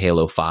enjoyed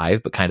Halo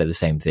 5, but kind of the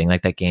same thing.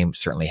 Like that game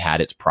certainly had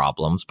its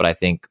problems, but I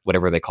think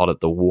whatever they called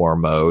it, the war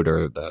mode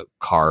or the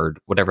card,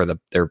 whatever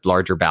their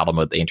larger battle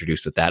mode they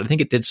introduced with that, I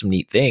think it did some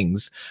neat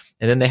things.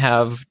 And then they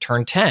have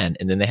Turn 10,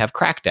 and then they have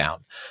Crackdown.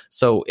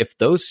 So if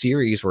those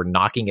series were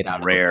knocking it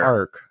out of the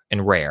park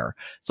and Rare,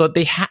 so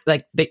they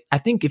I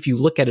think if you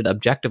look at it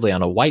objectively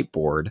on a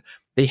whiteboard,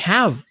 they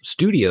have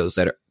studios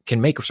that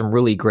can make some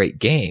really great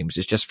games.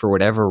 It's just for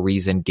whatever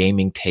reason,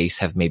 gaming tastes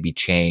have maybe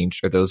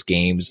changed, or those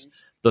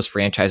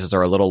franchises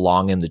are a little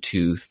long in the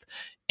tooth.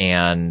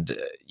 And,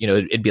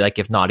 it'd be like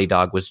if Naughty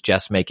Dog was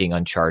just making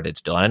Uncharted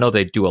still. And I know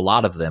they do a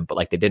lot of them, but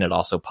like they didn't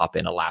also pop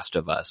in a Last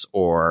of Us,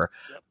 or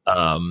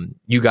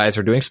you guys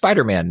are doing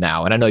Spider-Man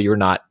now. And I know you're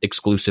not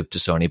exclusive to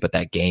Sony, but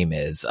that game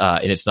is,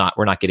 and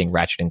we're not getting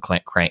Ratchet and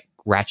Clank 20.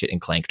 Ratchet and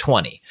Crank.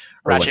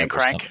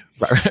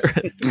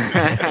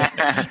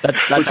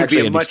 That's which would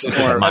be a much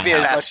different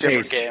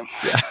game.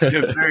 Yeah.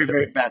 Very,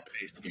 very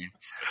fast-paced game.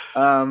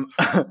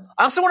 I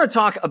also want to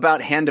talk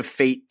about Hand of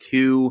Fate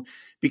 2,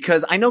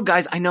 because I know,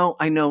 guys, I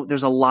know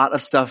there's a lot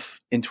of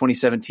stuff in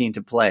 2017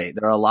 to play.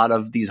 There are a lot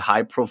of these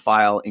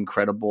high-profile,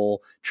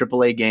 incredible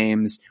AAA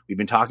games. We've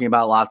been talking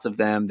about lots of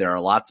them. There are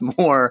lots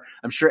more.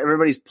 I'm sure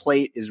everybody's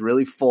plate is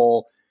really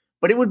full,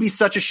 but it would be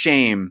such a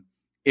shame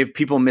if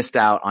people missed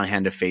out on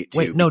Hand of Fate 2.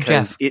 Wait, no,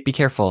 Jeff, be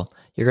careful.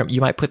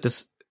 You might put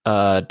this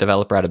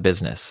developer out of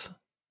business.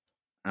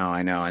 Oh,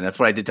 I know. And that's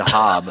what I did to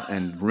Hob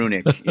and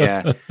Runic.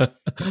 Yeah.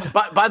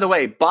 But by the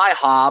way, buy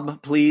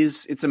Hob,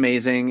 please. It's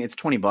amazing. It's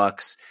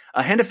 $20.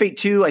 Hand of Fate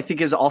 2, I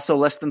think, is also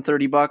less than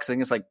 $30. I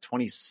think it's like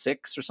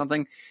 26 or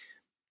something.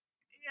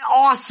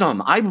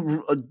 Awesome. I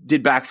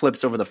did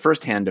backflips over the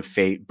first Hand of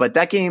Fate, but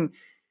that game,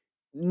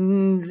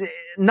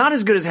 not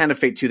as good as Hand of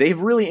Fate 2. They've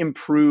really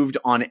improved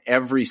on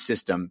every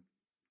system.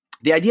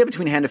 The idea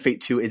between Hand of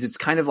Fate 2 is it's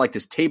kind of like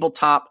this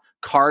tabletop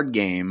card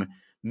game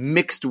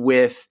mixed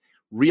with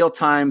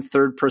real-time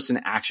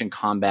third-person action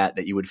combat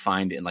that you would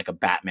find in like a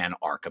Batman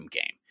Arkham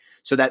game.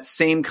 So that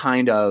same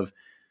kind of,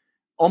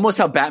 almost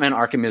how Batman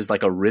Arkham is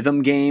like a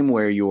rhythm game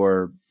where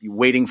you're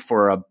waiting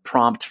for a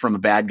prompt from a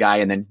bad guy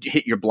and then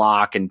hit your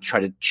block and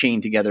try to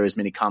chain together as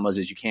many combos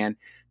as you can.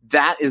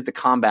 That is the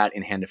combat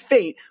in Hand of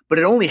Fate, but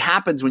it only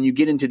happens when you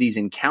get into these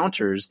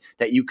encounters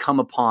that you come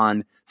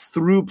upon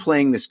through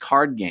playing this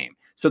card game.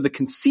 So the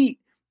conceit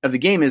of the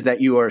game is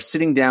that you are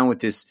sitting down with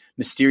this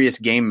mysterious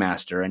game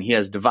master, and he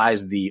has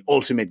devised the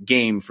ultimate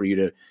game for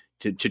you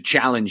to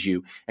challenge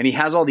you. And he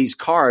has all these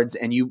cards,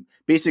 and you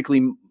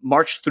basically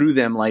march through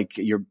them like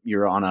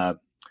you're on a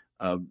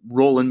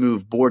roll and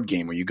move board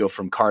game where you go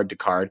from card to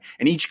card,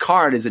 and each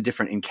card is a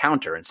different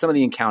encounter. And some of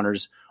the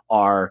encounters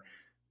are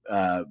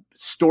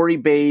story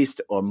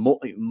based or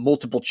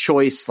multiple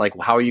choice, like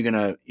how are you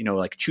going to,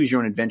 like choose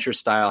your own adventure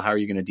style? How are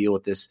you going to deal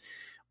with this?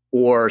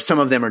 Or some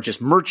of them are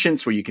just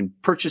merchants where you can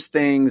purchase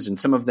things, and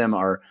some of them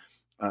are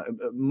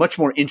much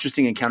more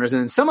interesting encounters.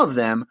 And then some of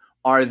them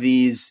are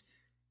these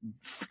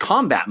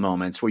combat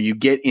moments where you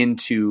get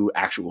into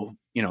actual,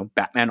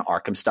 Batman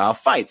Arkham style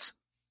fights.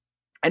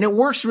 And it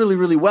works really,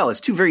 really well. It's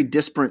two very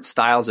disparate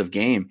styles of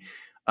game.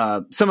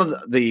 Some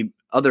of the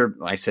other,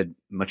 I said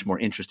much more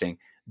interesting,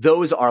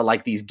 those are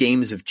like these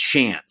games of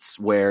chance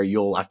where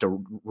you'll have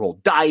to roll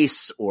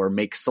dice or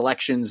make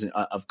selections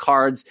of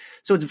cards.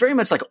 So it's very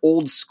much like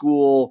old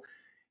school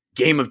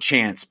game of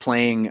chance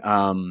playing,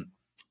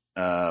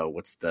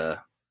 what's the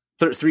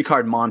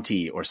 3-card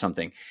Monty or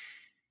something,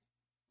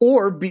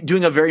 or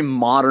doing a very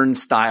modern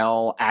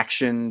style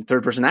action,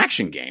 third-person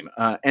action game.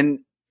 And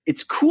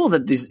it's cool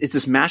that it's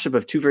this mashup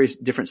of two very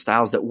different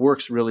styles that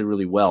works really,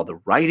 really well. The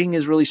writing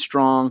is really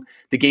strong.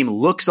 The game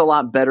looks a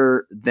lot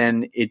better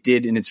than it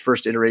did in its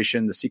first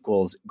iteration. The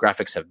sequel's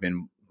graphics have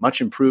been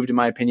much improved, in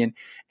my opinion.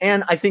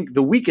 And I think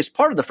the weakest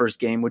part of the first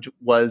game, which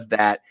was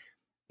that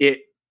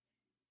it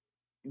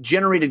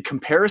generated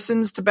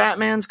comparisons to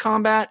Batman's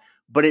combat,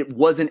 but it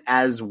wasn't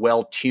as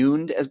well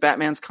tuned as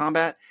Batman's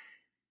combat.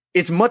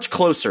 It's much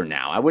closer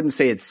now. I wouldn't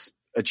say it's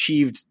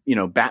achieved,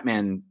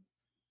 Batman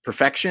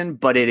perfection,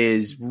 but it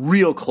is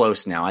real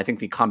close now. I think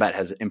the combat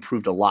has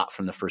improved a lot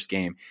from the first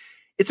game.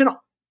 It's an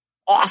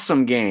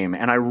awesome game,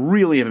 and I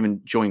really have been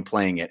enjoying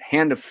playing it.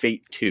 Hand of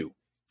Fate 2.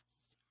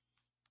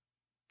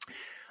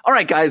 All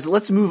right, guys,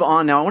 let's move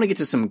on now. I want to get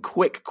to some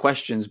quick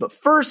questions, but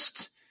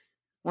first,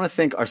 I want to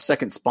thank our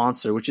second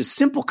sponsor, which is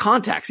Simple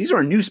Contacts. These are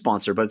a new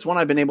sponsor, but it's one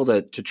I've been able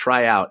to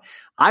try out.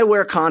 I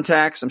wear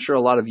contacts. I'm sure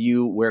a lot of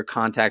you wear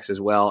contacts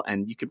as well,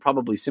 and you can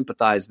probably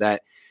sympathize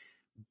that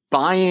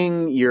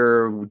buying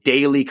your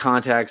daily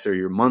contacts or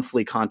your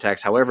monthly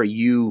contacts, however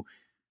you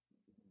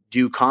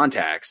do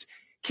contacts,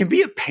 can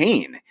be a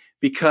pain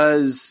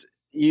because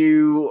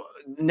you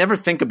never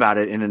think about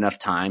it in enough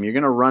time. You're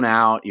going to run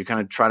out. You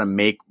kind of try to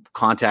make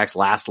contacts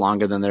last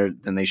longer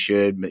than they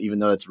should, even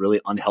though it's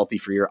really unhealthy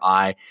for your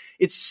eye.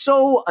 It's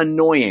so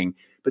annoying.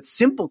 But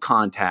Simple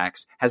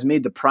Contacts has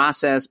made the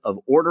process of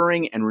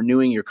ordering and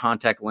renewing your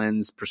contact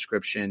lens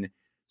prescription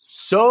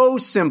so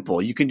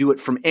simple. You can do it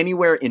from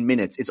anywhere in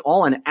minutes. It's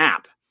all an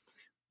app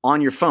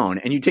on your phone,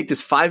 and you take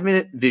this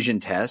 5-minute vision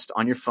test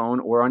on your phone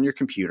or on your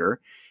computer,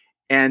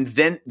 and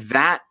then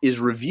that is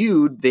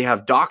reviewed. They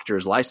have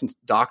doctors, licensed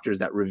doctors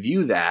that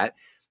review that,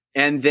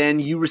 and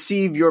then you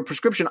receive your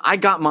prescription. I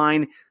got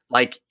mine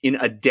like in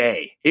a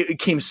day. It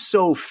came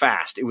so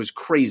fast. It was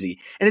crazy.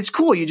 And it's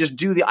cool. You just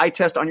do the eye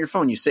test on your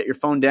phone. You set your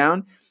phone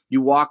down,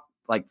 you walk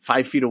like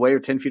 5 feet away or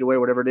 10 feet away,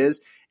 whatever it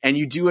is, and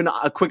you do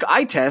a quick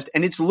eye test,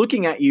 and it's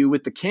looking at you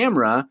with the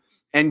camera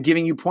and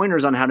giving you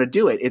pointers on how to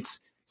do it.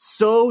 It's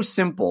so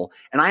simple.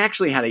 And I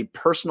actually had a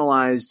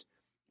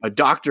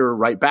doctor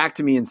write back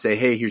to me and say,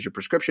 hey, here's your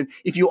prescription.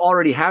 If you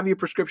already have your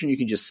prescription, you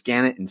can just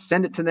scan it and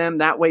send it to them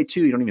that way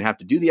too. You don't even have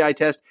to do the eye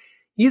test.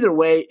 Either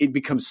way, it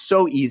becomes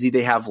so easy.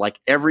 They have like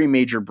every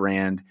major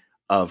brand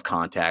of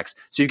contacts.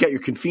 So you've got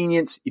your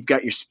convenience, you've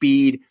got your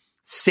speed,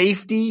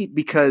 safety,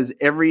 because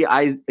every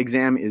eye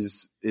exam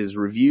is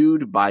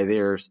reviewed by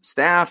their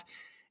staff,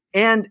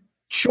 and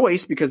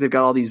choice, because they've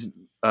got all these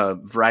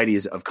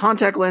varieties of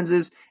contact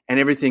lenses, and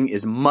everything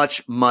is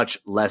much, much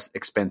less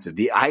expensive.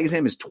 The eye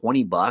exam is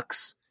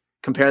 $20.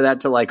 Compare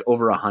that to like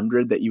over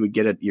 $100 that you would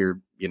get at your,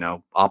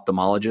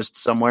 ophthalmologist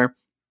somewhere.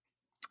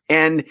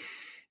 And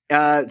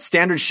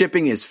standard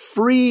shipping is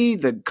free.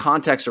 The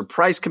contacts are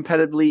priced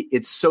competitively.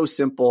 It's so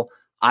simple.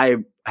 I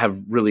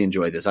have really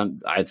enjoyed this.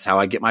 It's how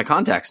I get my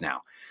contacts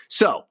now.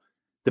 So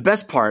the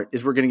best part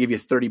is we're going to give you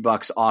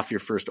 $30 off your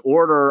first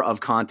order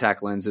of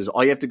contact lenses.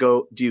 All you have to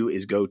go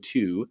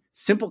to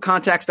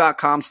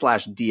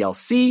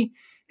simplecontacts.com/DLC,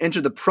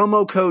 enter the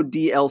promo code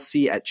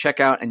DLC at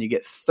checkout, and you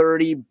get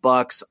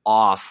 $30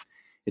 off.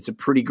 It's a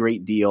pretty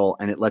great deal,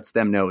 and it lets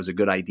them know it's a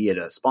good idea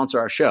to sponsor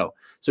our show.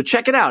 So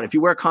check it out. If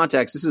you wear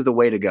contacts, this is the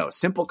way to go.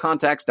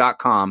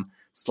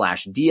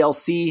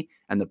 simplecontacts.com/DLC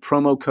and the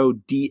promo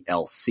code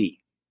DLC.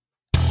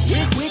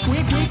 Quick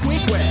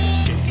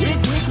question.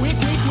 Quick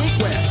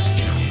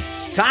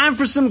question. Time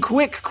for some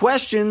quick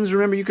questions.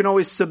 Remember, you can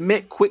always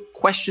submit quick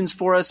questions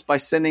for us by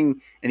sending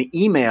an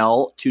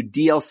email to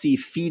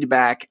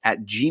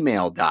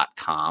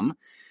dlcfeedback@gmail.com.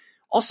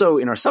 Also,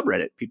 in our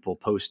subreddit, people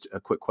post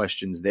quick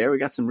questions there. We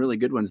got some really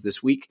good ones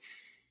this week.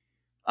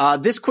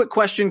 This quick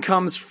question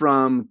comes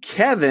from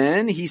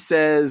Kevin. He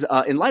says,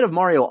 in light of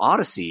Mario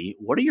Odyssey,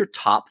 what are your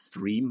top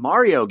 3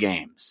 Mario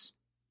games?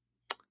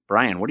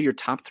 Brian, what are your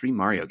top 3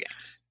 Mario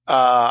games?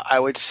 I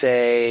would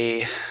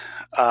say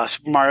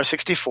Super Mario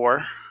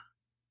 64,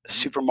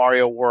 Super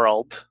Mario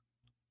World,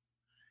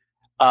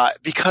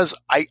 because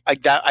I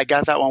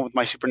got that one with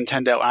my Super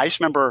Nintendo, and I just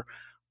remember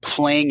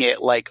playing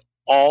it like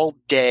all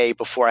day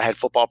before I had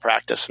football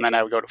practice, and then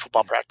I would go to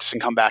football practice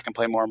and come back and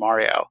play more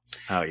Mario.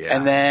 Oh yeah.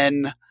 And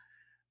then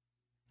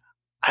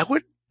I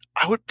would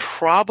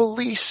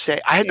probably say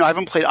I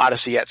haven't played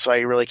Odyssey yet, so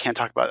I really can't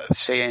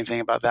say anything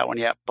about that one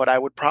yet. But I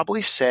would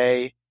probably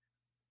say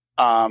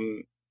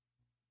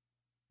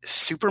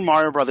Super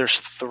Mario Brothers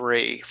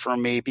 3 for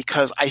me,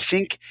 because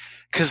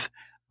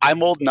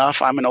I'm old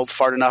enough, I'm an old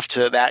fart enough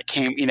to that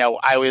came,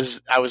 I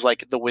was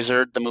like the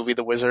Wizard, the movie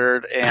The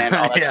Wizard, and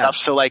all that Yeah. stuff.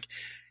 So like,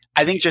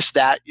 I think just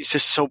that is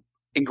just so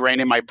ingrained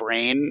in my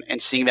brain,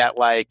 and seeing that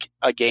like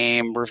a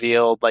game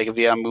revealed like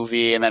via a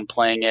movie and then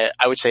playing it,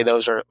 I would say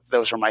those are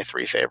my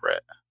 3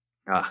 favorite.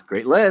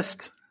 Great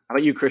list. How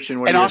about you, Christian?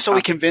 What are And your also, top-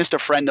 we convinced a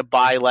friend to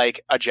buy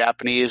like a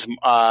Japanese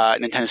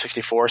Nintendo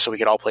 64 so we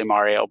could all play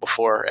Mario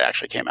before it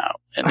actually came out.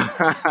 And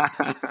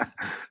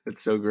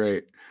That's so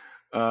great.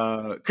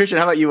 Christian,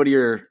 how about you? What are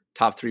your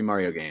top 3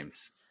 Mario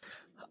games?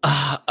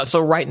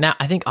 So right now,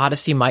 I think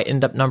Odyssey might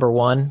end up number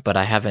 1, but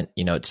I haven't,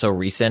 it's so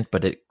recent,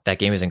 but that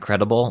game is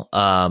incredible.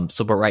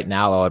 But right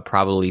now I would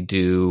probably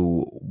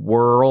do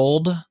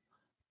World.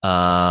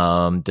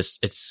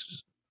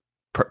 It's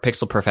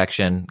pixel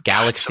perfection,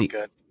 Galaxy, so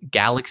good.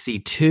 Galaxy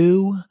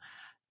 2,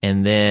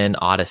 and then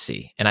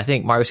Odyssey. And I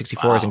think Mario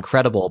 64 is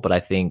incredible, but I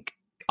think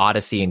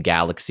Odyssey and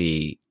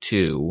Galaxy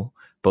 2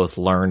 both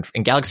learned,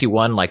 and Galaxy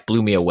 1 like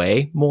blew me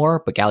away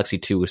more, but Galaxy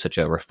 2 was such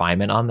a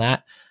refinement on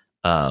that.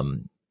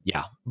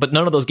 Yeah, but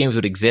none of those games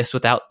would exist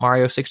without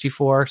Mario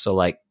 64. So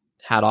like,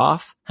 hat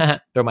off,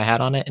 throw my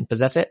hat on it and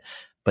possess it.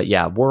 But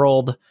yeah,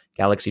 World,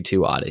 Galaxy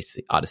 2,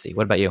 Odyssey.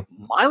 What about you?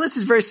 My list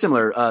is very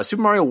similar.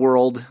 Super Mario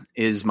World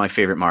is my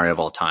favorite Mario of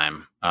all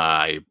time.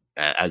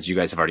 As you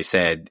guys have already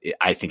said,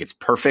 I think it's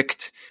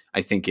perfect.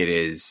 I think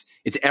it's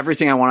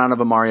everything I want out of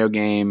a Mario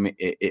game.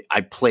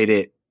 I played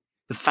it.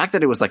 The fact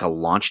that it was like a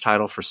launch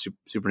title for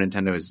Super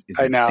Nintendo is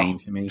insane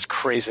to me. It's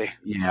crazy.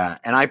 Yeah.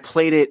 And I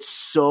played it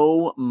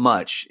so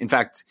much. In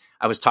fact,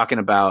 I was talking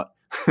about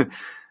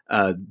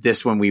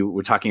this when we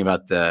were talking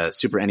about the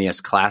Super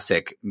NES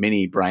Classic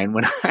Mini, Brian.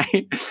 When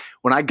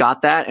I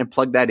got that and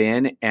plugged that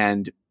in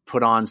and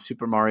put on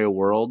Super Mario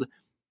World,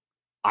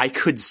 I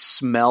could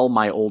smell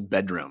my old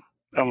bedroom.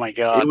 Oh my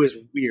God. It was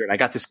weird. I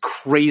got this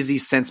crazy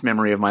sense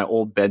memory of my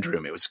old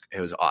bedroom. It was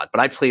odd, but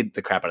I played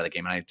the crap out of the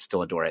game and I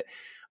still adore it.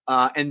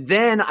 And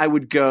then I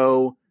would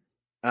go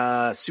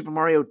Super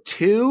Mario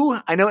 2.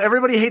 I know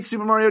everybody hates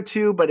Super Mario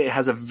 2, but it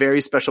has a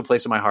very special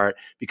place in my heart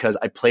because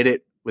I played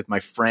it with my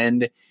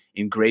friend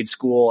in grade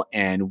school,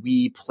 and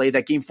we played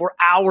that game for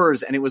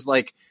hours. And it was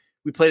like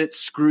we played it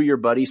screw your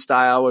buddy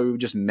style, where we would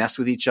just mess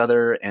with each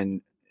other,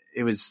 and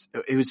it was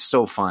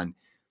so fun.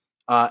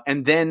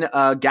 And then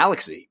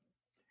Galaxy.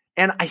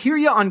 And I hear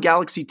you on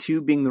Galaxy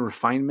 2 being the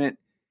refinement,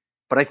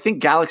 but I think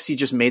Galaxy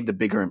just made the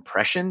bigger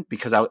impression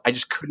because I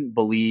just couldn't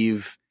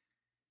believe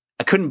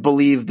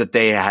that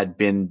they had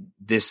been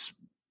this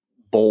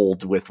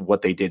bold with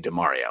what they did to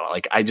Mario.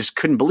 Like, I just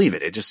couldn't believe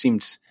it. It just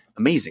seemed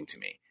amazing to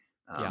me.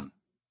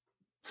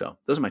 So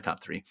those are my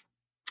top 3.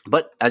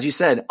 But as you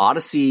said,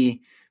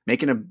 Odyssey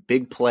making a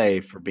big play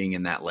for being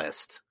in that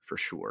list for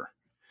sure.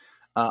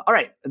 All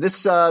right.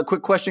 This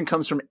quick question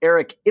comes from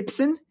Eric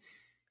Ibsen.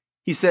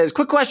 He says,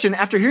 quick question.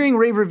 After hearing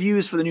rave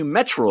reviews for the new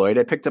Metroid,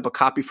 I picked up a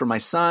copy for my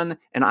son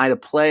and I to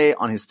play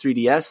on his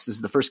 3DS. This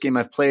is the first game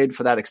I've played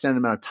for that extended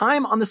amount of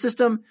time on the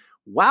system.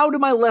 Wow,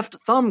 did my left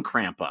thumb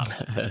cramp up?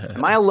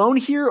 Am I alone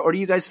here, or do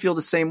you guys feel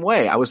the same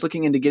way? I was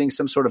looking into getting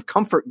some sort of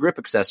comfort grip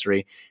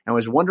accessory, and I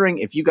was wondering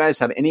if you guys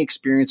have any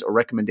experience or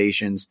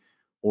recommendations,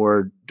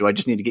 or do I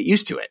just need to get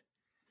used to it?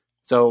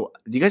 So,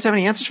 do you guys have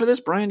any answers for this,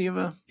 Brian? Do you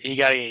have a? You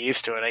got to get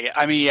used to it.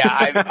 I mean, yeah.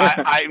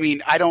 I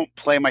mean, I don't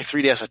play my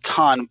 3DS a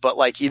ton, but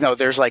like,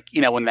 there's like,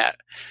 when that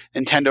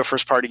Nintendo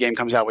first party game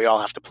comes out, we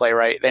all have to play,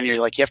 right? Then you're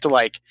like, you have to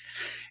like.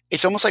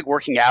 It's almost like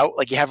working out.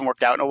 Like you haven't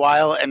worked out in a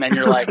while, and then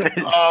you're like,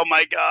 "Oh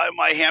my god,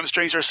 my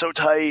hamstrings are so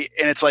tight."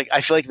 And it's like I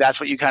feel like that's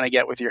what you kind of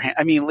get with your hand.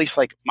 I mean, at least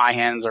like my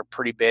hands are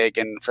pretty big,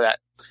 and for that,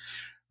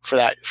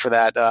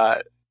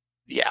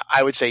 yeah,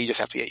 I would say you just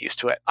have to get used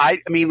to it. I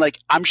mean, like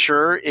I'm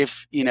sure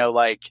if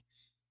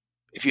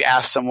if you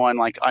ask someone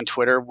like on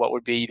Twitter, what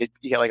would be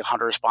you get like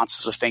 100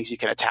 responses of things you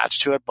can attach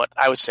to it. But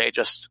I would say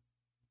just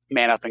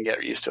man up and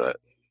get used to it.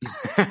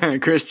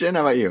 Christian,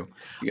 how about you?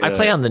 I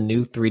play on the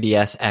new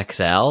 3DS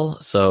XL,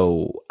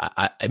 so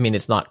I mean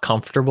it's not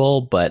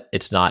comfortable, but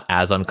it's not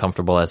as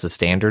uncomfortable as the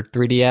standard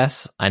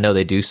 3DS. I know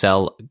they do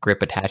sell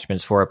grip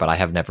attachments for it, but I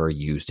have never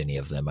used any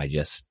of them.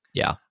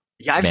 Yeah,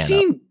 I've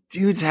seen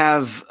dudes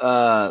have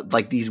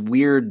like these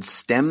weird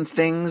stem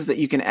things that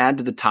you can add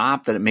to the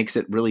top that it makes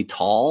it really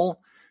tall.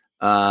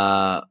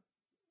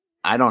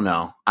 I don't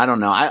know. I'm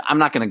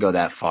not going to go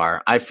that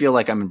far. I feel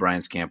like I'm in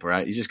Brian's camp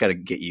where you just got to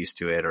get used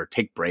to it or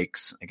take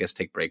breaks. I guess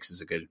take breaks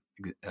is a good.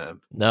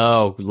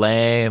 No,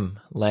 lame.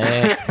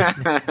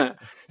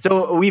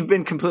 So we've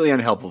been completely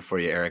unhelpful for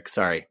you, Eric.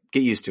 Sorry.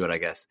 Get used to it, I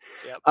guess.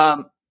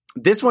 Yep.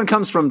 This one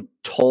comes from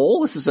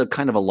Toll. This is a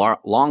kind of a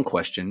long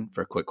question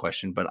for a quick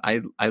question, but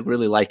I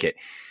really like it.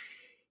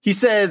 He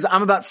says,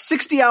 I'm about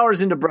 60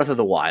 hours into Breath of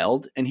the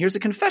Wild, and here's a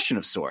confession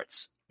of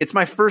sorts. It's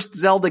my first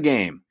Zelda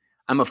game.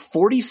 I'm a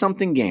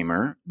 40-something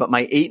gamer, but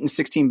my 8 and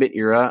 16-bit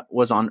era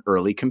was on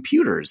early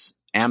computers,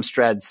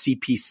 Amstrad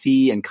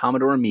CPC and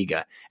Commodore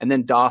Amiga, and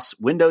then DOS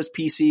Windows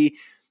PC.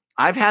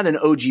 I've had an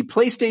OG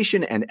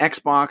PlayStation and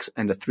Xbox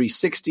and a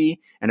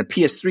 360 and a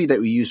PS3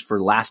 that we used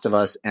for Last of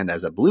Us and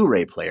as a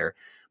Blu-ray player.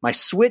 My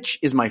Switch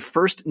is my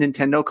first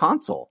Nintendo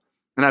console,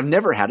 and I've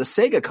never had a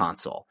Sega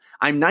console.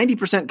 I'm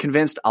 90%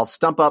 convinced I'll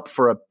stump up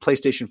for a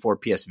PlayStation 4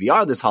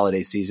 PSVR this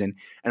holiday season,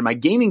 and my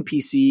gaming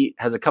PC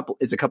is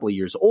a couple of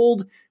years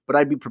old, but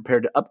I'd be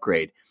prepared to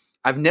upgrade.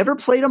 I've never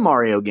played a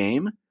Mario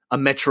game, a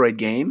Metroid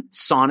game,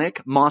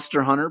 Sonic,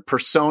 Monster Hunter,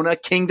 Persona,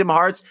 Kingdom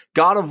Hearts,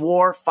 God of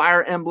War,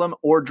 Fire Emblem,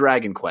 or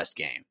Dragon Quest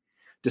game.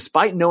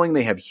 Despite knowing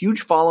they have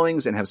huge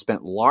followings and have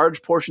spent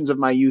large portions of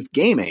my youth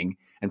gaming,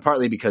 and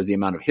partly because the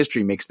amount of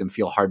history makes them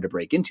feel hard to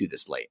break into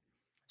this late.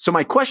 So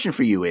my question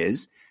for you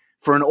is,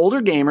 for an older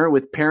gamer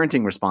with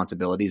parenting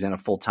responsibilities and a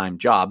full-time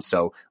job,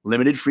 so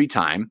limited free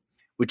time,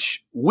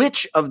 which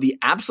of the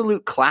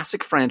absolute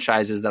classic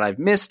franchises that I've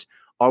missed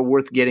are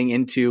worth getting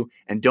into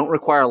and don't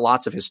require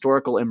lots of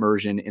historical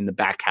immersion in the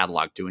back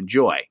catalog to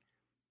enjoy?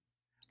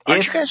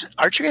 Aren't you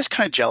guys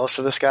kind of jealous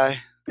of this guy?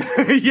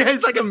 Yeah,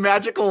 he's got a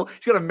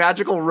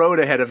magical road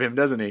ahead of him,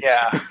 doesn't he?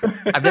 Yeah.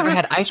 I've never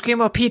had ice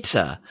cream or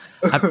pizza.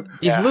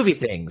 These movie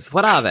things,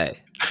 what are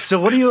they? So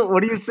what do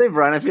you say,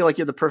 Brian? I feel like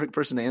you're the perfect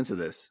person to answer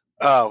this.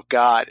 Oh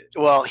God.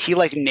 Well, he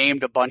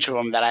named a bunch of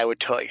them that I would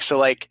tell you.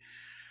 So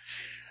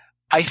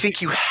I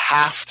think you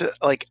have to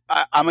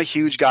I'm a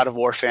huge God of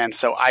War fan,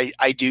 so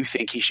I do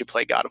think he should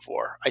play God of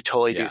War. I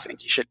totally do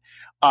think he should.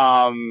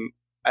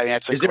 I mean,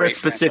 is there a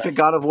specific franchise.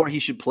 God of War he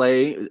should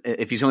play?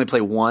 If he's only play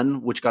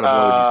one, which God of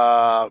War would you say?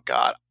 Oh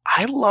God,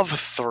 I love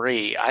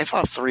 3. I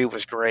thought 3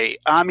 was great.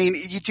 I mean,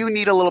 you do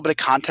need a little bit of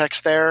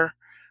context there.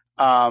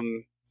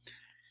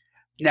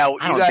 Now,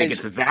 I don't think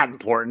it's that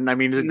important. I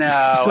mean, it's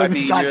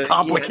not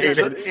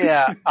complicated.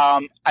 Yeah.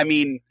 I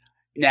mean,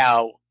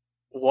 now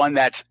one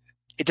that's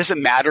it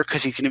doesn't matter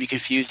because you can be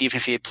confused even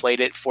if you had played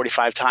it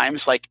 45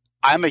 times.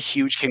 I'm a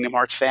huge Kingdom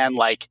Hearts fan.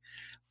 My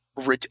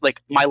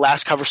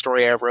last cover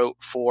story I wrote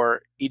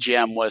for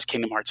EGM was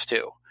Kingdom Hearts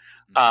 2.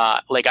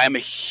 I'm a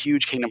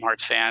huge Kingdom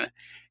Hearts fan,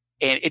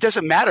 And it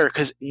doesn't matter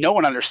because no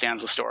one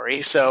understands the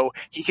story. So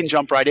he can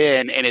jump right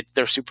in and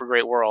they're super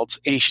great worlds.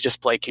 And he should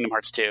just play Kingdom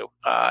Hearts 2.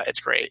 It's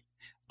great.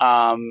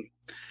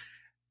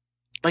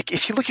 Like,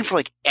 is he looking for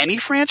like any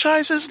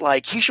franchises?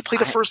 Like, he should play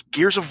the first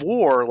Gears of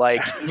War.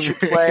 Like, he should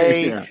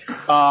play,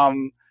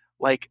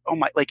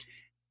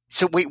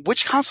 so wait,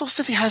 which consoles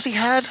has he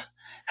had?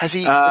 Has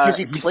he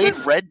played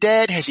Red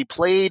Dead? Has he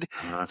played?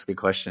 Oh, that's a good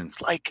question.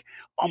 Like,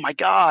 oh my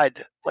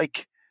God,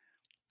 like,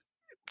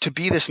 to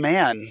be this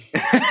man.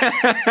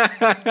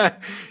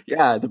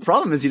 Yeah, the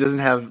problem is he doesn't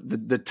have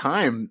the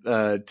time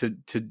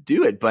to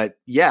do it. But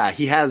yeah,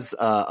 he has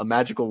a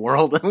magical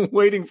world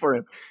waiting for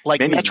him. Like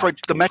the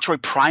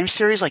Metroid Prime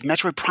series, like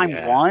Metroid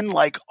Prime 1.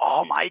 Like,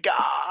 oh my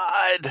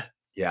God.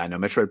 Yeah, no,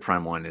 Metroid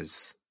Prime 1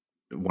 is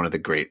one of the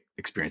great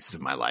experiences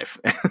of my life.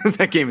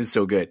 That game is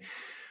so good.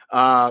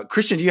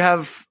 Christian, do you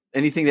have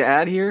anything to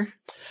add here?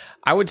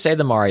 I would say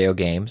the Mario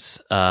games.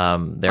 They're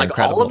like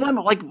incredible. All of them?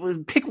 Like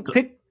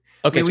pick.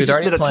 Okay, so we he's just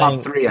already did a playing,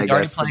 top three, I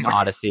guess. Already playing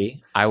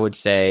Odyssey. I would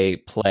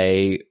say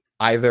play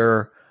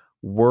either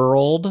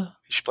World You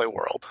should play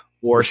World.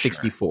 or For sure.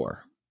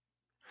 64.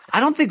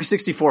 I don't think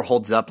 64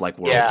 holds up like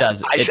World. Yeah,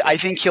 does. I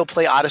think he'll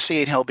play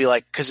Odyssey and he'll be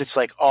like, because it's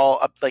like all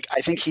up, like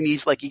I think he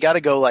needs like you got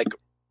to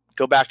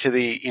go back to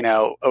the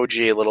OG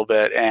a little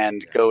bit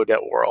and go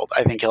to World.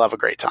 I think he'll have a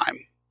great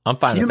time. I'm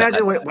fine. Can you with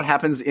imagine that. what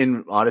happens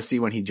in Odyssey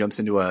when he jumps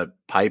into a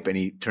pipe and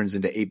he turns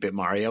into 8-bit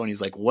Mario and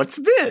he's like, "What's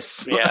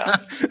this?" Yeah.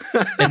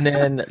 And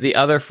then the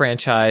other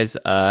franchise,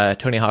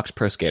 Tony Hawk's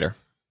Pro Skater,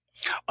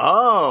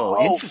 Oh,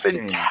 Oh,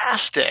 interesting.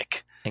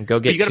 fantastic. and go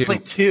But get you got to two. play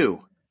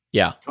 2.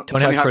 Yeah,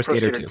 Tony Hawk's Pro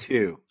Skater 2.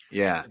 2.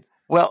 Yeah.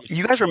 Well,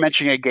 you guys were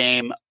mentioning a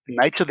game,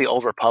 Knights of the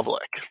Old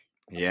Republic.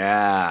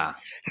 Yeah.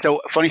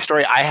 So, funny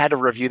story, I had to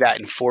review that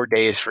in 4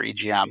 days for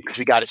EGM because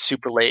we got it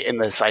super late in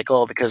the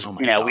cycle because, Oh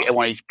my God.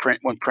 when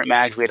print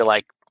mags, we had to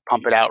like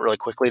pump it out really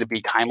quickly to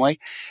be timely.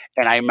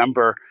 And I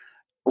remember,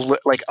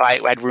 like, I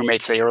had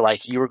roommates, they were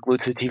like, "You were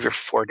glued to the TV for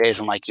 4 days."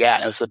 I'm like, "Yeah."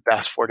 And it was the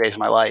best 4 days of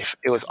my life.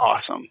 It was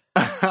awesome.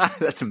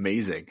 That's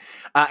amazing.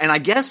 And I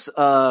guess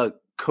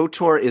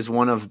KOTOR is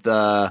one of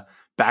the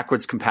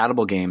backwards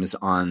compatible games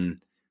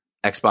on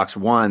Xbox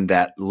One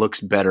that looks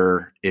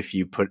better if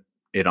you put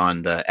it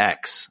on the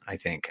X, I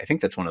think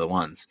that's one of the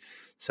ones.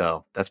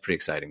 So that's pretty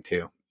exciting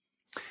too.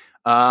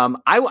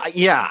 I'm going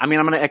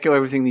to echo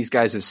everything these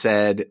guys have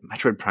said.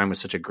 Metroid Prime was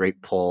such a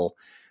great pull.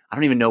 I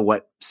don't even know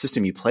what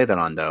system you play that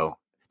on though.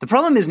 The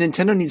problem is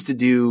Nintendo needs to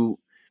do,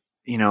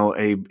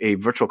 a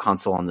virtual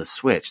console on the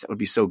Switch. That would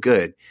be so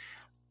good.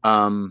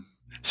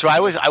 So I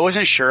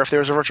wasn't sure if there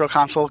was a virtual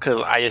console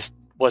because I just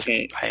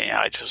wasn't.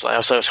 I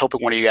was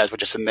hoping one of you guys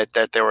would just admit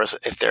that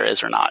if there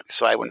is or not,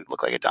 so I wouldn't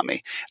look like a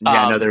dummy.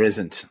 Yeah, no, there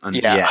isn't.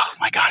 Yeah. Oh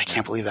my God, I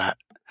can't believe that.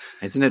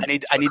 Isn't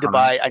it? I need to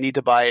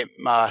buy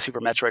Super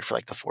Metroid for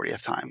like the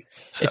 40th time.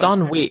 So. It's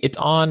on Wii. It's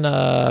on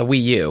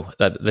Wii U,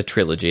 the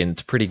trilogy, and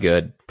it's pretty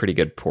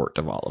good port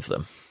of all of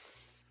them.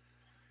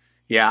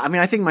 Yeah, I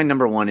mean, I think my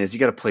number one is you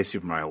got to play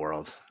Super Mario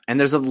World, and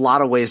there's a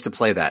lot of ways to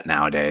play that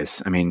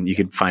nowadays. I mean, you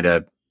could find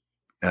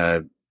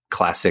a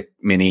classic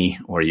mini,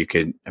 or you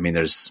could. I mean,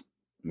 there's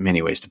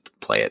many ways to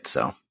play it.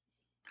 So,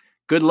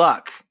 good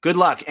luck,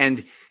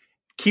 and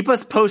keep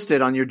us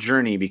posted on your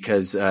journey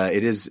because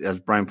it is, as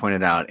Brian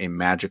pointed out, a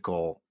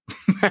magical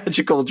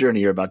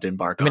journey you're about to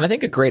embark on. I mean, I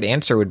think a great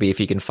answer would be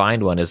if you can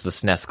find one is the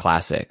SNES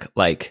Classic.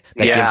 Like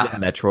that gives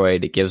him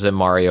Metroid, it gives him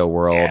Mario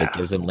World, it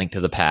gives him Link to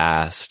the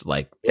Past.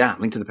 Like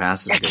Link to the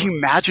Past is good. Can you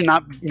imagine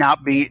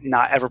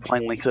not ever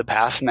playing Link to the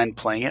Past and then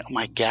playing it? Oh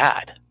my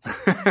God.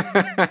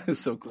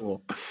 It's so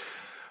cool.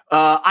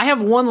 I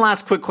have one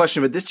last quick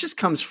question, but this just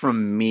comes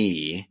from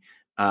me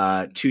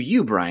to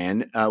you,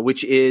 Brian,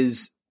 which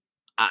is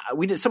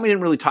something we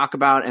didn't really talk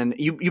about, and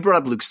you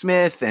brought up Luke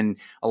Smith and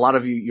a lot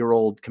of your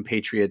old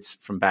compatriots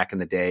from back in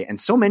the day, and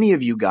so many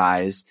of you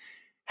guys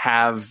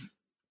have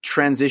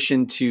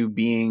transitioned to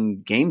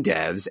being game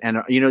devs,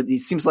 and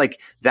it seems like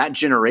that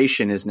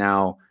generation is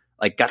now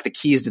like got the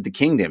keys to the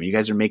kingdom. You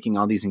guys are making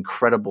all these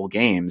incredible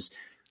games.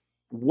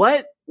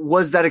 What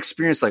was that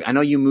experience like? I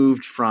know you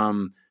moved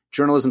from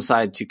journalism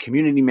side to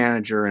community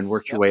manager and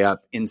worked your way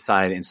up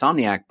inside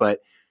Insomniac, but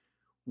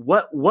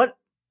what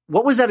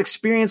was that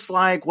experience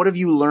like? What have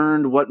you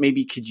learned? What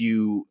maybe could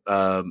you,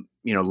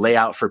 lay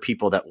out for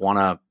people that want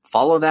to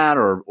follow that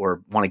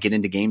or want to get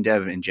into game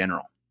dev in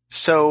general?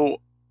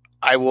 So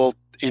I will,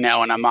 and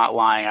I'm not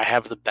lying. I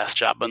have the best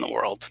job in the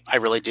world. I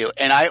really do.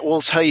 And I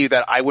will tell you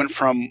that I went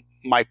from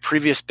my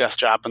previous best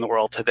job in the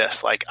world to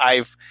this. Like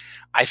I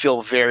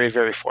feel very,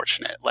 very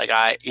fortunate. Like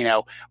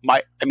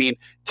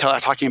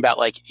talking about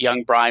like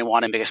young Brian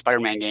wanting to make a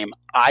Spider-Man game.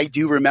 I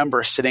do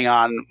remember sitting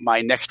on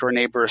my next door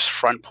neighbor's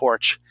front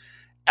porch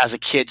as a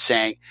kid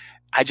saying,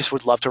 I just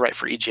would love to write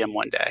for EGM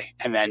one day.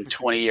 And then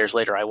 20 years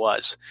later, I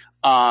was.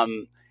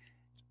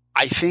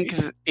 I think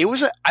it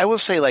was, I will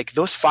say like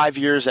those 5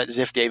 years at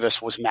Ziff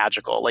Davis was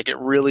magical. Like it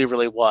really,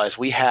 really was.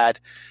 We had,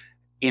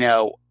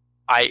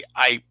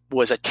 I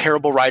was a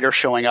terrible writer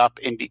showing up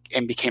and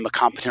became a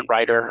competent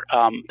writer,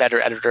 better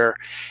editor.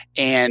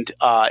 And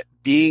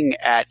being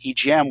at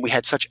EGM, we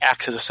had such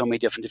access to so many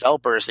different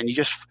developers, and you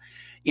just,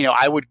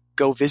 I would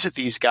go visit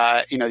these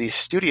guys, these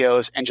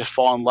studios, and just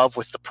fall in love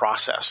with the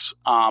process,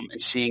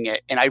 and seeing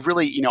it. And I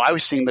really, I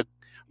was seeing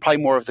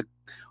probably more of the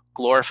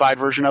glorified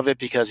version of it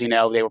because,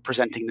 they were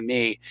presenting to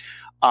me.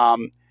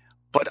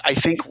 But I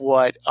think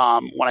when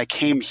I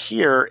came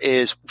here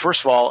is,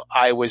 first of all,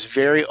 I was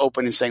very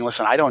open in saying,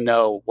 listen, I don't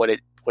know what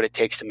it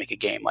takes to make a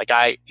game. Like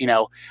I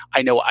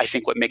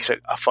think what makes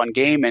a fun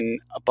game,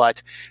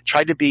 but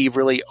tried to be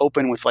really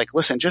open with like,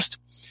 listen, just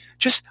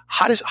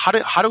how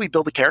do we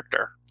build a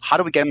character? How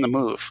do we get him to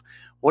move?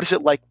 What is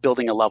it like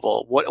building a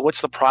level?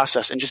 What's the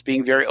process? And just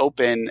being very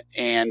open.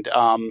 And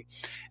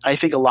I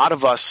think a lot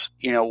of us,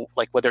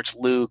 like whether it's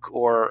Luke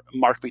or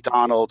Mark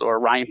McDonald or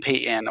Ryan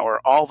Payton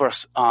or all of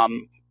us,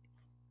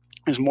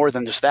 there's more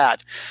than just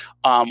that.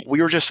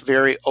 We were just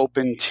very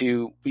open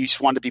we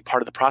just wanted to be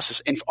part of the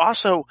process. And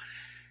also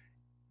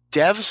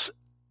devs,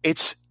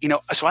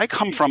 so I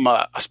come from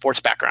a sports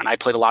background. I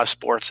played a lot of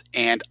sports,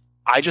 and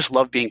I just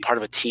love being part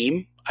of a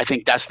team. I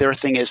think that's their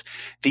thing is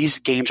these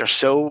games are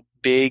so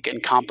big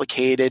and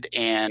complicated,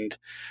 and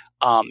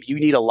you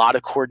need a lot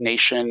of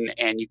coordination,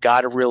 and you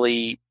got to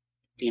really,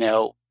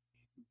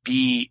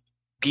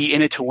 be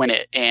in it to win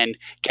it and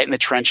get in the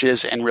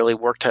trenches and really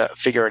work to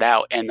figure it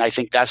out. And I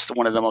think that's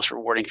one of the most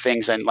rewarding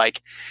things. And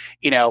like,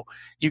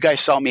 you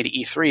guys saw me at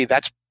E3.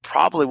 That's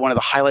probably one of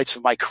the highlights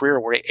of my career.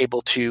 We're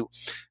able to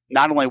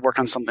not only work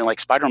on something like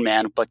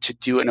Spider-Man, but to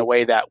do it in a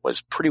way that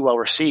was pretty well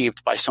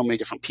received by so many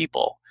different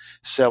people.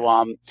 So,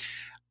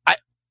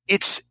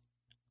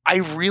 I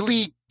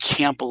really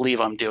can't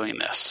believe I'm doing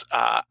this.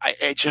 I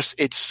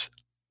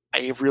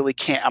really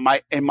can't.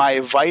 My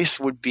advice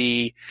would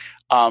be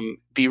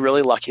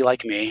really lucky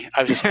like me.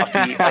 I was just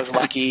lucky. I was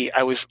lucky.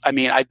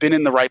 I've been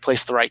in the right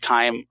place at the right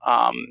time.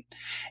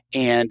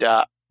 And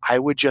I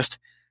would just,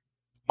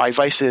 my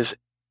advice is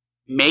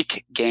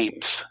make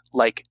games,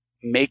 like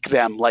make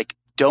them, like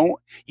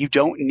you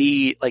don't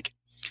need like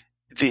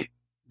the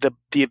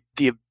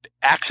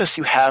access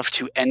you have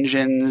to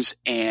engines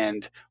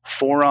and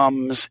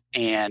forums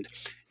and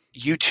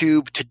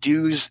YouTube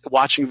to-dos,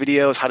 watching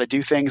videos, how to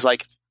do things.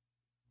 Like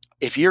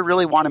if you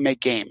really want to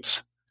make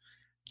games,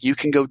 you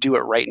can go do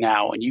it right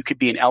now. And you could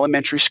be in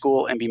elementary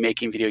school and be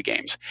making video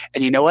games.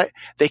 And you know what?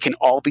 They can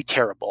all be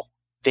terrible.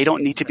 They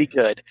don't need to be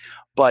good,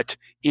 but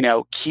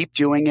keep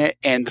doing it.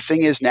 And the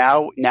thing is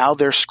now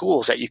there's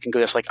schools that you can go.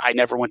 Just like I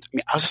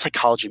was a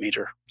psychology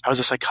major.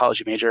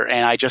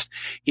 And I just,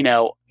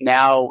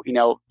 now,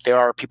 there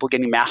are people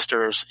getting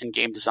masters in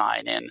game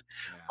design. And,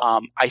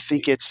 I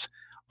think it's,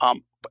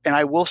 and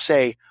I will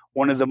say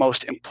one of the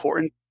most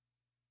important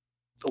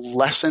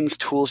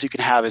tools you can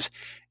have is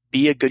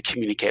be a good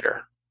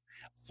communicator.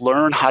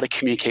 Learn how to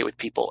communicate with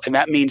people. And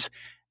that means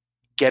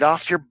get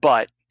off your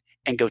butt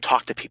and go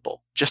talk to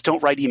people. Just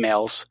don't write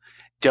emails.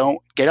 Don't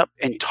get up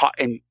and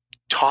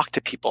talk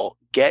to people.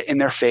 Get in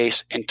their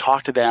face and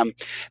talk to them,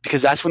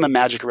 because that's when the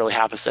magic really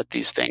happens at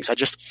these things. I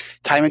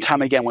just, time and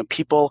time again, when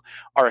people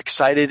are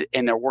excited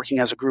and they're working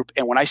as a group,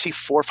 and when I see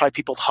 4 or 5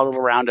 people huddled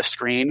around a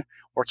screen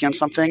working on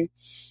something,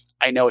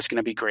 I know it's going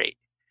to be great.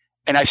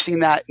 And I've seen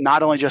that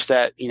not only just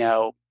at,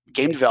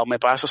 game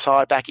development, but I also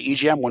saw it back at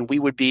EGM when we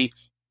would be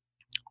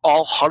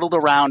all huddled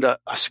around a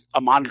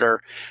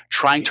monitor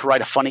trying to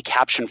write a funny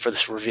caption for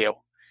this review.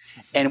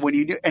 And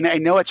and I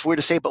know it's weird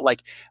to say, but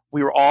like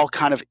we were all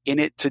kind of in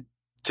it to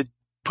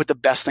put the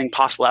best thing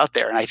possible out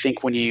there. And I think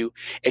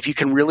if you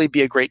can really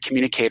be a great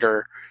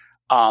communicator,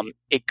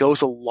 it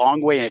goes a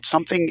long way. And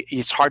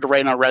it's hard to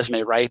write on a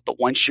resume, right? But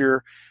once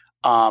you're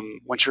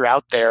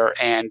out there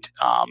and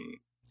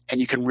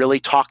you can really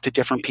talk to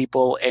different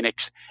people and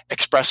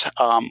express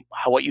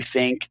what you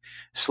think,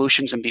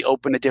 solutions, and be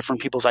open to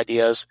different people's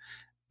ideas,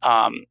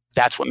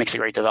 that's what makes a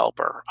great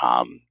developer.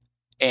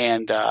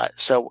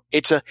 So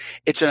it's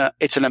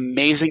an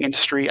amazing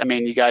industry. I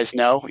mean, you guys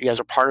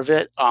are part of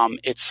it.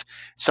 It's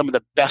some of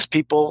the best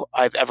people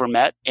I've ever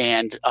met,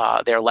 and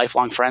they're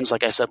lifelong friends.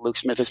 Like I said, Luke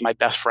Smith is my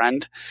best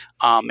friend.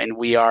 And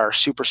we are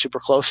super, super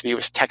close. And he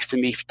was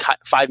texting me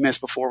 5 minutes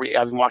before we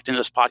even walked into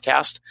this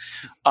podcast.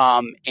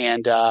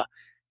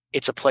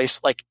 It's a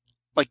place like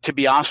to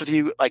be honest with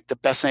you, like the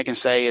best thing I can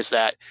say is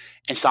that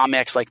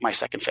Insomniac's like my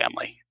second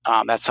family.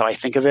 That's how I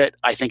think of it.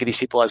 I think of these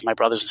people as my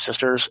brothers and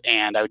sisters,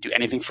 and I would do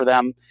anything for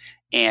them.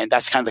 And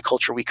that's kind of the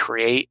culture we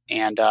create.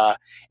 And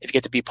if you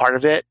get to be part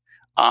of it,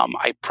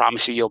 I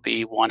promise you'll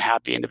be one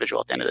happy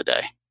individual at the end of the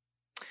day.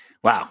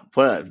 Wow.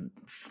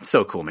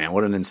 So cool, man.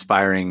 What an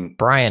inspiring.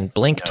 Brian,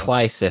 blink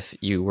twice if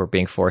you were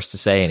being forced to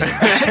say anything.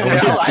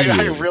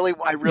 I really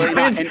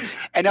not.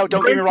 And no,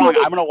 don't get me wrong.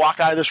 I'm going to walk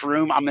out of this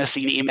room. I'm going to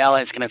see an email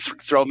and it's going to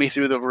throw me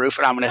through the roof,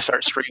 and I'm going to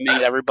start screaming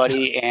at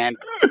everybody and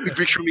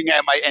screaming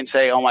at and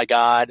say, oh my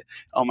God.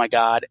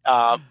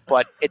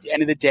 But at the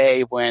end of the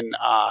day, when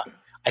I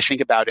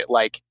think about it,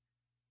 like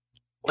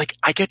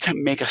I get to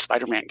make a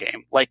Spider-Man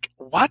game. Like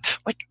what?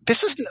 Like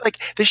this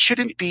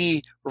shouldn't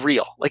be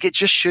real. Like it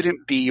just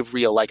shouldn't be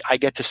real. Like I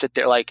get to sit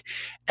there and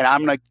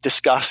I'm going to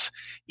discuss,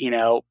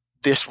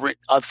 this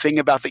thing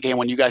about the game.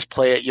 When you guys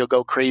play it, you'll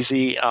go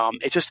crazy.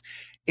 It's just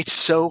it's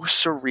so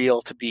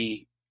surreal to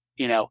be,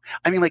 I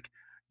mean, like,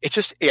 it's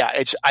just,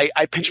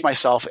 I pinch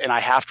myself and I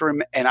have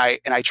to, and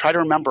I try to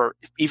remember,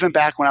 even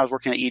back when I was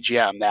working at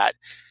EGM, that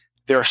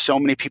there are so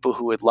many people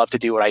who would love to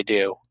do what I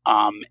do.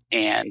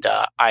 And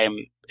I am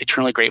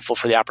eternally grateful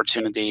for the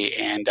opportunity,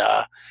 and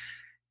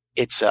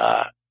it's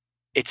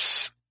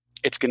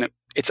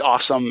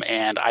awesome.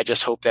 And I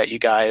just hope that you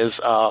guys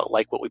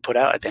like what we put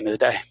out at the end of the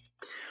day.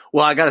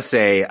 Well, I got to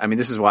say, I mean,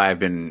 this is why I've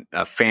been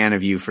a fan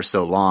of you for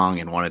so long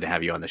and wanted to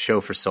have you on the show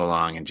for so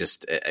long. And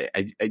just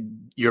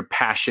your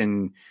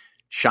passion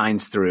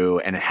shines through,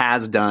 and it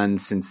has done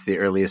since the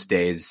earliest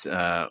days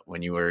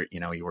when you were,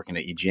 you're working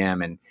at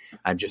EGM. And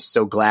I'm just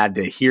so glad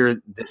to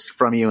hear this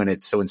from you. And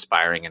it's so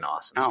inspiring and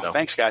awesome. Oh,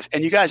 thanks, guys.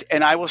 And you guys,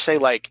 and I will say,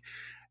 like,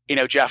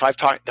 Jeff, I've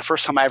talked the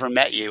first time I ever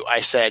met you,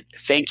 I said,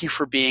 thank you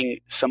for being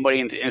somebody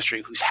in the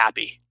industry who's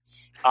happy.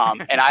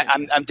 And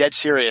I'm dead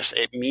serious.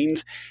 It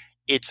means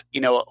it's,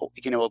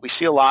 we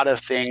see a lot of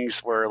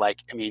things where, like,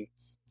 I mean,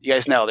 you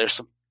guys know there's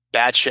some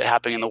bad shit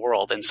happening in the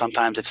world. And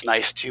sometimes it's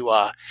nice to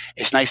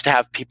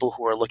have people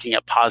who are looking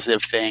at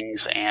positive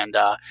things and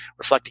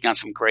reflecting on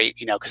some great,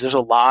 because there's a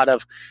lot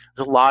of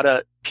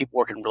people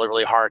working really,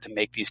 really hard to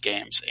make these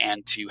games,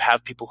 and to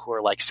have people who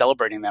are like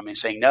celebrating them and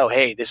saying, no,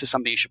 hey, this is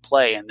something you should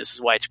play, and this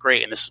is why it's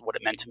great, and this is what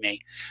it meant to me.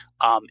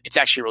 It's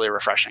actually really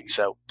refreshing.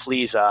 So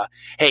please,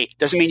 hey,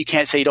 doesn't mean you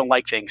can't say you don't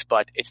like things,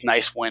 but it's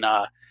nice when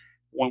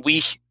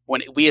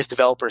we as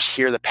developers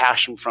hear the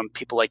passion from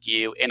people like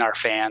you and our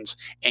fans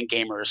and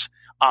gamers.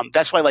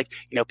 That's why, like,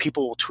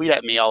 people will tweet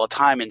at me all the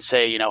time and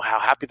say, how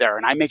happy they are.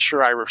 And I make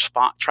sure I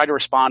try to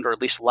respond, or at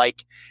least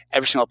like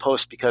every single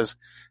post, because,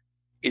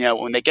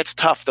 when it gets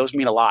tough, those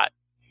mean a lot.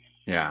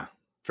 Yeah,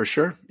 for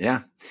sure.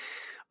 Yeah.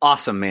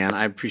 Awesome, man.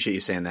 I appreciate you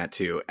saying that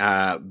too.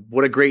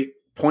 What a great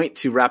point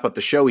to wrap up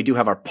the show. We do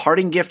have our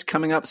parting gift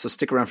coming up, so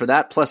stick around for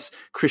that. Plus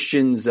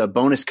Christian's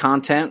bonus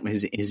content,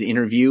 his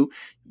interview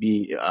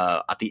be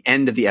at the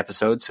end of the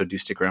episode, so do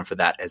stick around for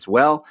that as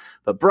well.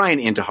 But Brian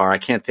Intihar, I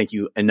can't thank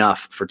you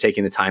enough for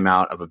taking the time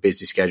out of a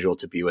busy schedule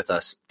to be with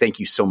us. Thank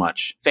you so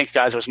much. Thanks,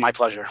 guys. It was my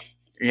pleasure.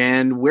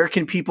 And where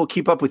can people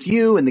keep up with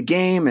you and the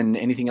game, and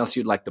anything else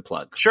you'd like to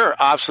plug? Sure.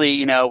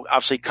 Obviously,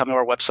 come to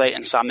our website,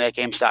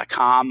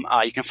 insomniacgames.com.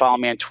 You can follow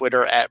me on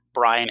Twitter at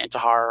Brian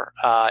Intihar.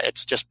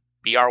 It's just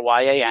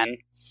BryanIntihar.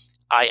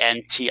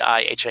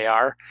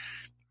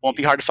 Won't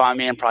be hard to find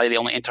me. I'm probably the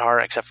only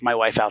Intihar except for my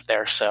wife out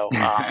there. So,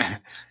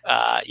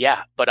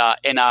 yeah. But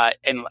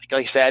and like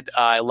I said,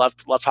 I love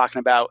talking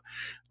about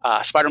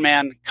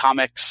Spider-Man,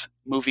 comics,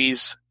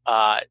 movies,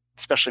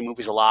 especially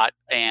movies a lot,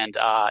 and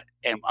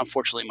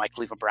unfortunately my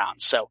Cleveland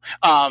Browns. So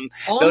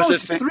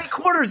almost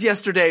 3/4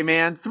 yesterday,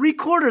 man.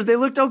 3/4. They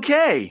looked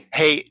okay.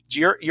 Hey,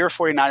 you're a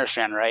 49ers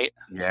fan, right?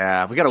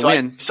 Yeah, we got to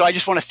win. So I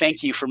just want to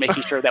thank you for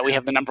making sure that we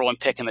have the number 1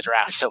 pick in the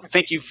draft. So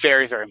thank you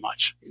very, very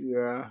much.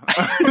 Yeah.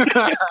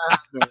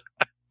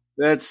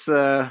 That's you're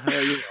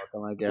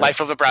welcome, I guess.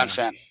 Life of a Browns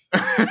fan.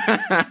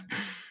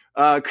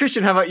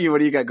 Christian, how about you? What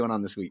do you got going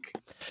on this week?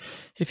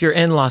 If you're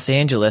in Los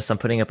Angeles, I'm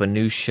putting up a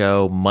new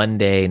show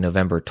Monday,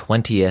 November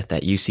 20th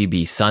at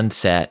UCB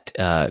Sunset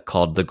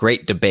called The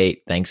Great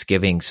Debate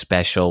Thanksgiving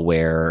Special,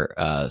 where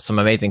some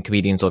amazing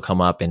comedians will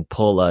come up and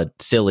pull a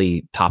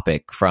silly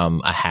topic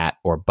from a hat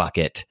or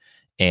bucket,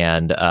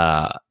 and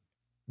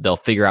they'll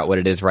figure out what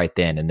it is right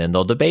then, and then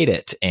they'll debate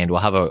it. And we'll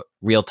have a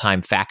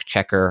real-time fact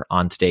checker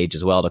on stage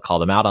as well to call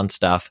them out on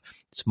stuff.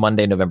 It's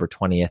Monday, November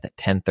 20th at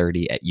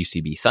 10:30 at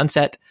UCB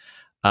Sunset.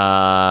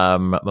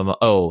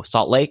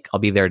 Salt Lake,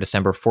 I'll be there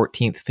December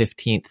 14th,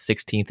 15th,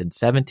 16th, and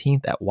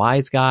 17th at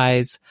Wise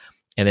Guys.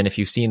 And then if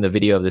you've seen the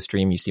video of the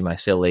stream, you see my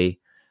silly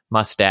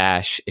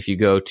mustache. If you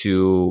go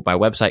to my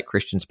website,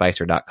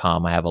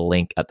 christianspicer.com, I have a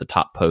link at the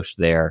top post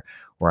there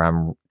where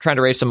I'm trying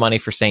to raise some money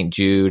for St.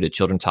 Jude, a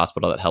children's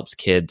hospital that helps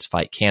kids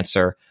fight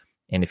cancer.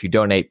 And if you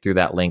donate through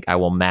that link, I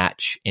will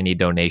match any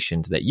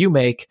donations that you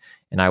make,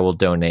 and I will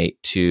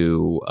donate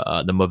to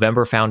the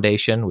Movember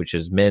Foundation, which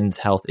is men's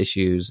health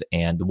issues,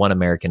 and the One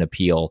American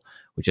Appeal,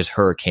 which is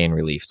hurricane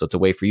relief. So it's a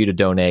way for you to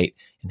donate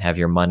and have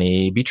your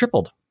money be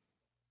tripled.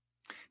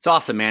 It's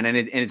awesome, man. And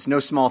it's no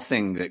small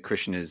thing that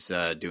Christian is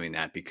doing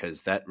that,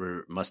 because that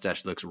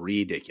mustache looks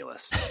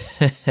ridiculous.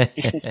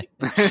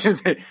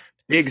 It's a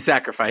big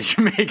sacrifice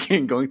you're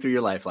making going through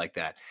your life like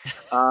that.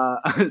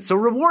 So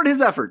reward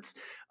his efforts.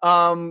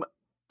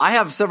 I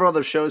have several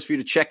other shows for you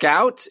to check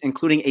out,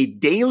 including a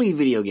daily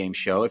video game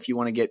show. If you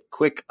want to get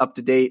quick, up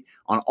to date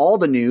on all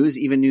the news,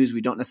 even news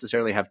we don't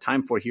necessarily have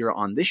time for here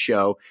on this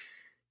show,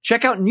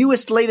 check out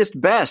Newest,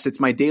 Latest, Best. It's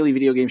my daily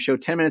video game show,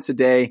 10 minutes a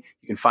day.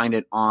 You can find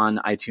it on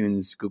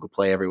iTunes, Google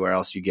Play, everywhere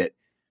else you get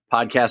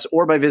podcasts,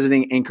 or by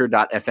visiting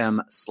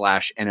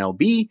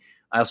anchor.fm/NLB.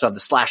 I also have the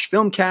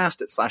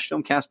 /filmcast at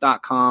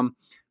 /filmcast.com.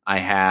 I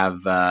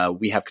have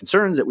We Have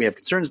Concerns at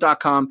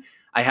wehaveconcerns.com.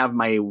 I have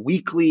my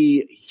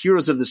weekly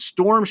Heroes of the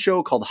Storm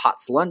show called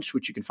Hot's Lunch,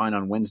 which you can find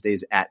on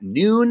Wednesdays at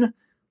noon,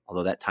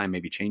 although that time may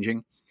be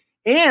changing.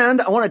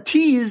 And I want to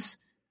tease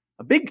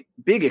a big,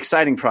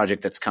 exciting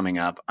project that's coming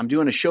up. I'm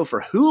doing a show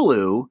for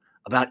Hulu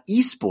about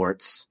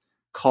esports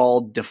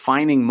called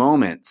Defining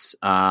Moments.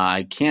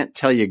 I can't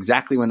tell you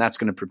exactly when that's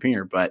going to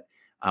premiere, but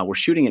we're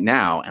shooting it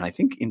now, and I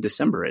think in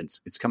December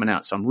it's coming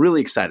out. So I'm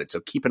really excited. So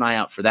keep an eye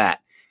out for that.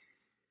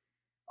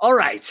 All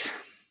right.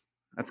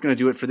 That's going to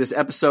do it for this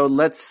episode.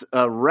 Let's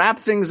wrap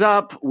things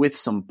up with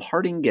some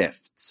parting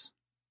gifts.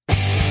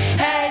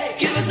 Hey,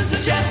 give us a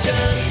suggestion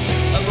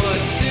of what to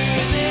do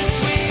this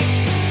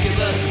week. Give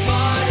us a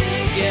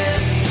parting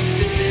gift.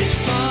 This is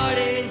your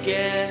parting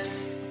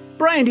gift.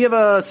 Brian, do you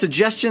have a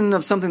suggestion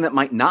of something that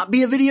might not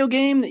be a video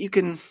game that you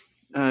can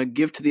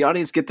give to the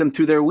audience, get them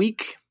through their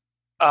week?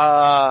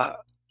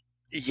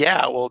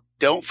 Yeah, well,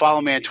 don't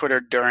follow me on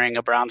Twitter during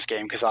a Browns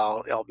game because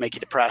I'll make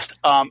you depressed.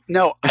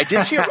 No, I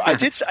did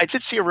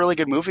see a really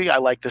good movie I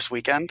liked this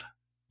weekend.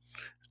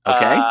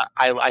 Okay.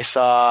 I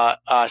saw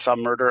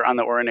Murder on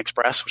the Orient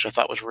Express, which I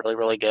thought was really,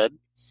 really good.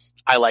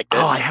 I liked it.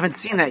 Oh, I haven't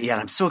seen that yet.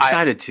 I'm so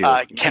excited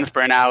to. Kenneth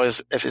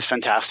Branagh is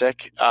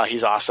fantastic.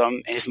 He's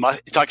awesome.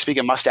 Speaking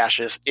of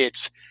mustaches,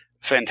 it's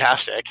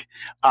fantastic.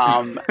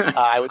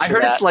 I would say I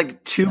heard it's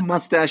like two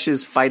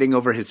mustaches fighting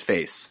over his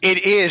face.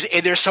 It is.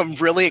 And there's some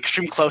really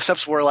extreme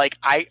close-ups where like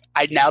I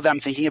now that I'm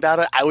thinking about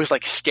it, I was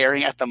like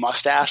staring at the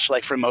mustache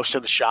like for most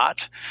of the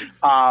shot.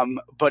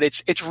 But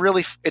it's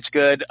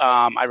good.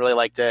 I really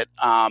liked it.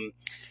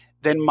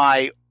 Then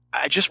my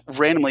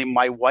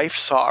wife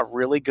saw a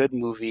really good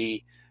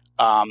movie.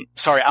 I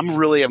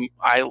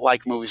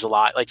like movies a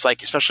lot. It's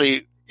like,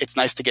 especially it's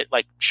nice to get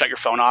like shut your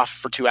phone off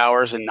for 2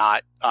 hours and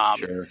not.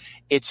 Sure.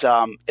 It's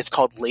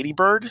called Lady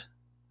Bird.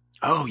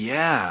 Oh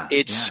yeah.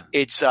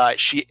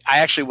 I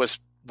actually was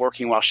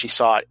working while she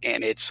saw it,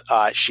 and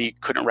she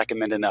couldn't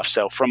recommend enough.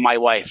 So from my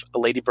wife,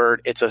 Lady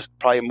Bird. It's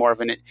probably more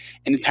of an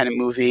independent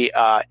movie.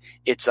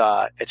 It's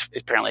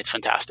apparently it's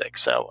fantastic.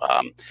 So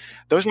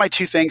those are my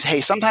two things.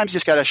 Hey, sometimes you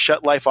just got to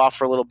shut life off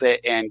for a little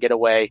bit and get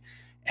away.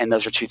 And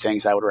those are two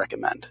things I would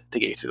recommend to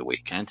get you through the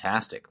week.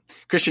 Fantastic.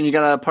 Christian, you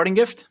got a parting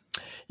gift?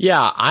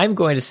 Yeah, I'm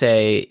going to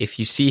say if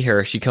you see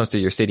her, she comes to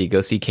your city,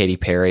 go see Katy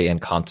Perry in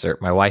concert.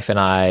 My wife and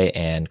I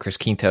and Chris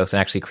Quintos and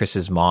actually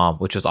Chris's mom,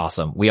 which was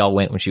awesome. We all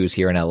went when she was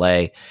here in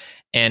LA.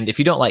 And if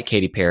you don't like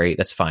Katy Perry,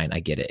 that's fine. I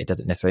get it. It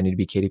doesn't necessarily need to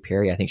be Katy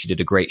Perry. I think she did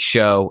a great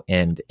show.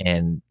 And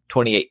in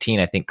 2018,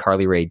 I think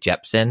Carly Rae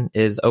Jepsen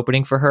is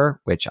opening for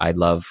her, which I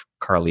love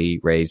Carly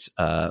Rae's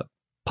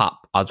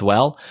pop as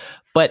well.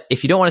 But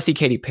if you don't want to see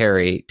Katy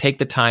Perry, take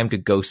the time to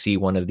go see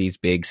one of these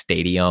big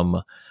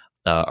stadium,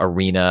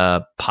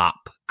 arena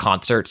pop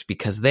concerts,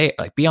 because they,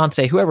 like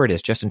Beyonce, whoever it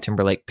is, Justin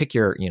Timberlake, pick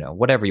your,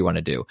 whatever you want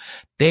to do.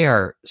 They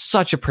are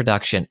such a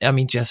production. I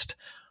mean, just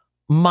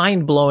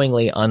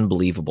mind-blowingly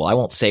unbelievable. I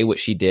won't say what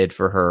she did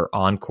for her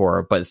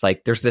encore, but it's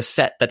like there's this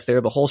set that's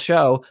there the whole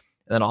show,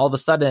 and then all of a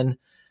sudden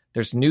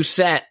there's a new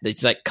set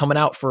that's like coming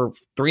out for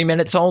 3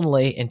 minutes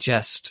only, and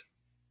just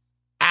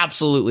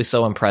absolutely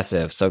so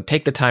impressive. So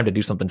take the time to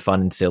do something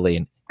fun and silly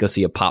and go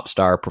see a pop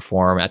star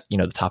perform at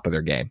the top of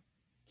their game.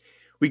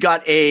 We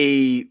got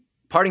a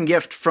parting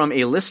gift from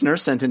a listener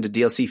sent into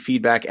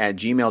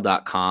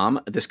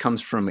dlcfeedback@gmail.com. This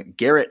comes from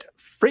Garrett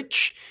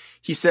Fritsch.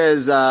 He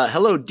says,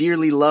 hello,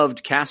 dearly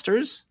loved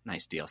casters.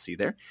 Nice DLC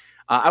there.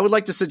 I would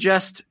like to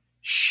suggest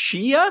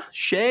Shea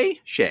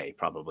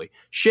Serrano.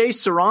 Shea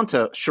Serrano.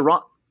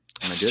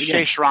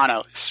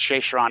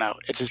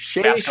 It's his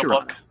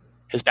basketball book.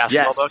 His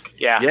basketball book?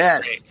 Yeah.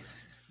 Yes.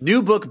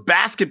 New book,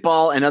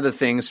 Basketball and Other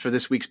Things, for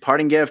this week's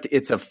parting gift.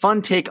 It's a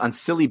fun take on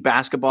silly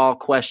basketball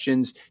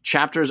questions.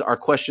 Chapters are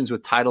questions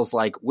with titles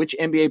like, which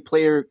NBA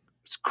player's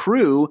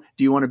crew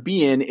do you want to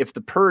be in if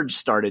the Purge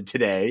started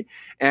today?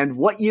 And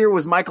what year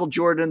was Michael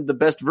Jordan the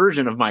best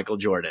version of Michael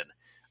Jordan?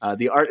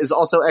 The art is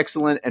also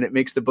excellent, and it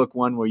makes the book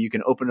one where you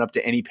can open it up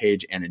to any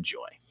page and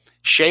enjoy.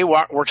 Shea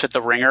works at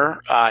The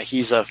Ringer.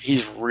 He's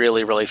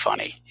really, really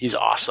funny. He's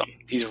awesome.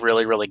 He's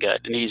really, really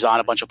good. And he's on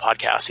a bunch of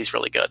podcasts. He's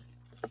really good.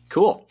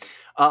 Cool.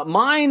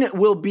 Mine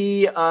will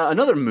be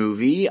another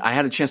movie. I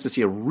had a chance to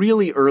see a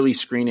really early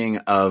screening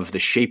of The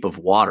Shape of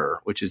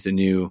Water, which is the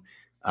new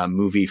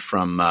movie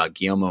from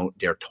Guillermo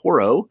del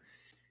Toro.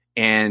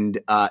 And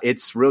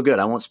it's real good.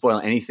 I won't spoil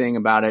anything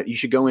about it. You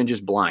should go in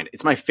just blind.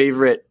 It's my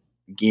favorite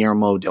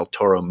Guillermo del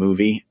Toro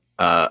movie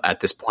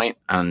at this point.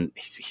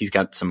 He's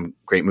got some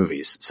great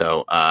movies.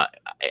 So I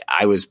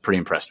was pretty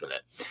impressed with it.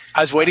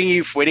 I was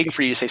waiting for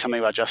you to say something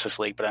about Justice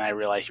League, but then I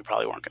realized you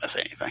probably weren't going to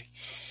say anything.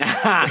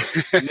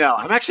 No,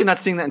 I'm actually not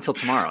seeing that until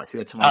tomorrow. I see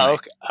that tomorrow.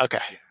 Oh, okay.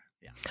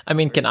 Yeah. I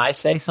mean, can I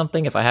say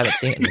something if I haven't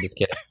seen it? I'm just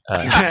kidding.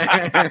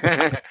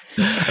 I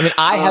mean,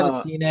 I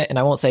haven't seen it, and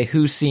I won't say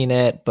who's seen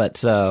it, but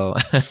so.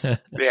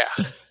 Yeah.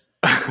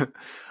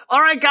 All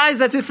right, guys,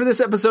 that's it for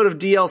this episode of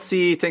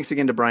DLC. Thanks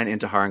again to Brian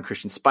Intihar and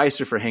Christian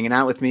Spicer for hanging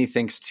out with me.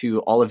 Thanks to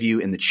all of you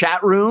in the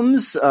chat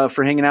rooms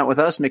for hanging out with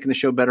us, making the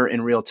show better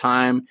in real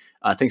time.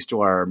 Thanks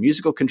to our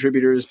musical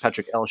contributors,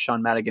 Patrick L.,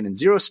 Sean Madigan, and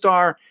Zero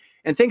Star.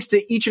 And thanks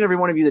to each and every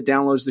one of you that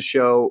downloads the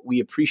show.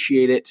 We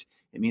appreciate it.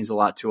 It means a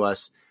lot to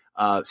us.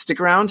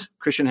 Stick around.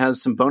 Christian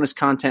has some bonus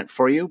content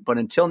for you. But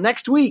until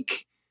next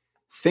week,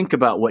 think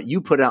about what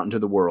you put out into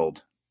the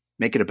world.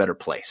 Make it a better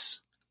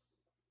place.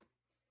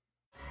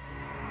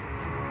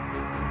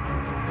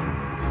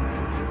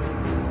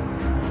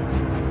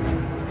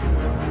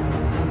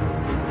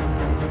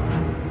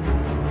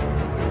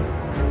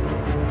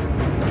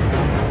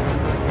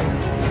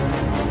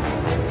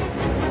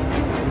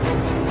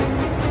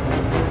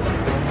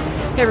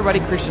 Hey everybody,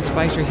 Christian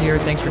Spicer here.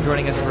 Thanks for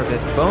joining us for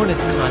this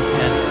bonus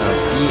content of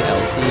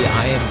DLC.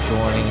 I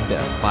am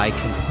joined by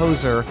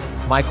composer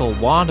Michael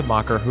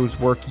Wandmacher, whose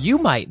work you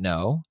might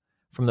know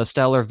from the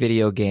stellar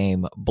video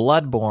game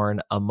Bloodborne,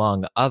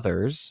 among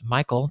others.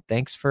 Michael,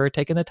 thanks for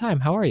taking the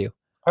time. How are you?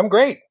 I'm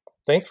great.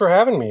 Thanks for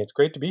having me. It's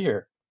great to be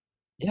here.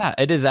 Yeah,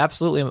 it is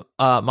absolutely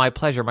my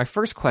pleasure. My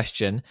first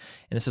question,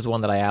 and this is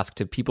one that I ask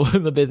to people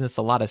in the business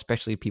a lot,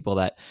 especially people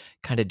that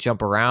kind of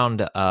jump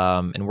around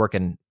and work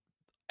in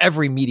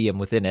every medium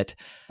within it.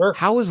 Sure.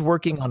 How is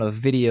working on a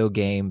video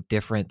game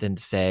different than,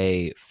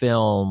 say,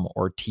 film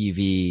or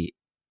TV,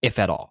 if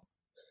at all?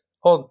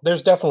 Well,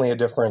 there's definitely a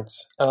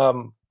difference.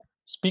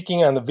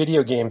 Speaking on the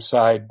video game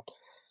side,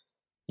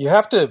 you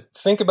have to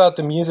think about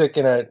the music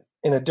in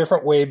a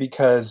different way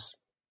because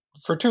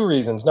for two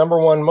reasons.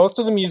 Number one, most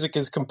of the music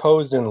is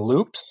composed in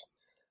loops,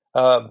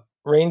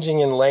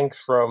 ranging in length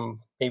from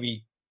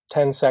maybe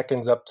 10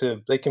 seconds up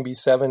to, they can be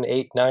 7,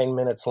 8, 9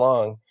 minutes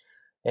long.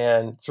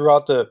 And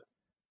throughout the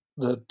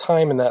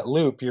time in that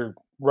loop, you're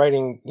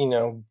writing,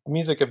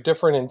 music of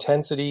different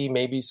intensity,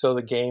 maybe so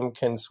the game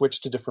can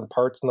switch to different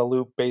parts in the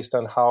loop based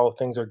on how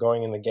things are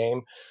going in the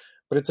game.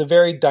 But it's a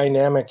very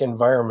dynamic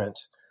environment.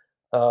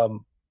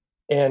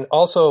 And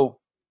also,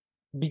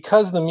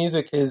 because the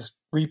music is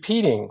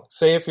repeating,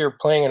 say if you're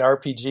playing an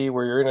RPG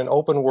where you're in an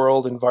open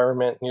world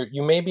environment, and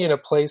you may be in a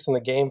place in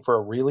the game for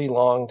a really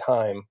long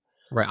time.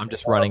 Right, I'm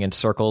just running in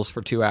circles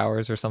for 2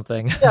 hours or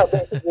something. Yeah,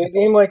 basically a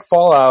game like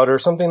Fallout or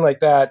something like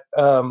that.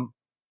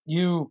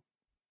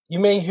 You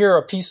may hear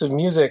a piece of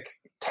music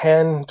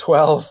 10,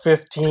 12,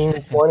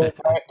 15, 20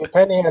 times,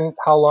 depending on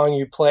how long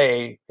you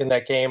play in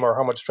that game or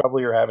how much trouble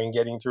you're having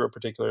getting through a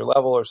particular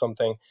level or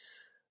something.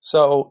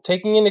 So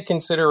taking into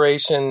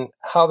consideration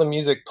how the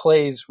music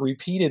plays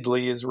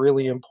repeatedly is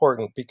really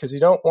important because you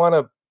don't want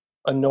to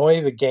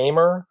annoy the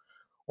gamer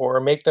or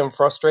make them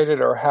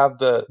frustrated or have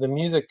the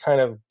music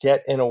kind of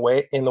get in the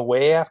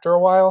way after a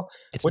while.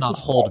 It's not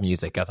hold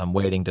music as I'm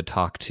waiting to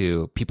talk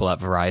to people at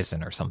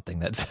Verizon or something.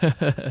 That's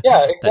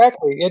yeah,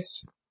 exactly.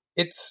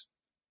 It's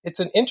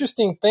an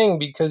interesting thing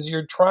because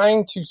you're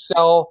trying to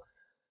sell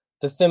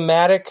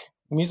the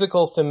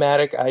musical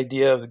thematic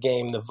idea of the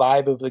game, the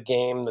vibe of the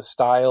game, the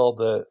style,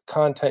 the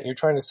content. You're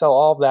trying to sell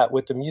all of that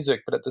with the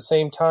music, but at the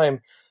same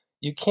time,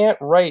 you can't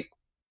write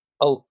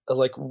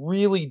like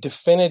really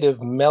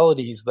definitive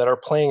melodies that are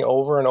playing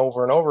over and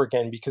over and over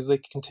again because they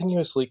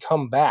continuously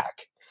come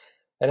back.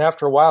 And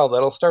after a while,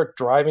 that'll start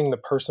driving the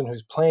person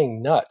who's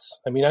playing nuts.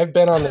 I mean, I've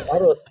been on the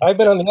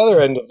other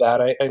end of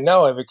that. I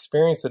know I've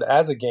experienced it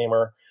as a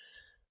gamer.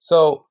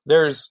 So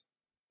there's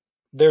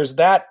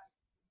that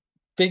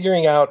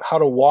figuring out how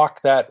to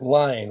walk that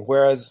line.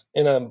 Whereas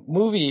in a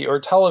movie or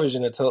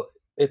television,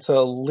 it's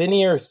a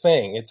linear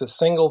thing. It's a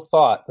single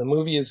thought. The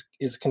movie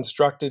is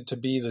constructed to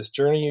be this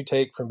journey you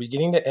take from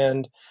beginning to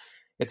end.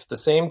 It's the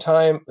same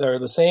time or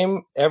the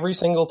same every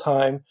single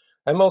time.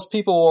 And most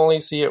people will only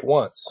see it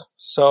once.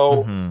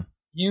 So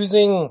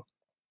using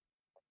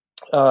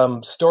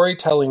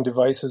storytelling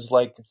devices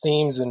like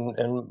themes and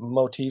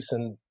motifs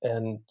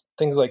and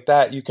things like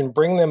that, you can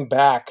bring them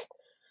back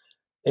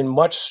in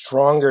much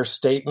stronger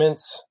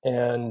statements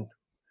and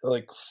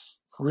like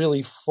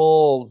really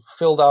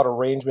filled out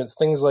arrangements,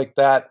 things like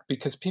that,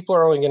 because people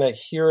are only going to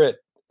hear it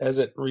as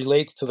it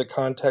relates to the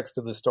context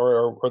of the story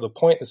or the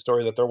point in the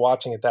story that they're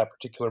watching at that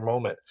particular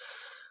moment.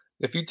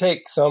 If you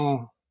take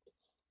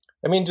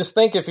just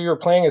think if you were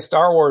playing a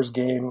Star Wars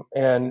game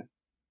and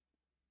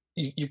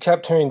you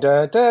kept hearing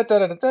da, da, da,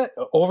 da, da, da,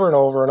 over and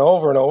over and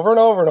over and over and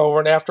over and over,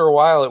 and after a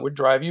while it would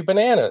drive you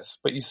bananas,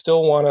 but you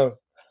still want to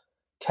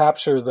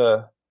capture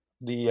the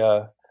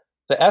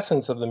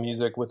essence of the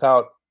music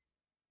without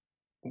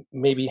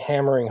maybe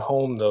hammering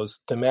home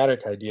those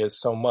thematic ideas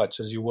so much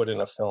as you would in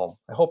a film.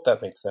 I hope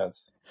that makes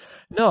sense.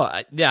 No,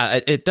 yeah,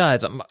 it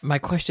does. My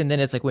question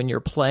then is like when you're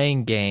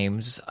playing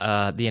games,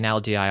 the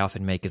analogy I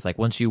often make is like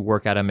once you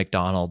work at a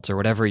McDonald's or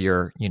whatever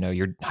your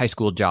high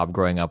school job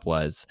growing up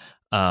was,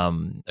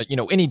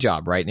 any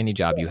job, right? Any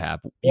job you have,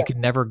 you can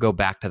never go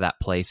back to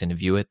that place and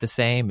view it the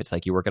same. It's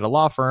like you work at a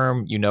law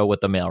firm, you know what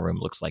the mailroom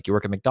looks like. You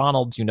work at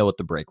McDonald's, you know what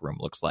the break room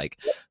looks like.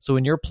 So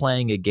when you're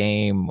playing a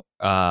game,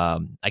 I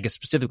guess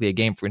specifically a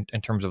game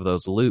in terms of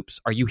those loops,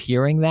 are you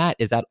hearing that?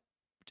 Is that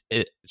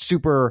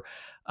super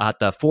at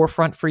the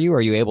forefront for you? Or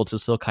are you able to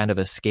still kind of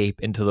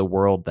escape into the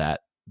world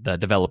that the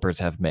developers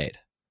have made?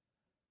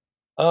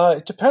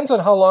 It depends on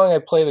how long I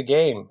play the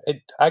game.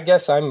 I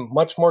guess I'm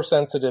much more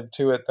sensitive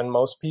to it than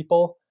most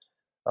people.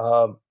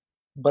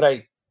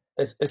 But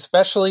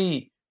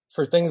especially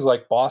for things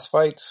like boss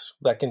fights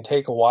that can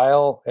take a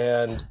while,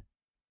 and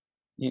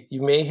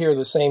you may hear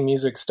the same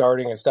music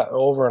starting and stop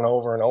over and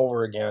over and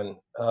over again.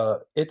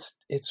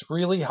 It's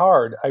really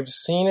hard. I've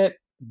seen it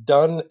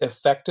done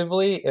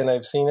effectively, and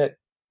I've seen it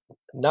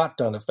not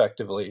done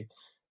effectively.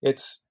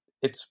 It's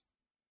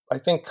I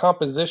think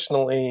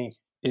compositionally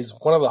is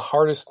one of the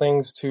hardest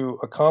things to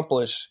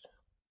accomplish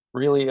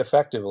really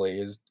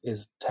effectively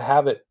is to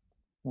have it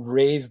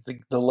raise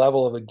the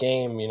level of the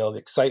game, the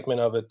excitement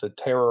of it, the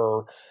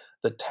terror,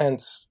 the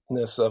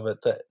tenseness of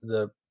it,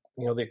 the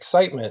the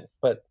excitement,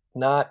 but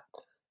not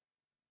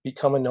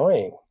become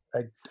annoying.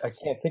 I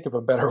can't think of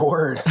a better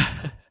word.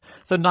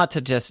 So not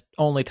to just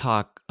only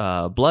talk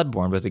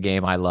Bloodborne was a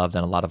game I loved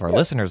and a lot of our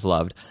listeners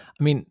loved.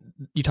 I mean,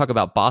 you talk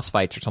about boss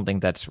fights or something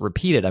that's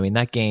repeated. I mean,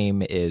 that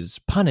game is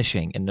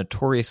punishing and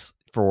notorious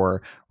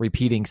for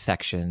repeating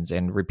sections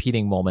and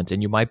repeating moments,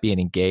 and you might be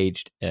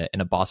engaged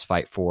in a boss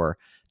fight for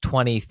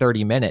 20,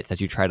 30 minutes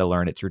as you try to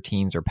learn its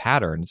routines or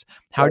patterns.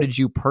 How did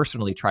you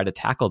personally try to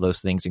tackle those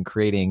things in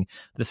creating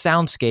the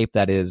soundscape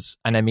that is,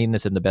 and I mean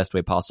this in the best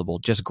way possible,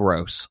 just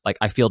gross? Like,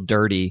 I feel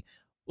dirty,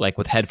 like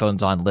with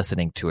headphones on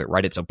listening to it,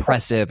 right? It's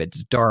oppressive,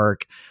 it's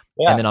dark,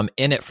 and then I'm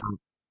in it for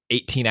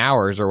 18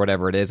 hours or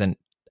whatever it is, and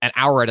an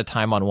hour at a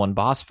time on one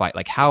boss fight.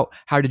 Like, how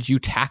did you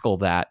tackle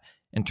that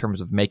in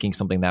terms of making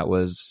something that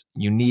was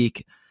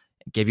unique,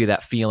 gave you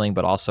that feeling,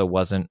 but also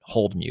wasn't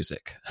hold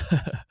music?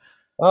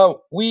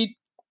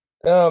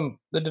 The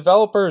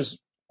developers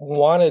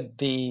wanted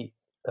the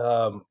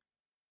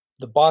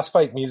boss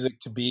fight music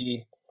to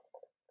be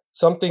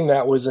something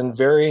that was in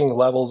varying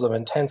levels of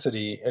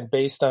intensity, and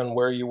based on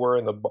where you were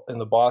in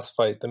the boss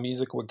fight, the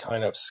music would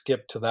kind of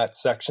skip to that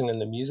section in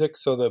the music.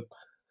 So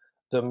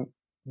the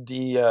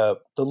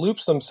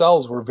loops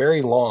themselves were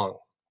very long,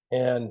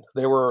 and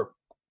they were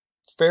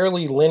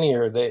fairly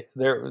linear.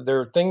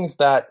 They're things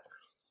that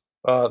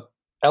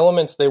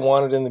elements they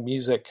wanted in the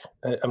music.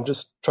 I'm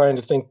just trying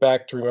to think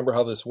back to remember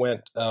how this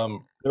went. There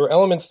were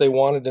elements they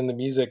wanted in the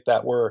music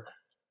that were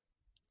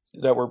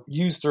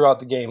used throughout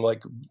the game,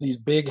 like these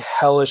big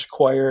hellish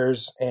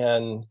choirs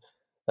and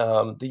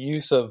the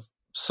use of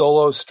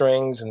solo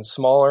strings and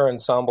smaller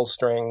ensemble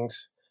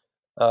strings,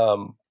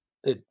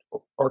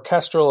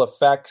 orchestral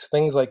effects,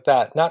 things like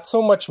that. Not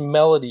so much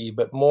melody,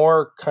 but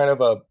more kind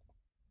of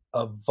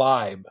a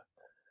vibe.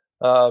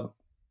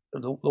 The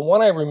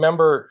one I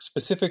remember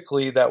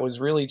specifically that was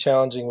really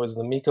challenging was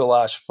the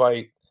Mikolash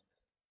fight,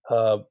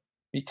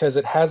 because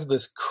it has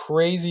this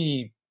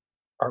crazy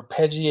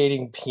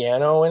arpeggiating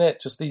piano in it,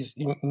 just these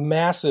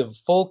massive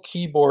full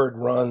keyboard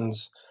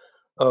runs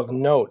of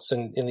notes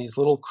and in these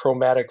little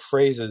chromatic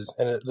phrases,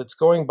 and it's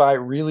going by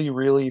really,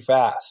 really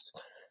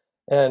fast.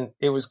 And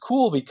it was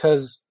cool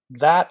because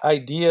that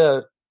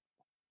idea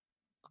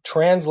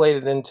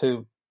translated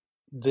into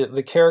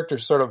the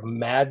character's sort of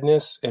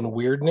madness and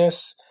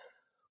weirdness,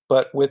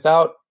 but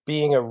without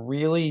being a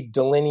really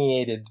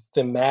delineated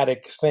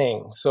thematic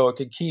thing. So it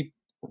could keep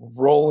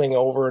rolling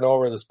over and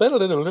over, this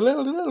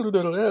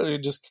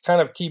just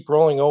kind of keep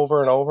rolling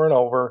over and over and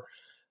over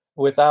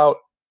without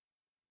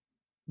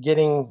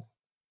getting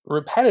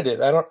repetitive.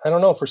 I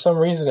don't know, for some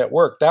reason it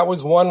worked. That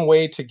was one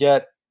way to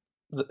get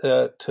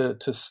to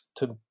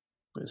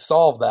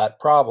solve that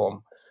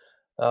problem.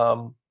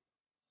 I'm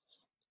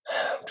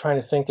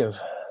trying to think of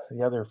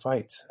the other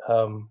fights.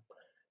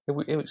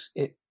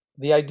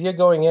 The idea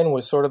going in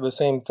was sort of the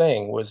same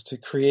thing, was to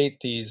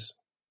create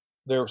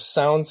their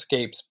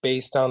soundscapes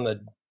based on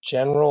the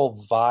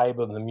general vibe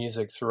of the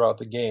music throughout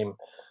the game.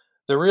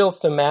 The real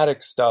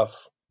thematic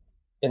stuff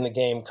in the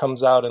game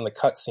comes out in the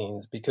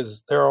cutscenes,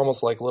 because they're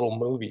almost like little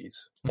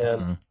movies,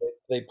 and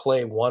they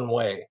play one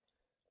way.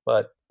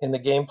 But in the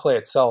gameplay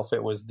itself,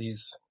 it was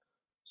these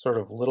sort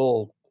of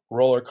little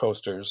roller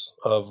coasters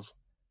of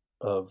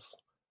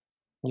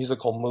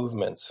musical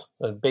movements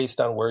based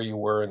on where you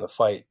were in the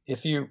fight.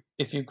 If you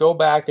go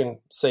back and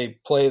say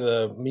play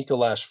the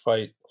Mikolash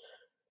fight,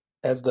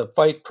 as the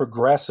fight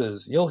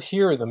progresses, you'll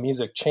hear the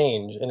music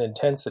change in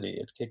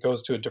intensity. It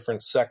goes to a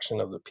different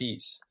section of the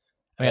piece.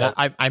 I mean,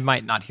 I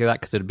might not hear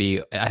that because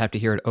I'd have to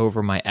hear it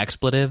over my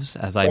expletives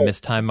as I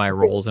mistime my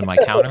rolls and my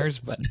counters.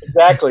 But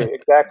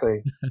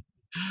exactly.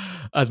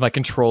 As my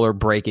controller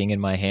breaking in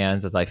my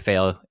hands as I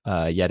fail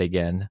yet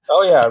again.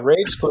 Oh yeah,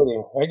 rage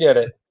quitting. I get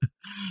it.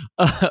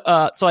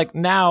 So like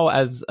now,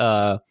 as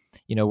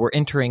we're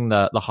entering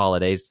the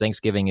holidays.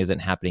 Thanksgiving isn't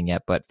happening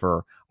yet, but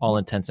for all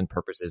intents and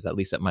purposes, at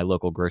least at my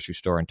local grocery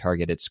store and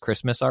Target, it's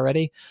Christmas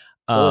already.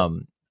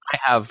 I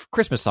have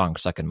Christmas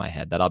songs stuck in my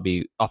head that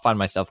I'll find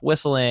myself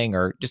whistling,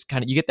 or just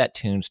kind of, you get that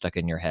tune stuck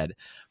in your head.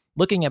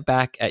 Looking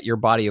back at your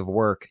body of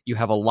work, you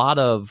have a lot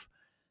of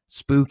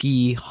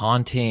spooky,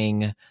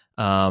 haunting,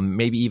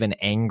 maybe even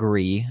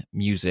angry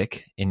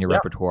music in your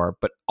repertoire,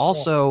 but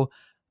also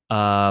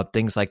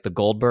things like the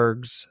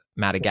Goldbergs,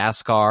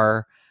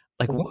 Madagascar.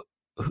 Like,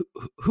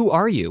 who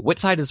are you? What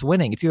side is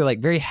winning? It's either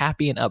like very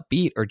happy and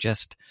upbeat, or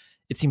just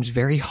it seems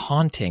very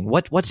haunting.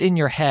 What's in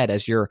your head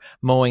as you're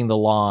mowing the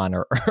lawn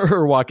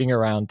or walking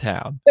around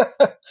town?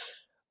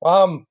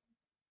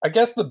 I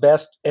guess the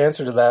best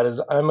answer to that is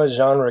I'm a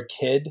genre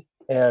kid,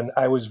 and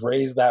I was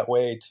raised that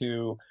way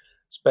to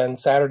spend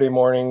Saturday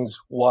mornings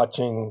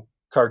watching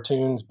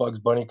cartoons, Bugs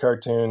Bunny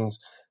cartoons,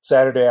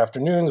 Saturday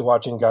afternoons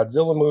watching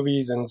Godzilla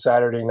movies, and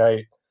Saturday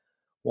night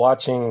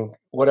watching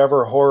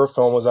whatever horror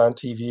film was on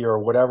TV, or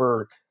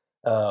whatever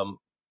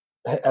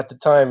at the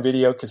time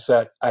video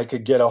cassette I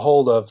could get a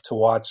hold of to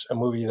watch a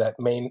movie that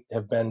may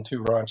have been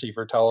too raunchy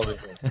for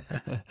television.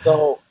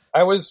 So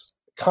I was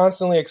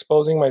constantly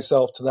exposing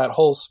myself to that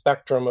whole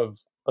spectrum of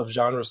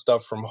genre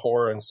stuff, from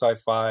horror and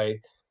sci-fi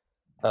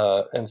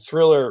and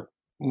thriller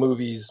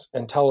movies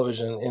and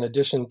television, in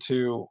addition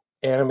to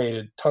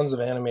tons of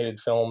animated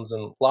films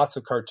and lots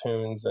of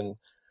cartoons. And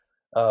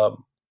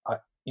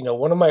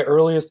one of my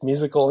earliest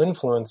musical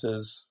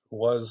influences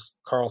was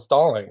Carl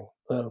Stalling,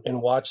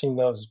 in watching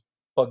those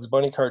Bugs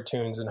Bunny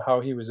cartoons and how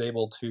he was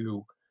able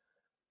to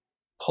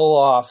pull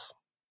off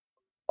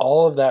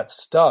all of that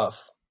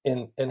stuff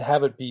and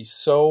have it be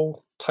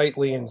so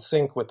tightly in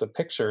sync with the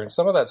picture. And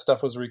some of that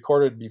stuff was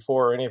recorded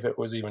before any of it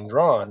was even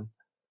drawn.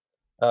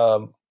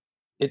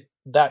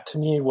 That to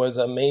me was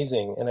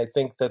amazing. And I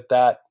think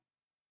that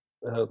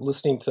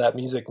listening to that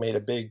music made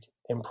a big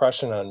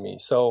impression on me.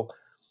 So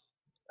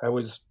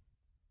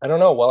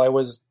while I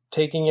was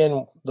taking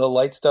in the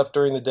light stuff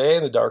during the day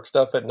and the dark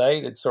stuff at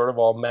night, it sort of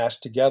all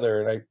mashed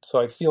together. And so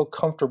I feel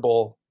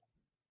comfortable,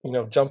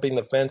 jumping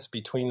the fence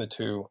between the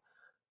two,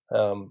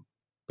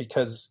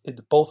 because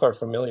both are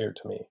familiar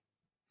to me.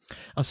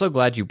 I'm so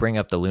glad you bring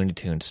up the Looney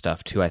Tunes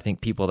stuff too. I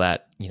think people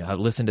that, have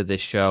listened to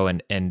this show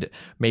and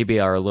maybe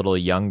are a little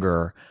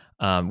younger,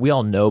 we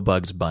all know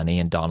Bugs Bunny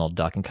and Donald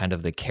Duck and kind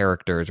of the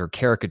characters or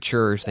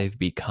caricatures they've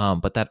become,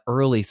 but that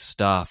early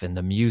stuff and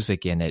the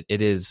music in it,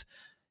 it is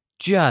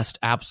just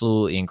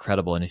absolutely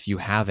incredible. And if you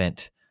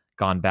haven't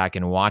gone back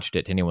and watched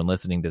it, to anyone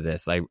listening to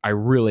this, I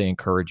really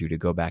encourage you to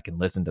go back and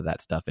listen to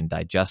that stuff and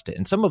digest it.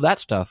 And some of that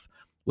stuff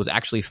was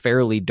actually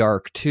fairly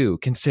dark too,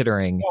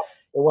 considering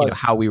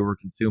how we were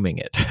consuming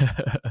it.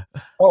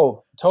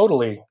 Oh,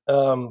 totally.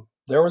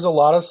 There was a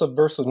lot of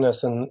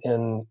subversiveness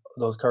in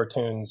those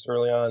cartoons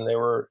early on. They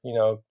were,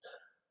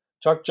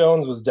 Chuck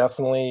Jones was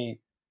definitely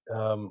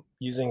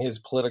using his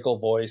political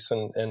voice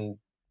and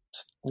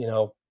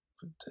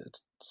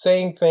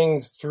saying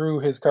things through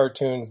his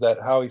cartoons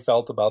that how he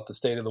felt about the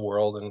state of the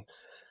world. And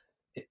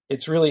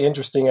it's really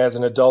interesting as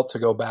an adult to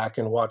go back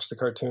and watch the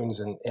cartoons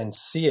and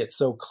see it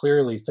so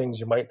clearly, things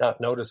you might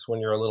not notice when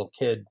you're a little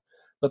kid.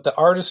 But the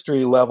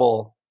artistry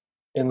level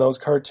in those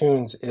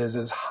cartoons is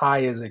as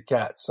high as it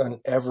gets on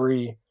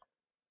every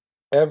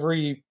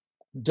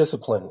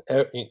discipline,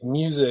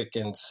 music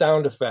and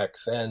sound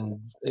effects and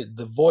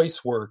the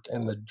voice work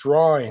and the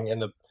drawing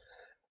and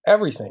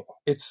everything.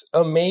 It's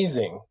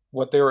amazing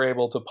what they were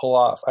able to pull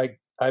off.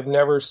 I've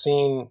never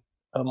seen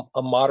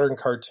a modern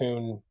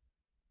cartoon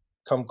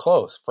come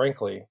close,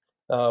 frankly.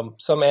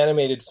 Some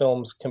animated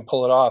films can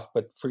pull it off,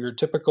 but for your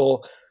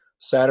typical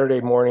Saturday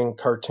morning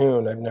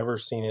cartoon, I've never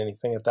seen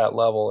anything at that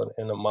level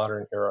in a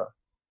modern era.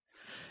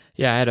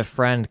 Yeah, I had a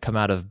friend come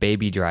out of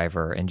Baby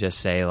Driver and just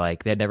say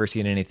they had never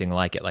seen anything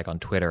like it, on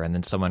Twitter. And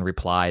then someone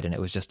replied, and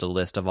it was just a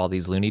list of all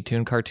these Looney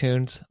Tune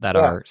cartoons that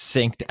are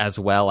synced as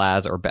well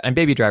as, and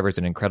Baby Driver is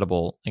an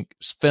incredible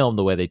film,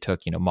 the way they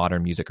took,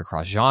 modern music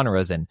across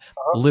genres and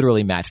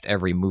literally matched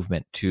every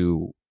movement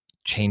to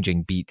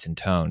changing beats and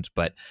tones.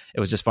 But it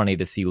was just funny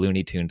to see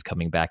Looney Tunes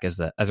coming back as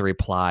a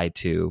reply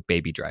to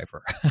Baby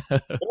Driver.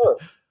 Sure.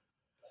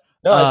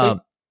 No, I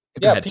think,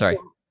 go ahead, sorry.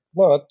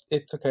 No,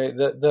 it's okay.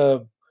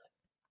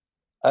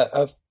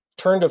 I've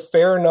turned a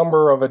fair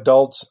number of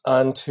adults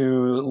onto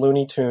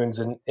Looney Tunes,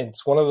 and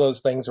it's one of those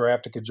things where I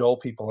have to cajole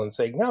people and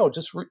say, no,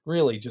 just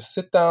really just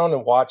sit down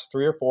and watch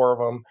 3 or 4 of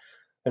them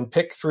and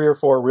pick 3 or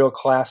 4 real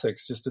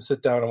classics just to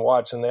sit down and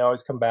watch. And they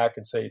always come back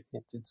and say,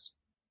 it's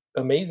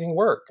amazing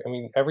work. I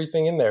mean,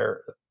 everything in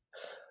there,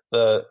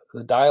 the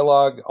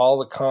dialogue, all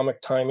the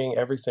comic timing,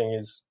 everything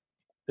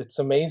it's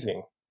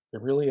amazing.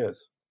 It really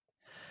is.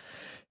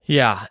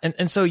 Yeah.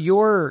 And so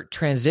your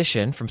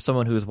transition from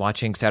someone who was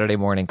watching Saturday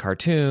morning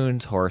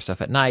cartoons, horror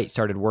stuff at night,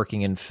 started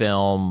working in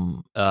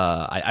film,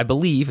 I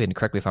believe, and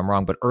correct me if I'm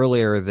wrong, but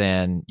earlier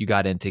than you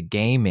got into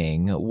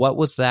gaming. What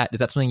was that? Is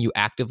that something you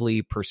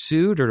actively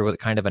pursued, or was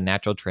it kind of a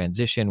natural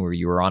transition where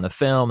you were on a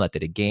film that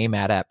did a game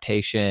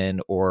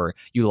adaptation, or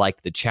you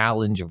liked the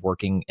challenge of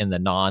working in the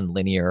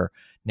non-linear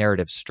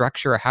narrative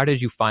structure? How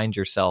did you find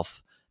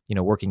yourself,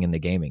 working in the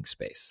gaming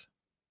space?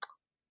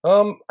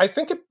 I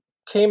think it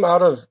came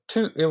out of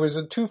it was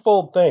a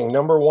twofold thing.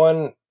 Number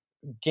one,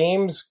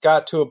 games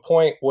got to a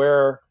point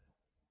where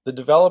the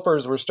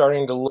developers were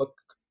starting to look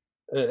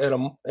at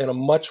a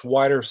much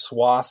wider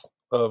swath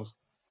of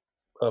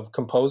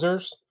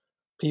composers.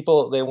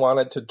 People, they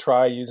wanted to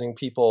try using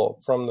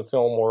people from the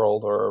film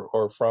world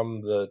or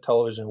from the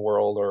television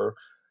world or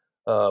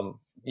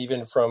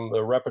even from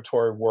the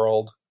repertory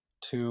world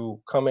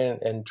to come in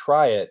and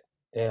try it.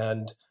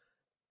 And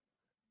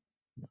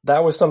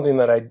that was something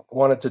that I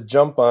wanted to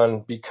jump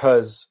on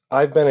because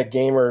I've been a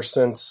gamer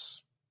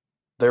since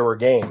there were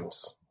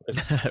games.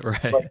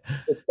 Right.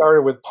 It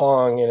started with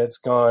Pong and it's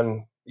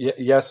gone.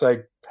 Yes, I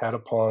had a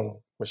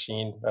Pong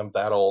machine. I'm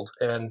that old.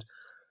 And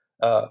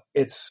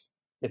it's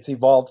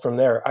evolved from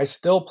there. I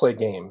still play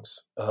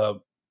games, a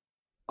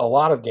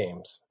lot of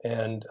games.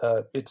 And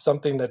it's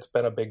something that's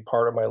been a big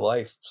part of my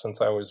life since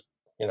I was,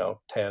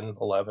 10,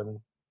 11.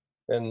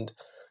 And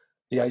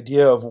the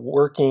idea of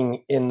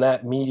working in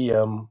that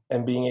medium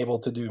and being able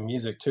to do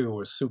music too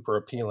was super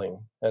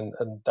appealing. And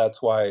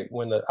that's why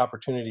when the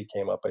opportunity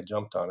came up, I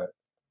jumped on it.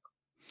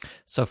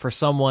 So for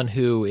someone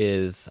who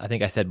is, I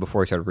think I said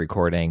before we started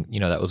recording,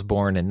 that was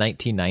born in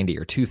 1990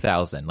 or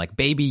 2000, like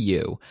baby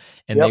you,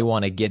 and Yep. they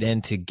want to get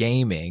into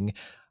gaming,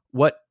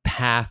 what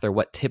path or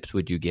what tips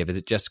would you give? Is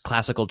it just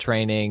classical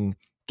training,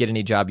 get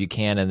any job you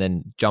can, and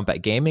then jump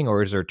at gaming?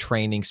 Or is there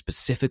training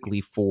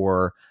specifically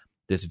for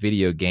this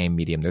video game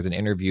medium? There's an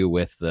interview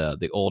with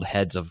the old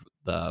heads of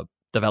the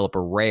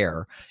developer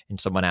Rare, and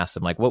someone asked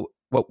him, like,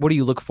 what do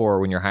you look for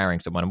when you're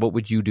hiring someone? And what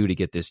would you do to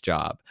get this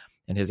job?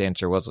 And his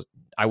answer was,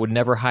 I would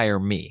never hire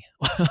me.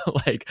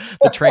 Like,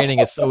 the training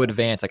is so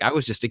advanced. Like, I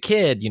was just a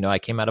kid, I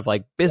came out of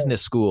like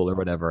business school or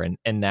whatever.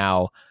 And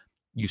now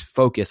you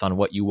focus on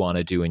what you want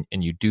to do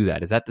and you do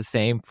that. Is that the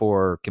same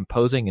for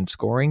composing and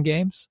scoring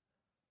games?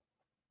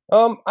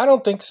 I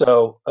don't think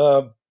so.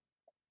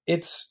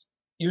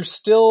 You're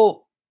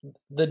still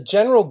the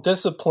general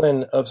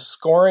discipline of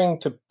scoring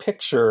to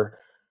picture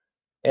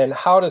and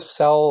how to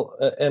sell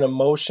an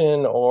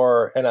emotion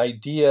or an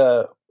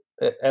idea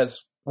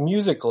as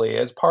musically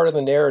as part of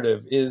the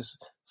narrative is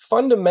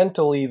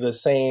fundamentally the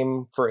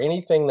same for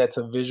anything that's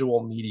a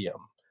visual medium.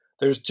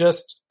 There's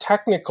just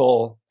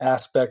technical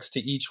aspects to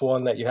each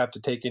one that you have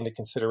to take into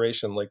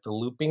consideration, like the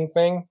looping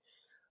thing.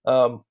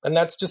 And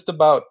that's just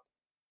about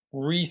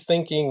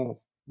rethinking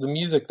the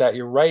music that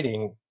you're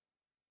writing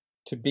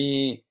to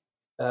be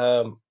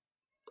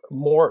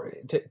more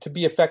to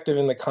be effective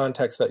in the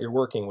context that you're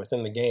working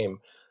within the game.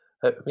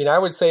 I mean, I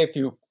would say if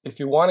you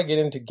want to get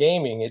into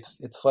gaming,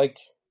 it's like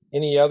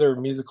any other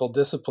musical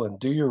discipline.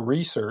 Do your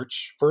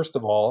research, first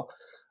of all,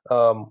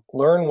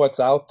 learn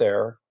what's out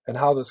there and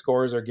how the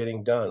scores are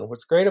getting done.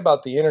 What's great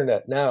about the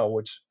internet now,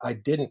 which I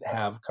didn't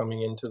have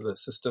coming into the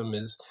system,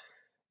 is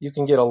you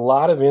can get a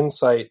lot of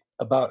insight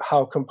about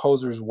how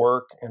composers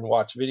work and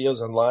watch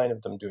videos online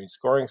of them doing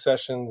scoring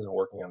sessions and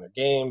working on their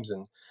games,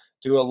 and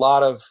do a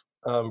lot of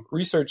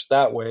research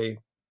that way.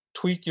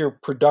 Tweak your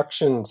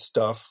production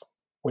stuff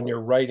when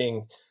you're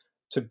writing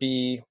to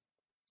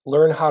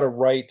learn how to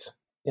write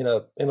in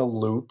a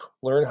loop,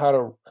 learn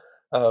how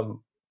to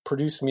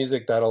produce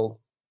music that'll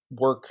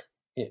work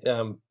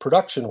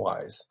production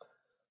wise,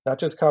 not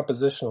just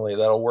compositionally,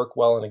 that'll work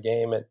well in a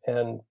game.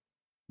 And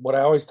what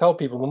I always tell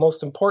people, the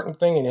most important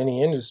thing in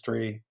any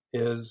industry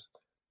is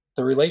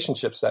the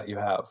relationships that you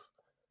have.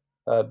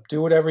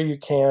 Do whatever you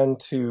can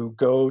to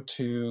go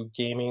to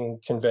gaming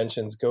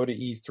conventions, go to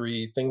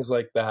E3, things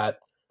like that,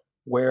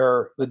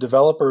 where the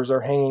developers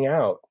are hanging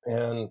out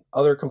and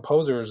other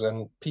composers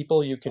and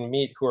people you can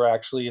meet who are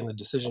actually in the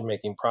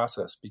decision-making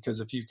process.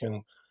 Because if you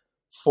can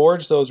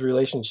forge those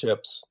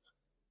relationships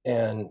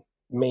and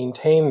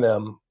maintain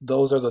them,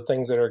 those are the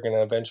things that are going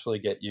to eventually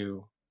get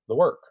you the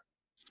work.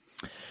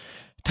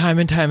 Time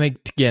and time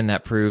again,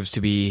 that proves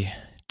to be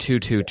too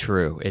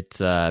true. It's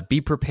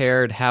be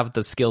prepared, have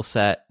the skill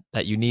set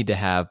that you need to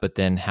have, but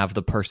then have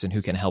the person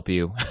who can help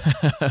you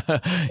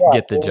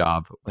get the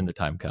job when the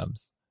time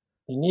comes.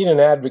 You need an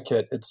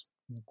advocate.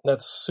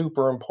 That's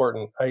super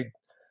important.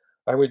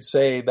 I would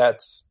say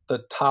that's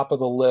the top of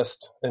the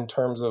list in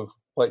terms of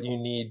what you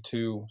need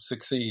to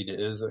succeed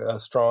is a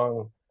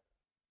strong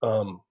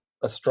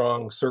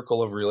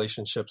circle of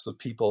relationships of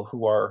people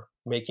who are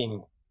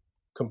making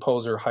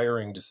composer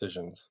hiring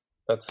decisions.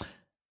 That's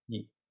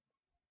key.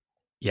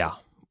 Yeah.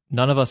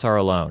 None of us are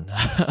alone.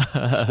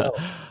 No.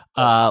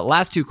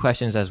 Last two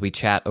questions as we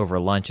chat over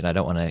lunch, and I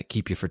don't want to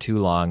keep you for too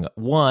long.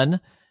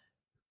 One,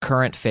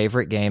 current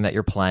favorite game that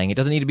you're playing. It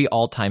doesn't need to be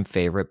all-time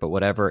favorite, but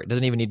whatever. It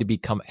doesn't even need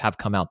to have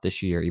come out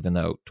this year, even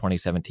though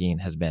 2017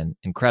 has been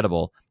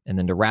incredible. And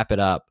then to wrap it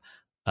up,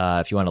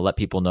 if you want to let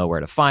people know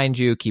where to find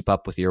you, keep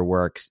up with your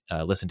work,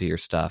 listen to your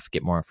stuff,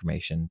 get more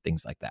information,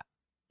 things like that.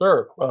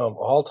 Sure.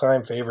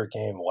 All-time favorite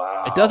game.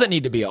 Wow. It doesn't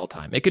need to be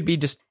all-time. It could be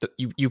just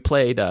you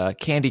played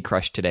Candy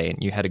Crush today and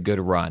you had a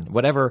good run.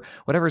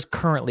 Whatever's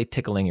currently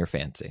tickling your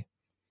fancy.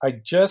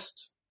 I'm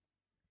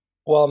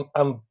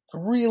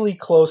really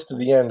close to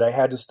the end. I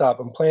had to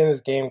stop. I'm playing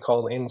this game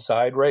called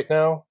Inside right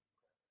now.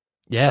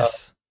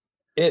 Yes.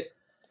 It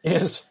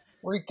is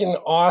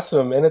freaking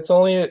awesome. And it's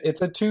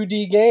a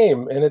 2D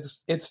game and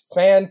it's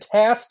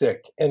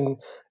fantastic.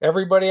 And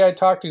everybody I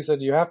talked to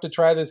said, you have to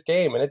try this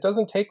game. And it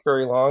doesn't take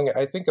very long.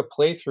 I think a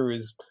playthrough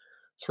is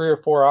 3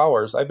 or 4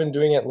 hours. I've been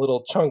doing it in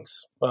little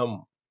chunks.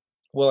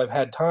 I've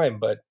had time,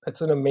 but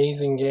it's an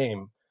amazing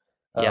game.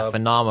 Yeah,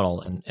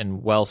 phenomenal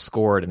and well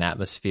scored and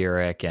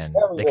atmospheric, and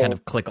they kind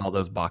of click all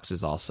those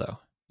boxes also.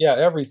 Yeah,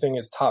 everything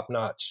is top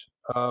notch.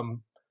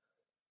 I'm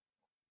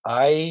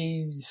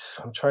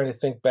trying to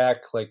think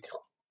back. Like,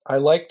 I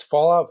liked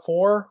Fallout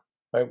 4.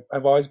 I've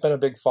always been a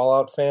big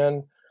Fallout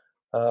fan.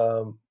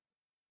 I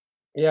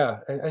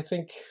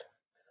think.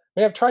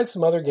 I've tried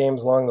some other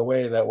games along the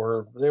way that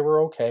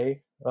were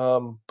okay,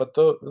 but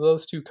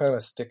those two kind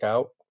of stick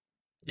out.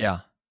 Yeah.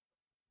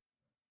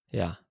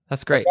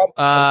 That's great.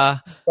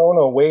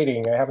 Persona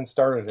waiting. I haven't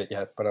started it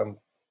yet, but I'm.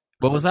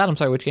 What was that? I'm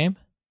sorry, which game?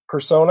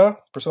 Persona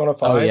 5.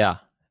 Oh, yeah.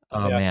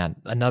 Oh, yeah. Man.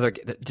 Another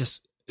that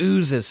just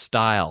oozes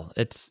style.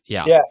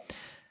 Yeah.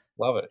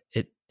 Love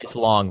it. It's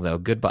long, though.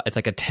 Goodbye. It's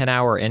like a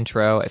 10-hour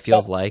intro, it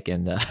feels like.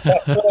 And That's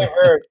what I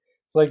heard.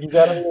 like you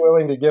got to be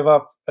willing to give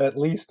up at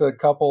least a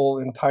couple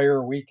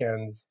entire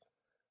weekends,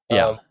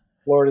 Yeah.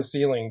 floor to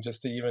ceiling,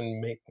 just to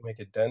even make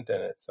a dent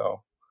in it.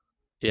 So.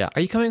 Yeah.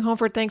 Are you coming home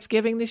for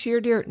Thanksgiving this year,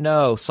 dear?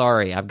 No,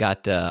 sorry. I've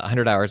got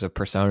 100 hours of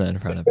Persona in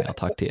front of me. I'll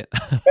talk to you.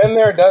 Been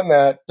there, done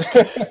that.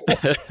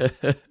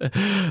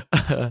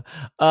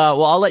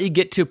 Well, I'll let you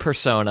get to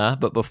Persona,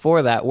 but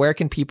before that, where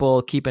can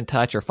people keep in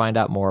touch or find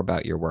out more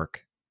about your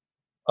work?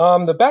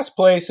 The best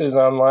place is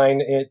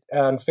online,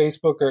 on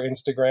Facebook or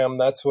Instagram.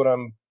 That's what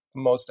I'm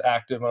most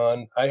active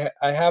on. I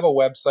have a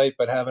website,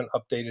 but haven't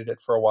updated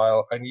it for a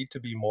while. I need to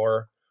be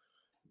more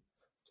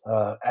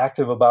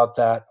active about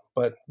that.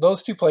 But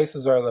those two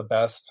places are the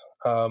best.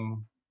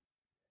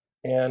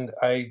 And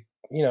I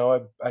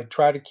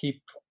try to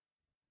keep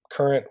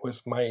current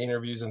with my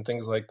interviews and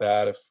things like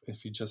that.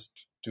 If you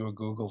just do a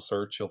Google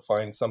search, you'll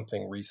find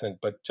something recent,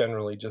 but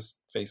generally just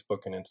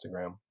Facebook and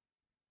Instagram.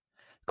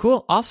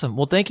 Cool. Awesome.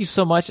 Well, thank you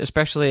so much,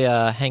 especially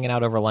hanging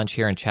out over lunch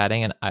here and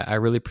chatting. And I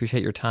really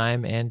appreciate your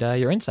time and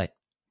your insight.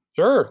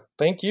 Sure.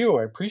 Thank you.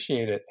 I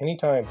appreciate it.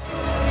 Anytime.